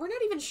 We're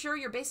not even sure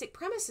your basic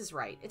premise is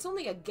right. It's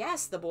only a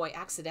guess the boy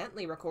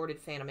accidentally recorded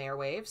phantom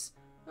airwaves.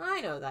 I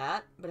know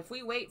that, but if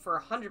we wait for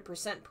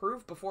 100%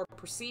 proof before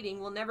proceeding,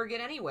 we'll never get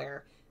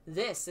anywhere.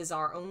 This is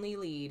our only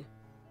lead.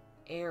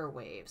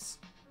 Airwaves.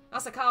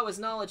 Asakawa's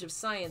knowledge of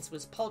science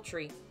was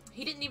paltry.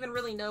 He didn't even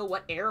really know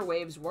what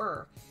airwaves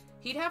were.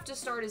 He'd have to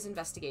start his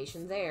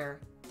investigation there.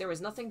 There was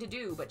nothing to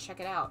do but check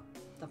it out.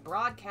 The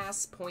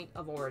broadcast's point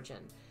of origin.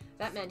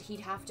 That meant he'd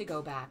have to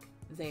go back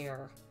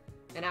there.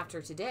 And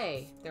after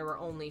today, there were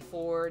only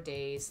 4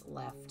 days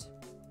left.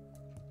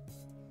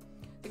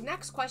 The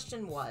next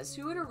question was,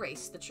 who had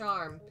erased the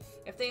charm?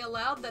 If they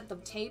allowed that the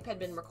tape had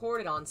been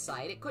recorded on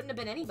site, it couldn't have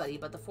been anybody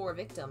but the 4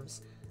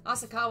 victims.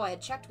 Asakawa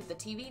had checked with the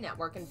TV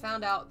network and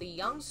found out the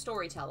young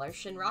storyteller,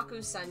 Shinraku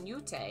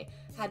Sanyute,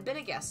 had been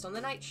a guest on the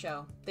night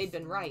show. They'd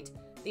been right.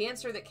 The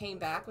answer that came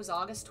back was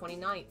August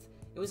 29th.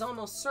 It was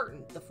almost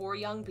certain the 4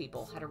 young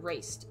people had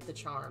erased the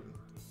charm.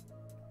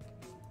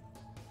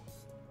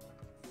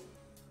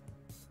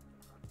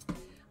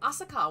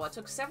 Asakawa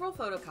took several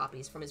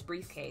photocopies from his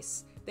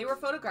briefcase. They were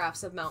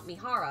photographs of Mount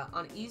Mihara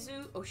on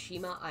Izu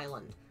Oshima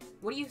Island.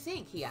 What do you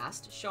think? He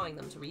asked, showing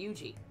them to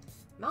Ryuji.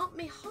 Mount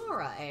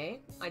Mihara, eh?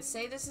 I'd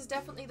say this is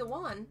definitely the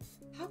one.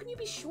 How can you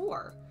be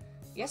sure?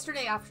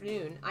 Yesterday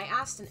afternoon, I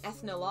asked an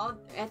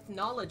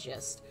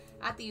ethnologist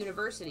at the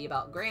university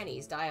about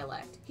Granny's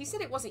dialect. He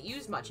said it wasn't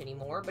used much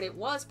anymore, but it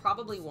was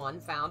probably one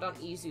found on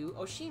Izu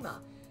Oshima.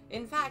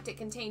 In fact, it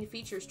contained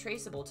features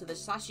traceable to the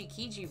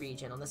Sashikiji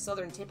region on the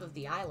southern tip of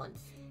the island.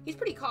 He's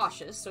pretty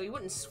cautious, so he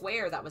wouldn't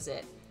swear that was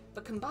it.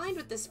 But combined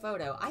with this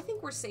photo, I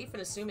think we're safe in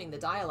assuming the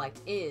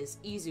dialect is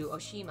Izu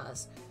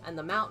Oshima's, and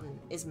the mountain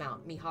is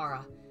Mount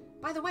Mihara.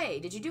 By the way,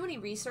 did you do any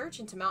research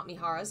into Mount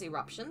Mihara's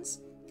eruptions?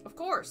 Of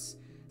course.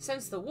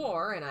 Since the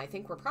war, and I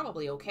think we're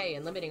probably okay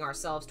in limiting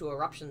ourselves to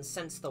eruptions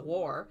since the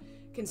war,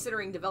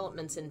 considering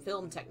developments in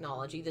film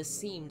technology, this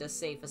seemed a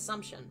safe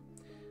assumption.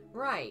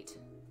 Right.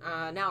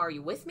 Now are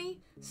you with me?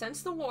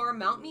 Since the war,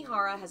 Mount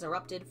Mihara has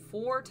erupted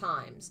 4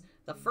 times.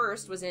 The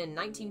first was in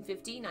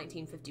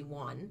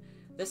 1950-1951.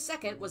 The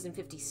second was in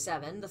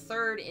 57, the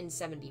third in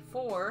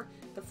 74,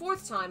 the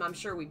fourth time I'm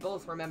sure we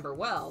both remember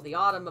well, the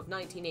autumn of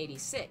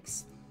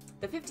 1986.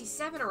 The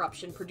 57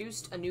 eruption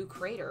produced a new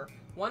crater.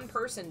 1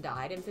 person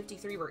died and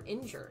 53 were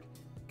injured.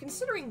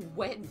 Considering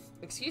when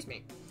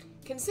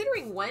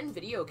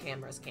video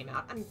cameras came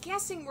out, I'm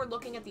guessing we're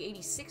looking at the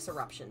 86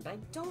 eruption, but I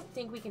don't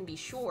think we can be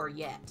sure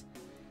yet.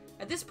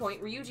 At this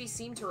point, Ryuji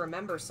seemed to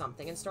remember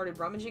something and started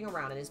rummaging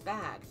around in his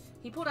bag.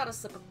 He pulled out a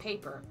slip of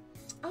paper.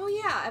 Oh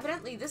yeah,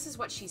 evidently this is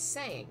what she's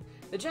saying.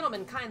 The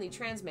gentleman kindly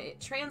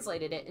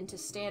translated it into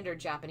standard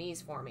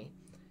Japanese for me.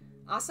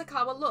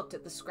 Asakawa looked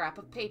at the scrap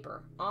of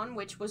paper, on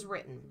which was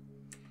written,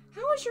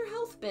 "How has your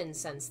health been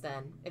since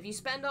then? If you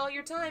spend all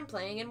your time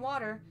playing in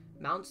water,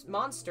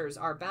 monsters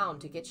are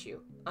bound to get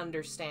you.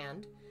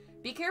 Understand?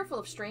 Be careful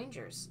of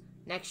strangers.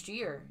 Next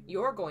year,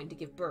 you're going to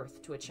give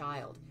birth to a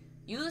child.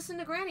 You listen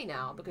to Granny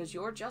now, because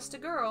you're just a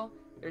girl.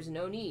 There's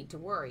no need to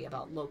worry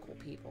about local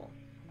people."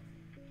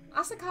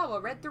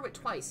 Asakawa read through it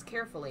twice,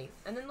 carefully,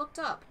 and then looked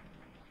up.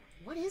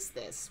 What is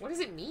this? What does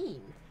it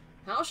mean?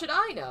 How should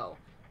I know?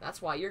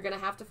 That's why you're gonna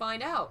have to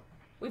find out.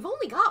 We've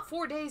only got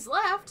 4 days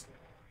left.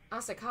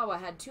 Asakawa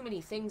had too many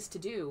things to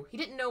do. He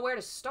didn't know where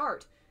to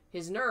start.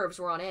 His nerves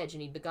were on edge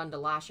and he'd begun to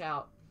lash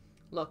out.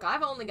 Look,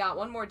 I've only got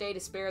 1 more day to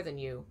spare than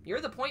you.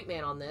 You're the point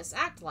man on this.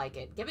 Act like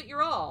it. Give it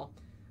your all.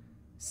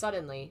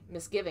 Suddenly,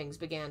 misgivings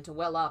began to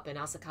well up in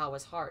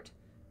Asakawa's heart.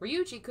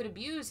 Ryuji could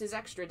abuse his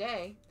extra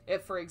day.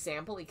 If, for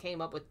example, he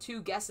came up with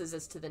 2 guesses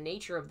as to the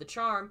nature of the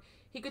charm,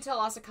 he could tell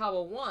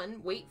Asakawa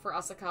 1, wait for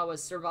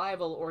Asakawa's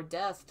survival or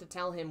death to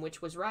tell him which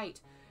was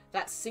right.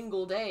 That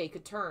single day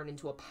could turn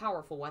into a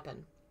powerful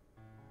weapon.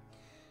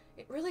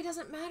 It really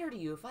doesn't matter to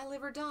you if I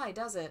live or die,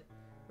 does it?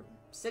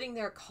 Sitting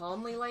there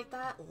calmly like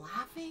that,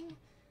 laughing?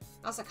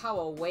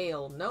 Asakawa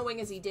wailed,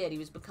 knowing as he did he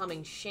was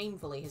becoming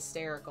shamefully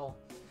hysterical.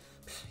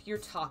 You're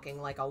talking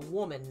like a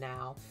woman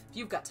now. If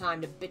you've got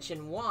time to bitch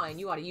and whine,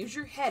 you ought to use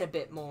your head a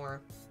bit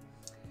more.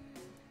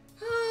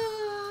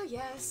 Ah,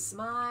 yes,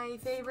 my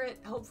favorite,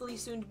 hopefully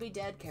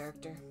soon-to-be-dead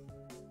character.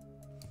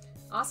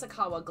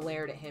 Asakawa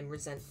glared at him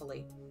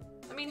resentfully.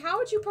 I mean, how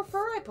would you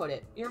prefer I put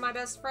it? You're my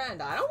best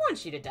friend. I don't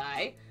want you to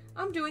die.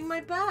 I'm doing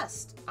my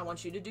best. I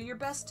want you to do your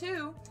best,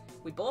 too.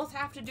 We both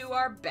have to do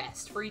our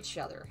best for each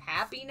other.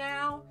 Happy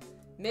now?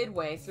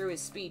 Midway through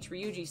his speech,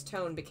 Ryuji's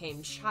tone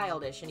became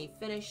childish, and he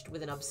finished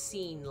with an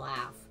obscene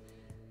laugh.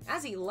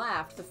 As he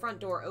laughed, the front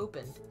door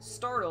opened.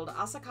 Startled,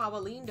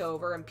 Asakawa leaned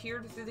over and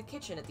peered through the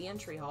kitchen at the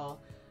entry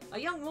hall. A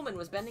young woman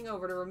was bending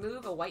over to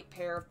remove a white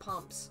pair of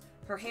pumps.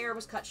 Her hair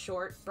was cut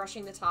short,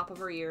 brushing the top of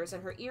her ears,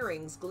 and her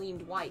earrings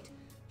gleamed white.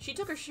 She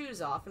took her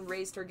shoes off and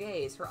raised her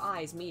gaze, her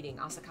eyes meeting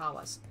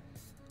Asakawa's.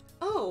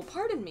 "Oh,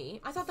 pardon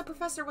me. I thought the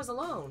professor was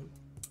alone,"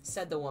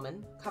 said the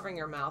woman, covering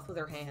her mouth with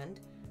her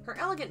hand. Her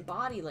elegant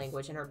body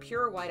language and her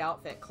pure white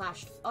outfit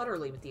clashed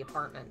utterly with the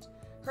apartment.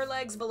 Her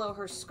legs below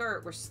her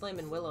skirt were slim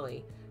and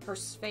willowy, her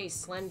face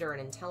slender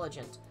and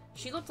intelligent.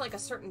 She looked like a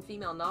certain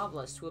female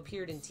novelist who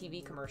appeared in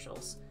TV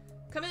commercials.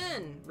 "Come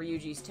in,"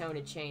 Ryuji's tone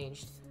had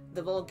changed.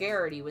 The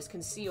vulgarity was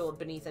concealed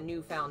beneath a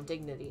newfound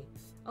dignity.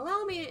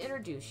 "Allow me to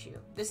introduce you.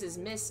 This is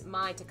Miss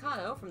Mai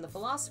Takano from the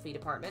philosophy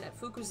department at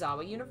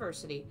Fukuzawa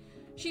University.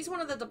 She's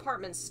one of the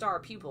department's star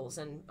pupils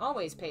and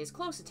always pays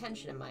close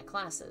attention in my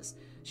classes.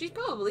 She's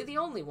probably the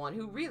only one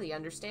who really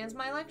understands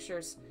my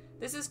lectures.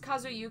 This is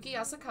Kazuyuki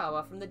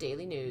Asakawa from the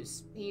Daily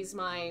News. He's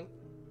my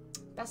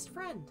best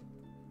friend."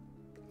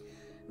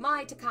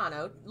 Mai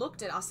Takano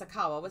looked at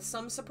Asakawa with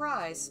some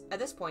surprise. At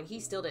this point, he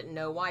still didn't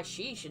know why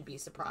she should be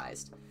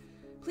surprised.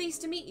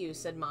 "Pleased to meet you,"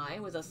 said Mai,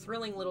 with a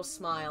thrilling little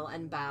smile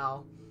and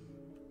bow.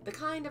 The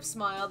kind of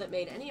smile that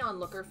made any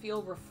onlooker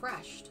feel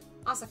refreshed.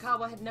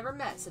 Asakawa had never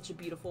met such a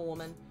beautiful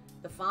woman.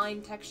 The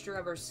fine texture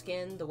of her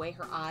skin, the way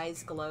her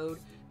eyes glowed,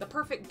 the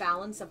perfect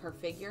balance of her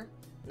figure,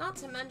 not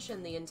to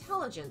mention the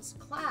intelligence,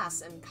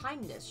 class, and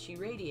kindness she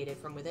radiated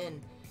from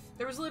within.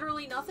 There was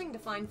literally nothing to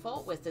find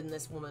fault with in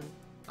this woman.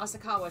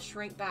 Asakawa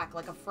shrank back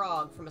like a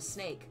frog from a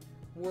snake.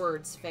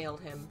 Words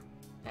failed him.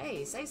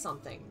 "Hey, say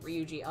something,"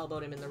 Ryuji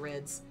elbowed him in the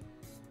ribs.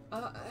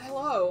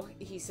 Hello,"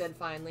 he said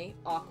finally,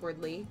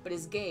 awkwardly, but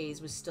his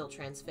gaze was still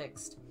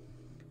transfixed.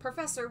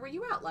 "Professor, were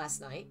you out last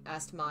night?"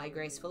 asked Mai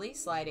gracefully,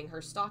 sliding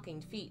her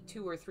stockinged feet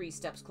 2 or 3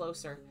 steps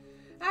closer.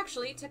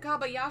 "Actually,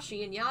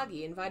 Takabayashi and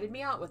Yagi invited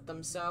me out with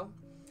them, so..."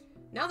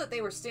 Now that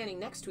they were standing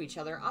next to each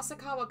other,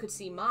 Asakawa could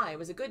see Mai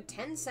was a good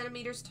 10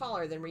 centimeters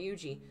taller than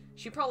Ryuji.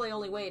 She probably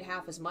only weighed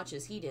half as much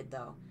as he did,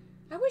 though.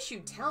 "I wish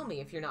you'd tell me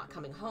if you're not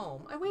coming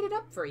home. I waited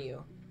up for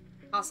you."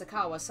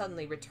 Asakawa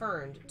suddenly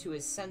returned to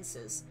his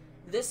senses.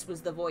 This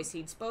was the voice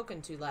he'd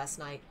spoken to last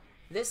night.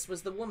 This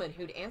was the woman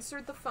who'd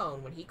answered the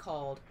phone when he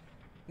called.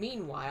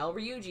 Meanwhile,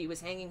 Ryuji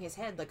was hanging his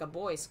head like a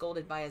boy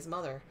scolded by his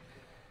mother.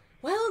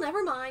 "Well,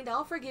 never mind.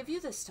 I'll forgive you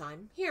this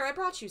time. Here, I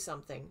brought you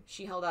something."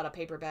 She held out a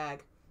paper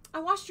bag. "I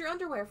washed your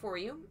underwear for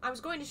you. I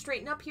was going to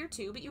straighten up here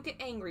too, but you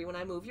get angry when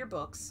I move your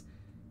books."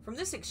 From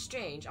this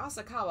exchange,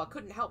 Asakawa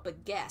couldn't help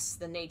but guess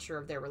the nature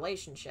of their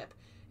relationship.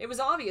 It was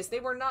obvious they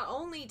were not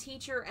only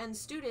teacher and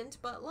student,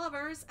 but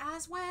lovers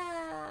as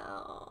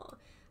well.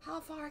 How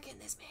far can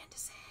this man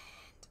descend?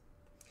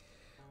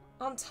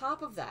 On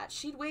top of that,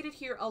 she'd waited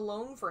here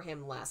alone for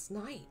him last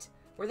night.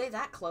 Were they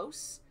that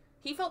close?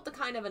 He felt the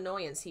kind of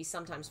annoyance he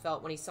sometimes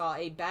felt when he saw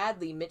a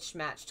badly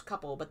mismatched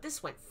couple, but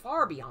this went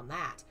far beyond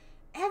that.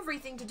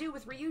 Everything to do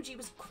with Ryuji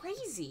was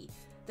crazy.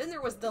 Then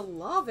there was the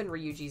love in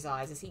Ryuji's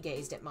eyes as he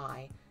gazed at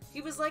Mai.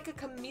 He was like a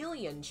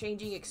chameleon,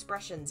 changing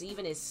expressions,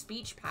 even his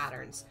speech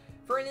patterns.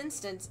 For an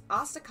instant,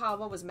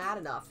 Asakawa was mad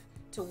enough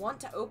to want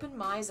to open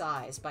Mai's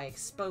eyes by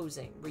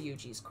exposing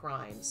Ryuji's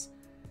crimes.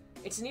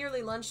 "It's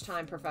nearly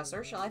lunchtime,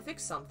 Professor. Shall I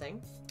fix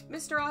something?"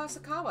 "Mr.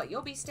 Asakawa,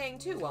 you'll be staying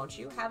too, won't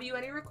you? Have you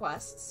any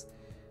requests?"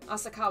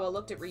 Asakawa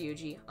looked at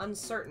Ryuji,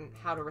 uncertain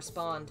how to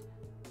respond.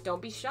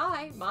 "Don't be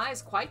shy.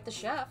 Mai's quite the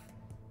chef."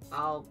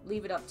 "I'll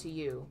leave it up to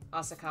you,"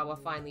 Asakawa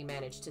finally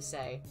managed to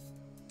say.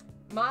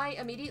 Mai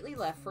immediately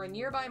left for a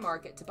nearby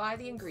market to buy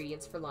the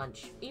ingredients for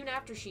lunch. Even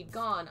after she'd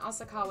gone,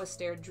 Asakawa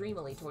stared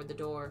dreamily toward the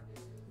door.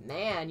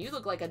 "Man, you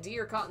look like a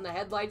deer caught in the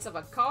headlights of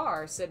a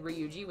car," said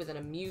Ryuji with an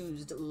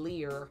amused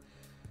leer.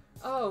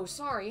 "Oh,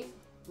 sorry.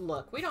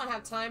 Look, we don't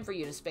have time for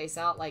you to space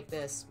out like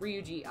this."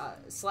 Ryuji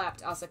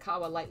slapped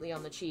Asakawa lightly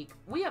on the cheek.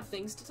 "We have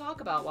things to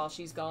talk about while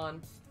she's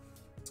gone."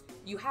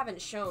 "You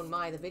haven't shown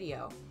Mai the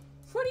video."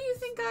 "What do you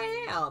think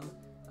I am?"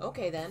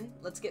 "Okay then,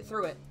 let's get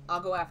through it.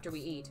 I'll go after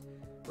we eat."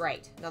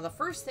 "Right. Now the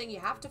first thing you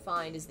have to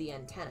find is the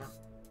antenna."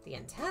 "The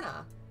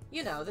antenna?"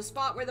 "You know, the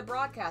spot where the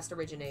broadcast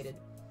originated."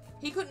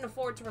 He couldn't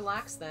afford to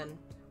relax then.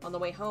 On the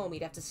way home,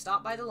 he'd have to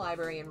stop by the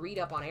library and read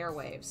up on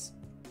airwaves.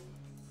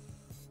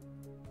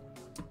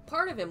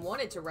 Part of him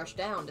wanted to rush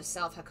down to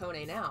South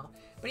Hakone now,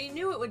 but he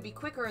knew it would be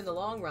quicker in the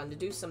long run to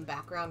do some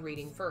background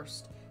reading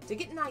first, to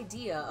get an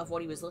idea of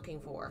what he was looking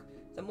for.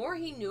 The more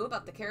he knew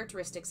about the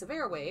characteristics of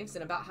airwaves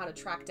and about how to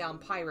track down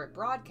pirate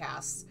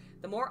broadcasts,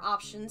 the more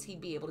options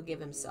he'd be able to give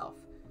himself.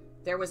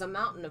 There was a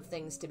mountain of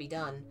things to be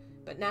done,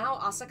 but now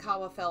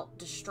Asakawa felt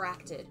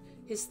distracted,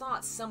 his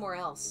thoughts somewhere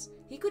else.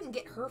 He couldn't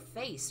get her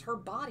face, her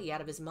body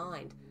out of his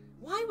mind.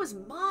 Why was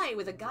Mai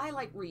with a guy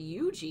like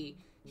Ryuji?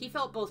 He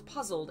felt both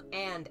puzzled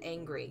and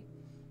angry.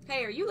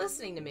 "Hey, are you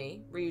listening to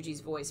me?"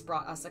 Ryuji's voice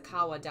brought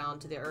Asakawa down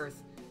to the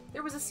earth.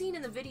 "There was a scene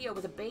in the video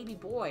with a baby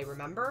boy,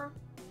 remember?"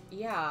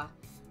 "Yeah."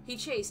 He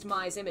chased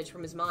Mai's image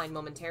from his mind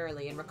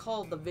momentarily and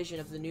recalled the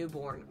vision of the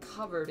newborn,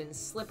 covered in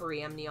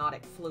slippery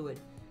amniotic fluid.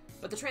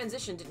 But the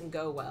transition didn't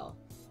go well.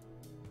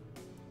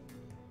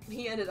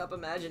 He ended up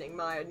imagining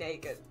Maya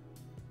naked.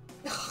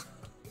 Oh,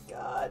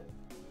 God.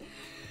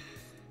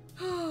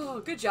 Oh,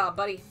 good job,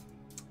 buddy.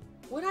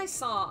 When I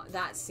saw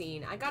that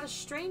scene, I got a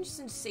strange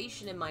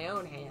sensation in my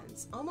own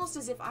hands, almost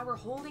as if I were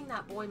holding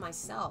that boy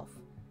myself.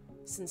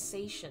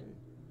 Sensation.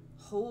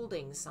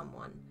 Holding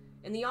someone.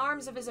 In the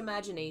arms of his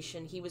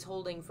imagination, he was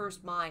holding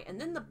first Mai and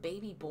then the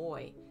baby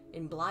boy,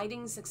 in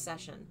blinding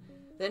succession.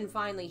 Then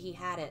finally he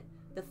had it.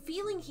 The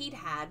feeling he'd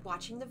had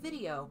watching the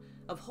video,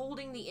 of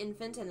holding the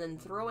infant and then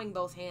throwing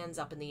both hands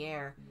up in the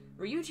air.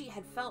 Ryuji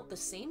had felt the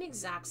same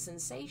exact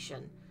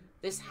sensation.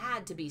 This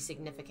had to be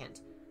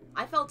significant.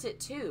 I felt it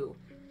too.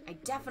 I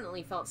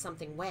definitely felt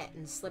something wet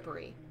and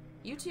slippery.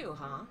 You too,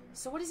 huh?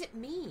 So what does it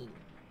mean?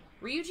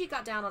 Ryuji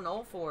got down on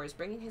all fours,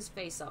 bringing his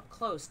face up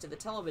close to the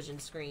television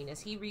screen as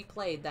he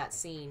replayed that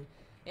scene.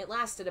 It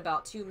lasted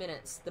about 2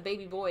 minutes, the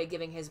baby boy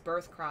giving his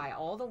birth cry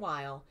all the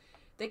while.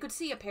 They could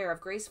see a pair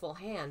of graceful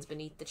hands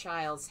beneath the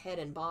child's head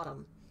and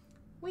bottom.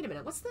 Wait a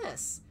minute, what's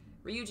this?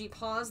 Ryuji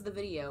paused the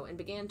video and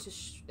began to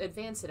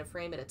advance it a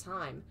frame at a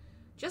time.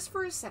 Just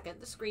for a second,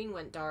 the screen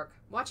went dark.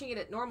 Watching it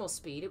at normal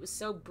speed, it was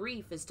so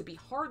brief as to be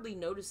hardly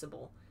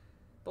noticeable.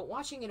 But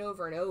watching it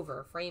over and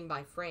over, frame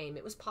by frame,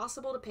 it was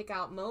possible to pick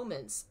out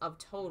moments of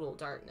total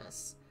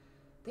darkness.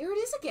 There it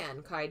is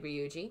again, cried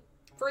Ryuji.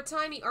 For a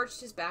time, he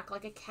arched his back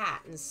like a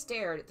cat and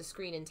stared at the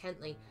screen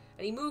intently,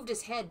 and he moved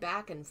his head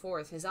back and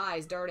forth, his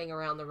eyes darting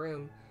around the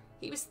room.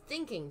 He was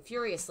thinking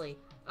furiously.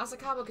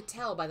 Asakawa could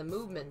tell by the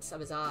movements of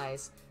his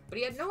eyes, but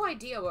he had no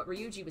idea what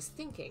Ryuji was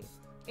thinking.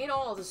 In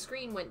all, the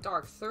screen went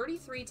dark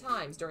 33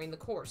 times during the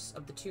course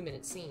of the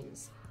 2-minute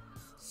scenes.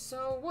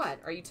 So what?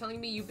 Are you telling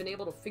me you've been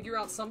able to figure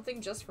out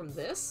something just from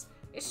this?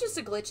 It's just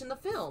a glitch in the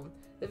film.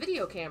 The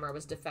video camera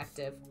was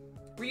defective.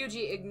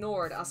 Ryuji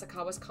ignored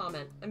Asakawa's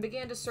comment and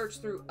began to search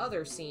through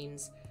other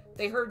scenes.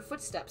 They heard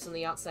footsteps on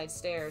the outside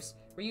stairs.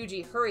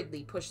 Ryuji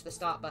hurriedly pushed the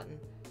stop button.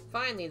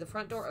 Finally, the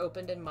front door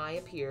opened and Mai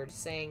appeared,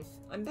 saying,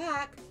 "I'm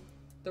back."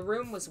 The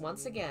room was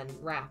once again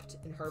wrapped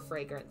in her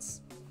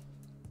fragrance.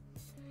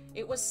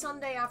 It was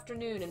Sunday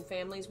afternoon and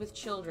families with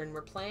children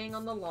were playing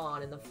on the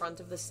lawn in the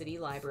front of the city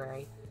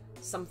library.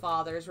 Some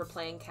fathers were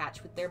playing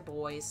catch with their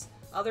boys.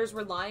 Others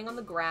were lying on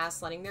the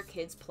grass, letting their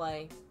kids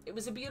play. It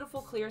was a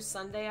beautiful, clear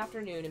Sunday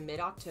afternoon in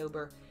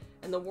mid-October,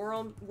 and the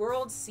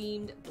world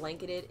seemed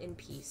blanketed in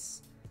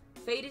peace.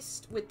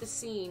 Faced with the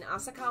scene,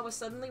 Asakawa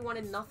suddenly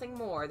wanted nothing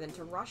more than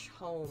to rush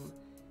home.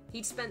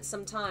 He'd spent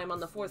some time on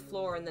the 4th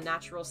floor in the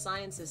natural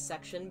sciences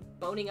section,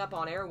 boning up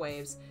on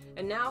airwaves,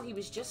 and now he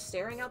was just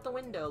staring out the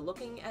window,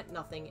 looking at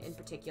nothing in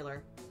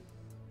particular.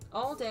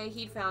 All day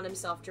he'd found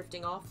himself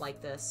drifting off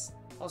like this.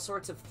 All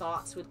sorts of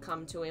thoughts would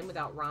come to him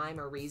without rhyme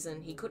or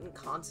reason. He couldn't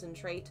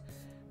concentrate.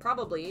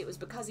 Probably it was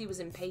because he was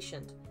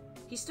impatient.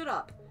 He stood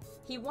up.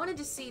 He wanted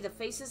to see the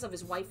faces of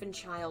his wife and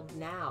child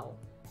now.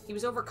 He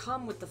was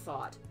overcome with the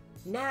thought.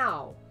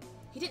 Now!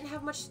 He didn't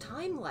have much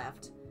time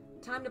left.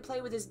 Time to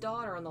play with his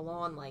daughter on the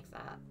lawn like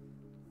that.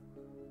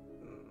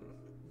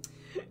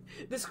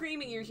 The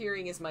screaming you're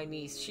hearing is my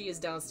niece. She is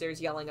downstairs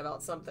yelling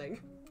about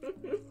something.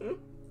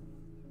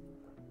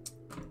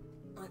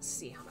 Let's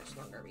see how much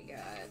longer we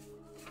got.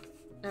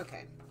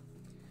 Okay.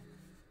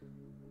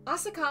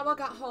 Asakawa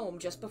got home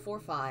just before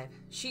 5.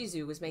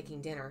 Shizu was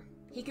making dinner.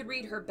 He could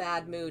read her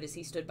bad mood as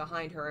he stood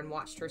behind her and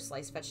watched her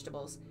slice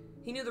vegetables.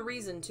 He knew the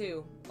reason,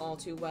 too, all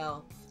too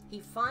well.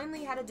 He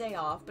finally had a day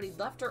off, but he'd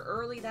left her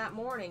early that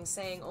morning,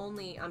 saying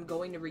only, "I'm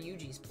going to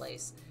Ryuji's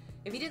place."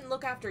 If he didn't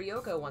look after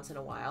Yoko once in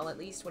a while, at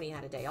least when he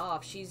had a day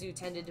off, Shizu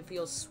tended to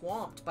feel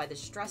swamped by the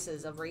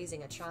stresses of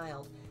raising a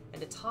child.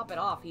 And to top it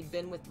off, he'd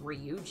been with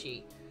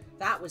Ryuji.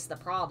 That was the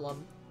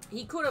problem.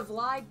 He could have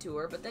lied to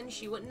her, but then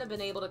she wouldn't have been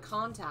able to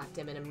contact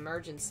him in an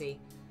emergency.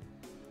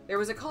 "There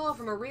was a call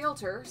from a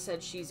realtor,"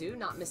 said Shizu,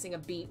 not missing a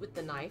beat with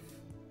the knife.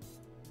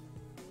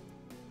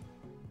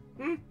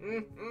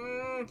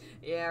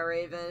 Yeah,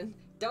 Raven.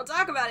 Don't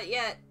talk about it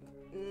yet.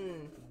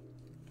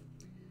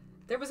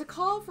 There was a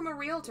call from a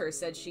realtor,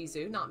 said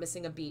Shizu, not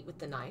missing a beat with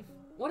the knife.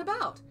 What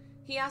about?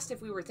 He asked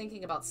if we were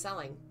thinking about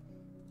selling.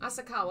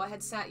 Asakawa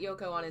had sat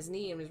Yoko on his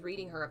knee and was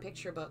reading her a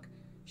picture book.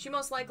 She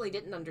most likely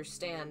didn't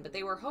understand, but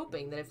they were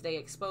hoping that if they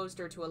exposed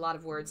her to a lot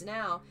of words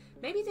now,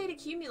 maybe they'd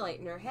accumulate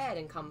in her head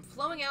and come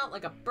flowing out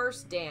like a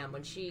burst dam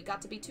when she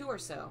got to be 2 or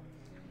so.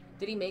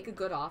 Did he make a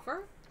good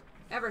offer?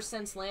 Ever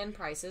since land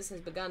prices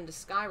has begun to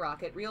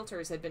skyrocket,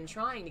 realtors had been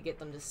trying to get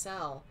them to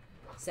sell.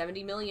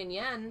 70 million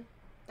yen?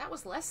 That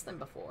was less than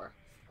before.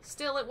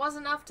 Still, it was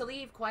enough to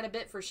leave quite a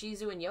bit for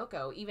Shizu and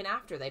Yoko, even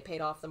after they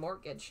paid off the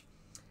mortgage.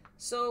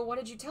 So what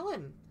did you tell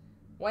him?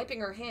 Wiping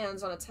her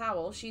hands on a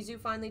towel, Shizu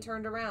finally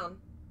turned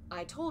around.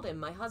 I told him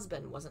my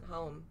husband wasn't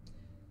home.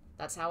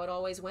 That's how it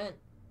always went.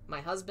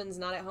 My husband's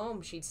not at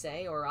home, she'd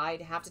say, or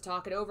I'd have to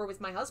talk it over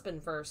with my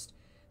husband first.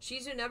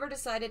 Shizu never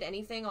decided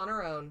anything on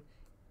her own.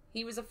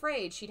 He was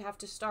afraid she'd have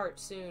to start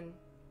soon.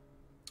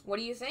 What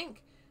do you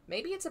think?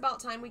 Maybe it's about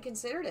time we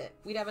considered it.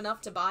 We'd have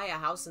enough to buy a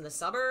house in the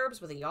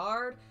suburbs with a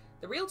yard.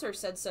 The realtor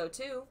said so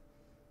too.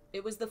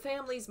 It was the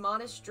family's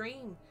modest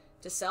dream,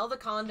 to sell the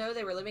condo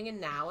they were living in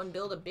now and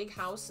build a big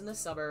house in the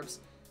suburbs.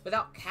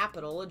 Without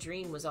capital, a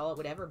dream was all it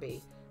would ever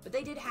be. But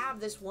they did have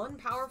this one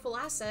powerful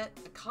asset,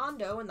 a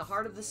condo in the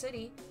heart of the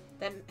city,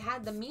 that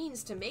had the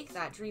means to make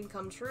that dream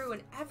come true,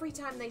 and every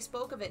time they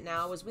spoke of it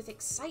now was with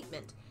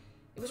excitement.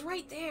 It was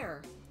right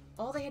there.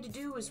 All they had to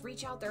do was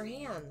reach out their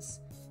hands.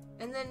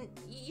 And then,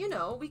 you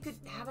know, we could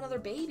have another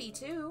baby,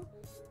 too.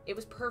 It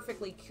was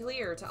perfectly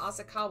clear to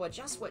Asakawa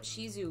just what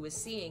Shizu was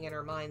seeing in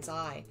her mind's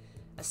eye.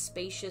 A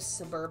spacious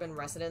suburban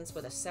residence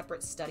with a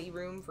separate study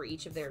room for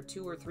each of their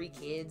 2 or 3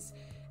 kids,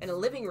 and a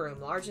living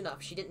room large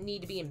enough she didn't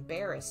need to be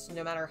embarrassed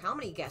no matter how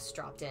many guests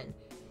dropped in.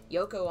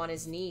 Yoko on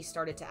his knee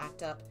started to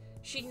act up.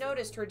 She'd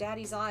noticed her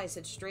daddy's eyes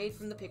had strayed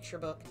from the picture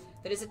book,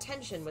 that his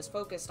attention was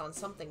focused on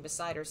something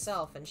beside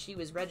herself, and she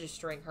was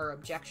registering her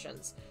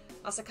objections.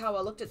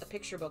 Asakawa looked at the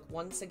picture book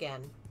once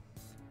again.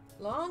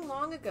 Long,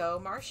 long ago,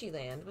 Marshy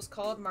Land was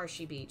called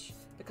Marshy Beach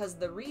because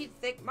the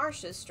reed-thick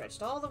marshes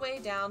stretched all the way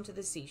down to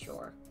the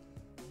seashore.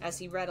 As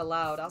he read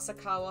aloud,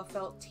 Asakawa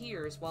felt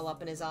tears well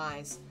up in his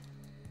eyes.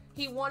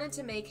 He wanted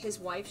to make his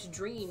wife's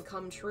dream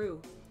come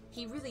true.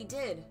 He really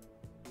did.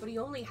 But he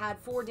only had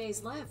 4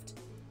 days left.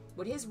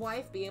 Would his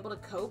wife be able to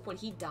cope when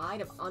he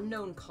died of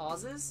unknown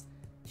causes?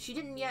 She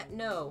didn't yet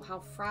know how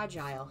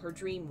fragile her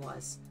dream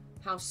was,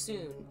 how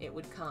soon it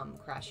would come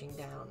crashing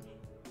down.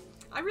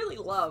 I really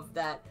love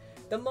that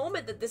the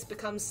moment that this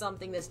becomes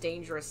something that's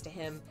dangerous to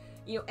him,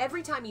 you know,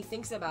 every time he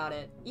thinks about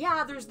it,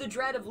 yeah, there's the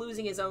dread of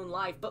losing his own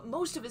life, but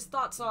most of his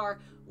thoughts are,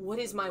 what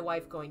is my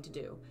wife going to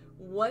do?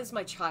 What is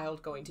my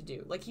child going to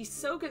do? Like, he's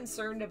so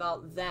concerned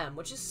about them,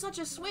 which is such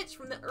a switch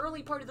from the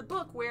early part of the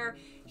book where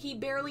he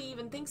barely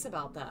even thinks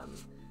about them.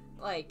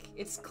 Like,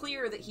 it's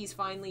clear that he's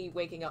finally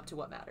waking up to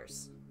what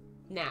matters.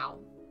 Now,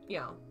 you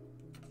know.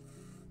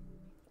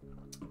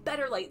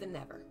 Better late than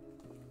never.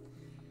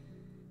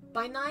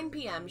 By 9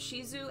 p.m.,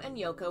 Shizu and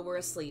Yoko were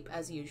asleep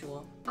as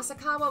usual.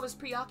 Asakawa was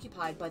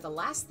preoccupied by the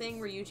last thing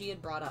Ryuji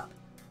had brought up.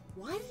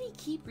 Why did he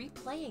keep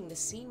replaying the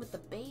scene with the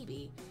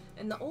baby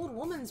and the old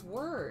woman's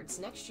words,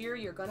 next year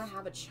you're gonna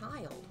have a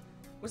child?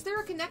 Was there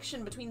a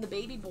connection between the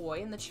baby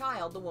boy and the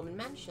child the woman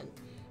mentioned?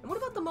 And what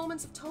about the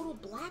moments of total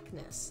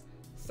blackness?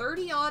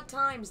 30-odd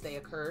times they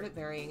occurred at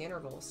varying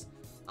intervals.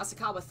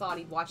 Asakawa thought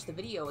he'd watch the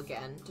video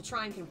again to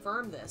try and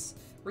confirm this.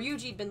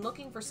 Ryuji'd been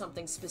looking for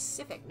something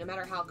specific, no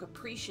matter how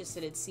capricious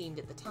it had seemed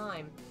at the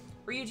time.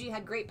 Ryuji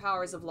had great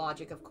powers of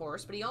logic, of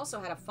course, but he also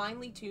had a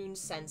finely tuned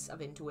sense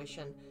of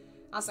intuition.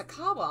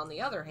 Asakawa, on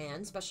the other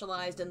hand,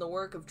 specialized in the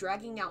work of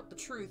dragging out the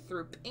truth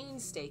through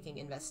painstaking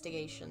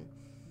investigation.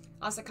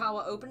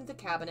 Asakawa opened the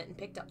cabinet and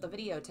picked up the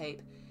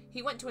videotape.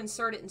 He went to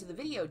insert it into the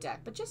video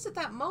deck, but just at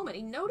that moment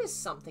he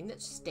noticed something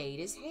that stayed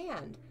his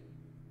hand.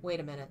 Wait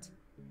a minute.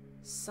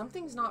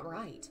 Something's not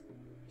right.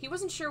 He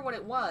wasn't sure what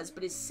it was,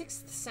 but his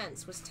sixth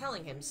sense was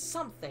telling him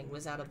something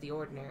was out of the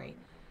ordinary.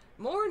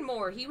 More and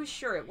more, he was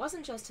sure it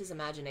wasn't just his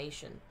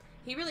imagination.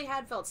 He really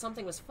had felt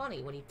something was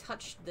funny when he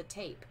touched the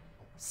tape.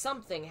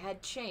 Something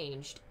had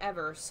changed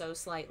ever so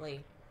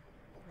slightly.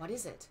 What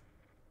is it?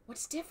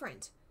 What's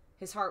different?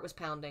 His heart was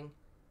pounding.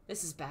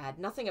 This is bad.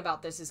 Nothing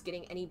about this is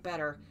getting any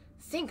better.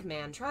 Think,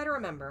 man. Try to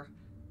remember.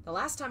 The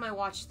last time I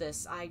watched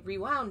this, I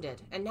rewound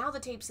it, and now the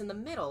tape's in the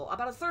middle,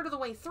 about a third of the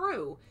way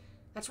through.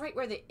 That's right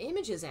where the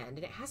images end,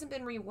 and it hasn't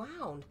been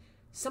rewound.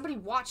 Somebody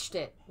watched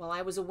it while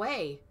I was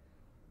away.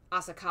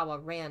 Asakawa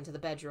ran to the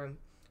bedroom.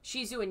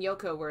 Shizu and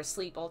Yoko were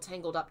asleep, all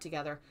tangled up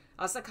together.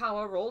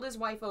 Asakawa rolled his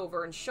wife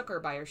over and shook her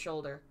by her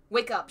shoulder.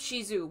 Wake up,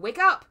 Shizu! Wake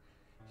up!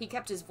 He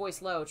kept his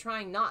voice low,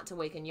 trying not to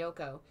waken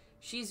Yoko.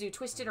 Shizu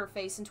twisted her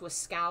face into a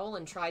scowl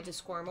and tried to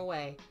squirm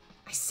away.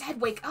 I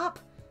said wake up!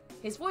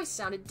 His voice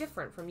sounded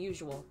different from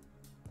usual.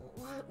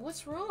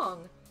 What's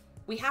wrong?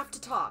 We have to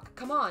talk.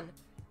 Come on.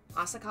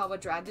 Asakawa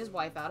dragged his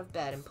wife out of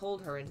bed and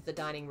pulled her into the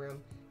dining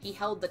room. He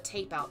held the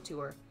tape out to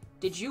her.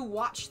 Did you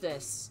watch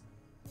this?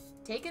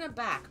 Taken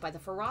aback by the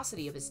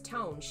ferocity of his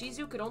tone,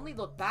 Shizu could only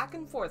look back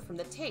and forth from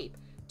the tape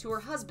to her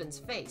husband's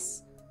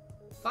face.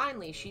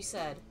 Finally, she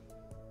said,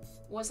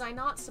 Was I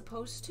not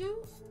supposed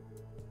to?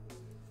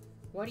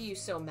 What are you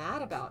so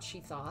mad about, she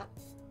thought.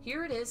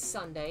 Here it is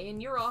Sunday,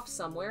 and you're off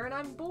somewhere, and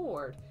I'm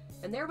bored.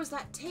 And there was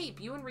that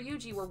tape you and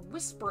Ryuji were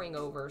whispering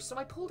over, so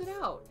I pulled it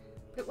out.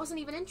 But it wasn't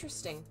even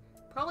interesting.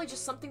 Probably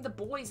just something the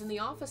boys in the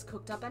office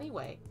cooked up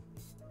anyway.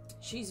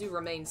 Shizu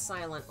remained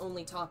silent,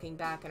 only talking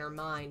back in her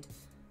mind.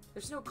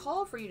 There's no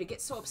call for you to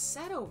get so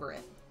upset over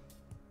it.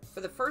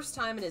 For the first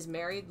time in his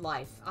married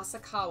life,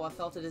 Asakawa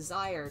felt a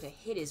desire to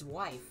hit his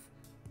wife.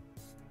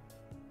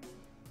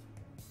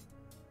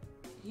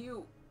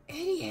 You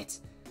idiot!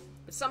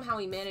 But somehow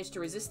he managed to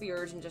resist the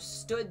urge and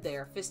just stood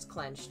there, fist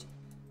clenched.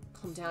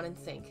 Calm down and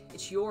think.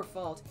 It's your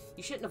fault.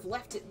 You shouldn't have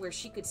left it where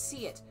she could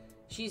see it.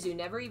 Shizu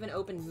never even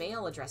opened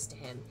mail addressed to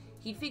him.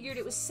 He'd figured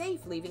it was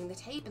safe leaving the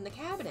tape in the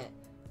cabinet.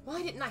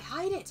 Why didn't I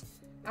hide it?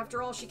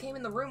 After all, she came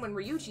in the room when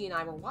Ryuji and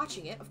I were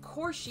watching it. Of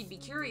course she'd be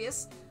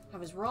curious. I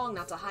was wrong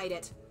not to hide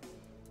it.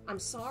 I'm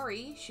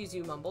sorry,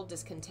 Shizu mumbled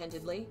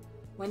discontentedly.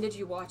 When did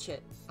you watch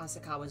it?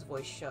 Asakawa's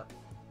voice shook.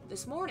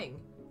 This morning.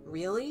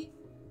 Really?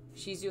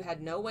 Shizu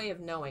had no way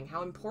of knowing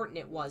how important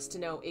it was to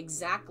know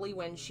exactly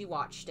when she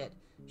watched it.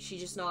 She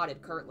just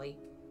nodded curtly.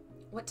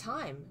 What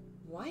time?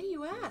 Why do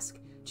you ask?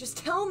 Just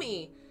tell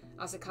me!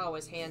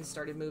 Asakawa's hands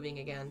started moving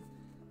again.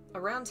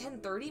 Around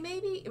 10:30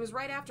 maybe? It was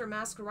right after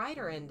Masked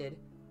Rider ended.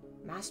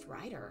 Masked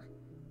Rider?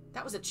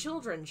 That was a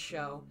children's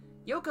show.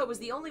 Yoko was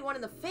the only one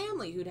in the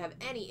family who'd have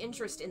any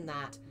interest in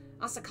that.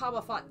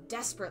 Asakawa fought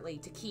desperately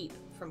to keep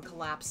from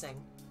collapsing.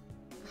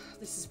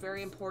 This is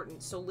very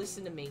important, so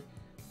listen to me.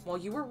 While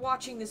you were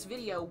watching this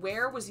video,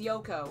 where was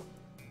Yoko?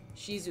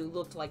 Shizu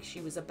looked like she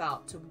was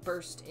about to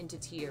burst into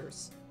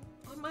tears.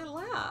 On my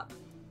lap.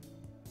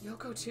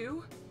 Yoko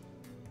too?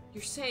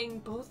 You're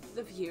saying both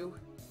of you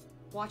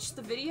watched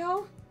the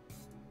video?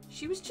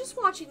 She was just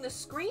watching the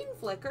screen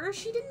flicker.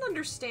 She didn't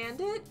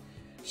understand it.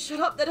 Shut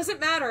up, that doesn't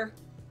matter.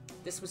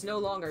 This was no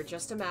longer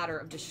just a matter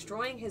of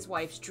destroying his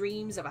wife's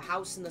dreams of a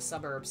house in the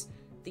suburbs.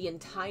 The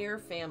entire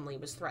family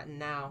was threatened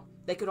now.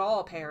 They could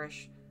all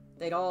perish.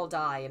 They'd all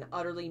die an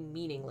utterly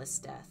meaningless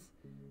death.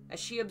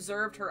 As she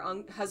observed her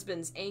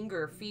husband's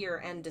anger, fear,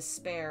 and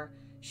despair,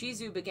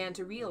 Shizu began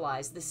to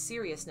realize the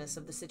seriousness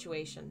of the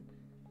situation.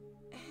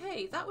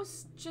 Hey, that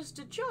was just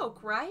a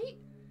joke, right?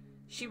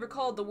 She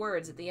recalled the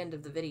words at the end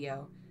of the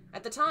video.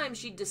 At the time,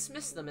 she'd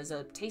dismissed them as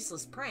a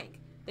tasteless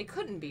prank. They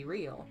couldn't be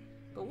real.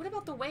 But what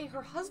about the way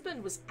her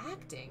husband was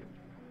acting?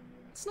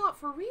 It's not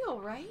for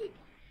real, right?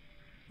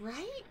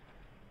 Right?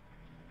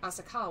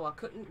 Asakawa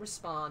couldn't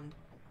respond.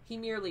 He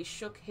merely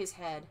shook his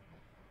head.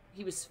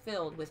 He was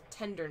filled with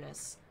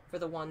tenderness for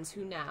the ones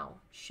who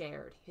now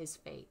shared his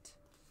fate.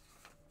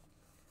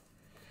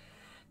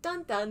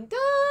 Dun dun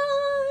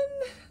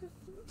dun!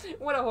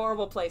 What a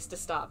horrible place to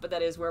stop, but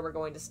that is where we're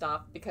going to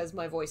stop because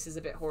my voice is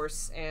a bit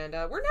hoarse, and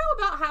we're now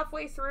about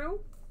halfway through.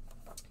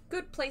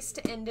 Good place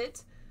to end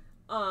it.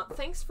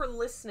 Thanks for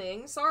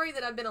listening. Sorry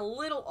that I've been a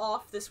little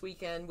off this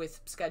weekend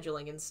with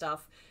scheduling and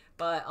stuff,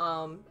 but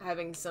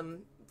having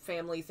some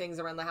family things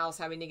around the house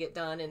having to get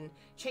done and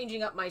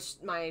changing up my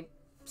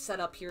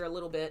setup here a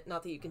little bit.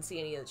 Not that you can see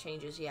any of the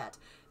changes yet.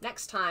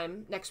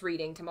 Next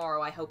reading,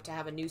 tomorrow, I hope to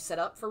have a new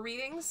setup for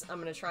readings.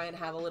 I'm going to try and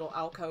have a little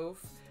alcove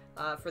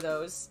for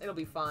those. It'll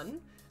be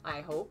fun,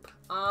 I hope.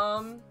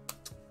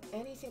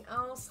 Anything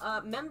else?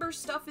 Member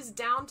stuff is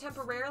down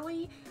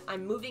temporarily.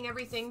 I'm moving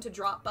everything to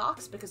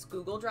Dropbox because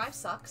Google Drive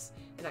sucks,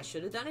 and I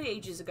should have done it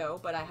ages ago,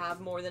 but I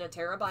have more than a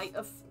terabyte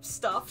of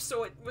stuff,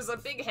 so it was a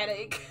big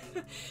headache.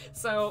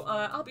 So,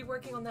 I'll be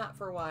working on that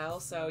for a while,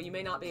 so you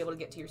may not be able to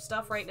get to your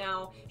stuff right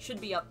now.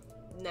 Should be up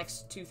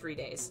next 2-3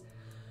 days.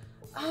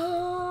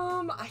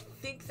 I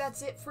think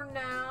that's it for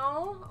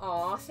now.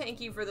 Aw,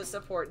 thank you for the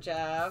support,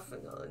 Jeff.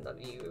 I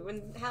love you.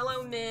 And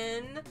hello,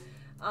 Min.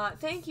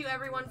 Thank you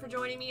everyone for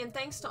joining me, and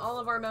thanks to all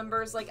of our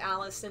members like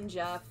Alice and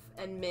Jeff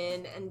and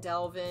Min and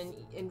Delvin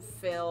and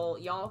Phil.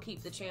 Y'all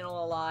keep the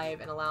channel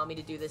alive and allow me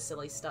to do this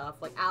silly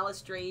stuff. Like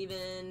Alice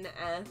Draven,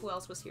 and who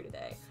else was here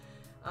today?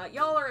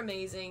 Y'all are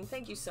amazing.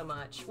 Thank you so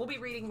much. We'll be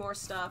reading more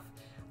stuff.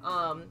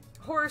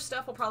 Horror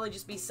stuff will probably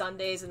just be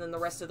Sundays, and then the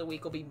rest of the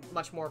week will be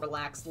much more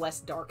relaxed, less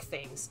dark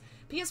things.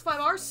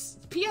 P5R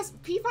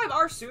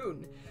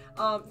soon.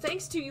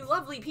 Thanks to you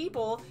lovely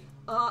people.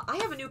 I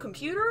have a new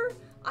computer.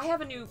 I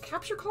have a new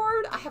capture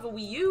card, I have a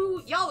Wii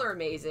U, y'all are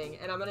amazing,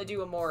 and I'm gonna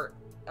do a more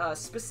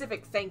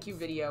specific thank you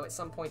video at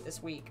some point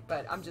this week,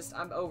 but I'm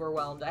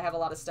overwhelmed. I have a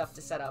lot of stuff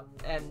to set up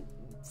and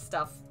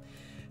stuff.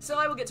 So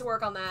I will get to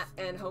work on that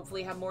and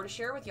hopefully have more to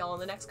share with y'all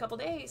in the next couple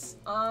days.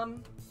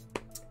 Yeah,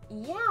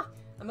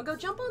 I'm gonna go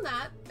jump on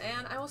that,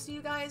 and I will see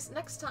you guys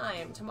next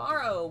time,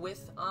 tomorrow,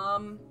 with,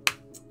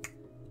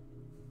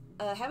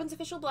 Heaven's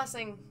Official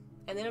Blessing,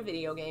 and then a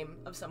video game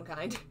of some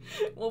kind.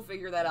 We'll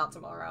figure that out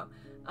tomorrow.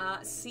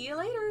 See you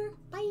later.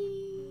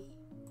 Bye.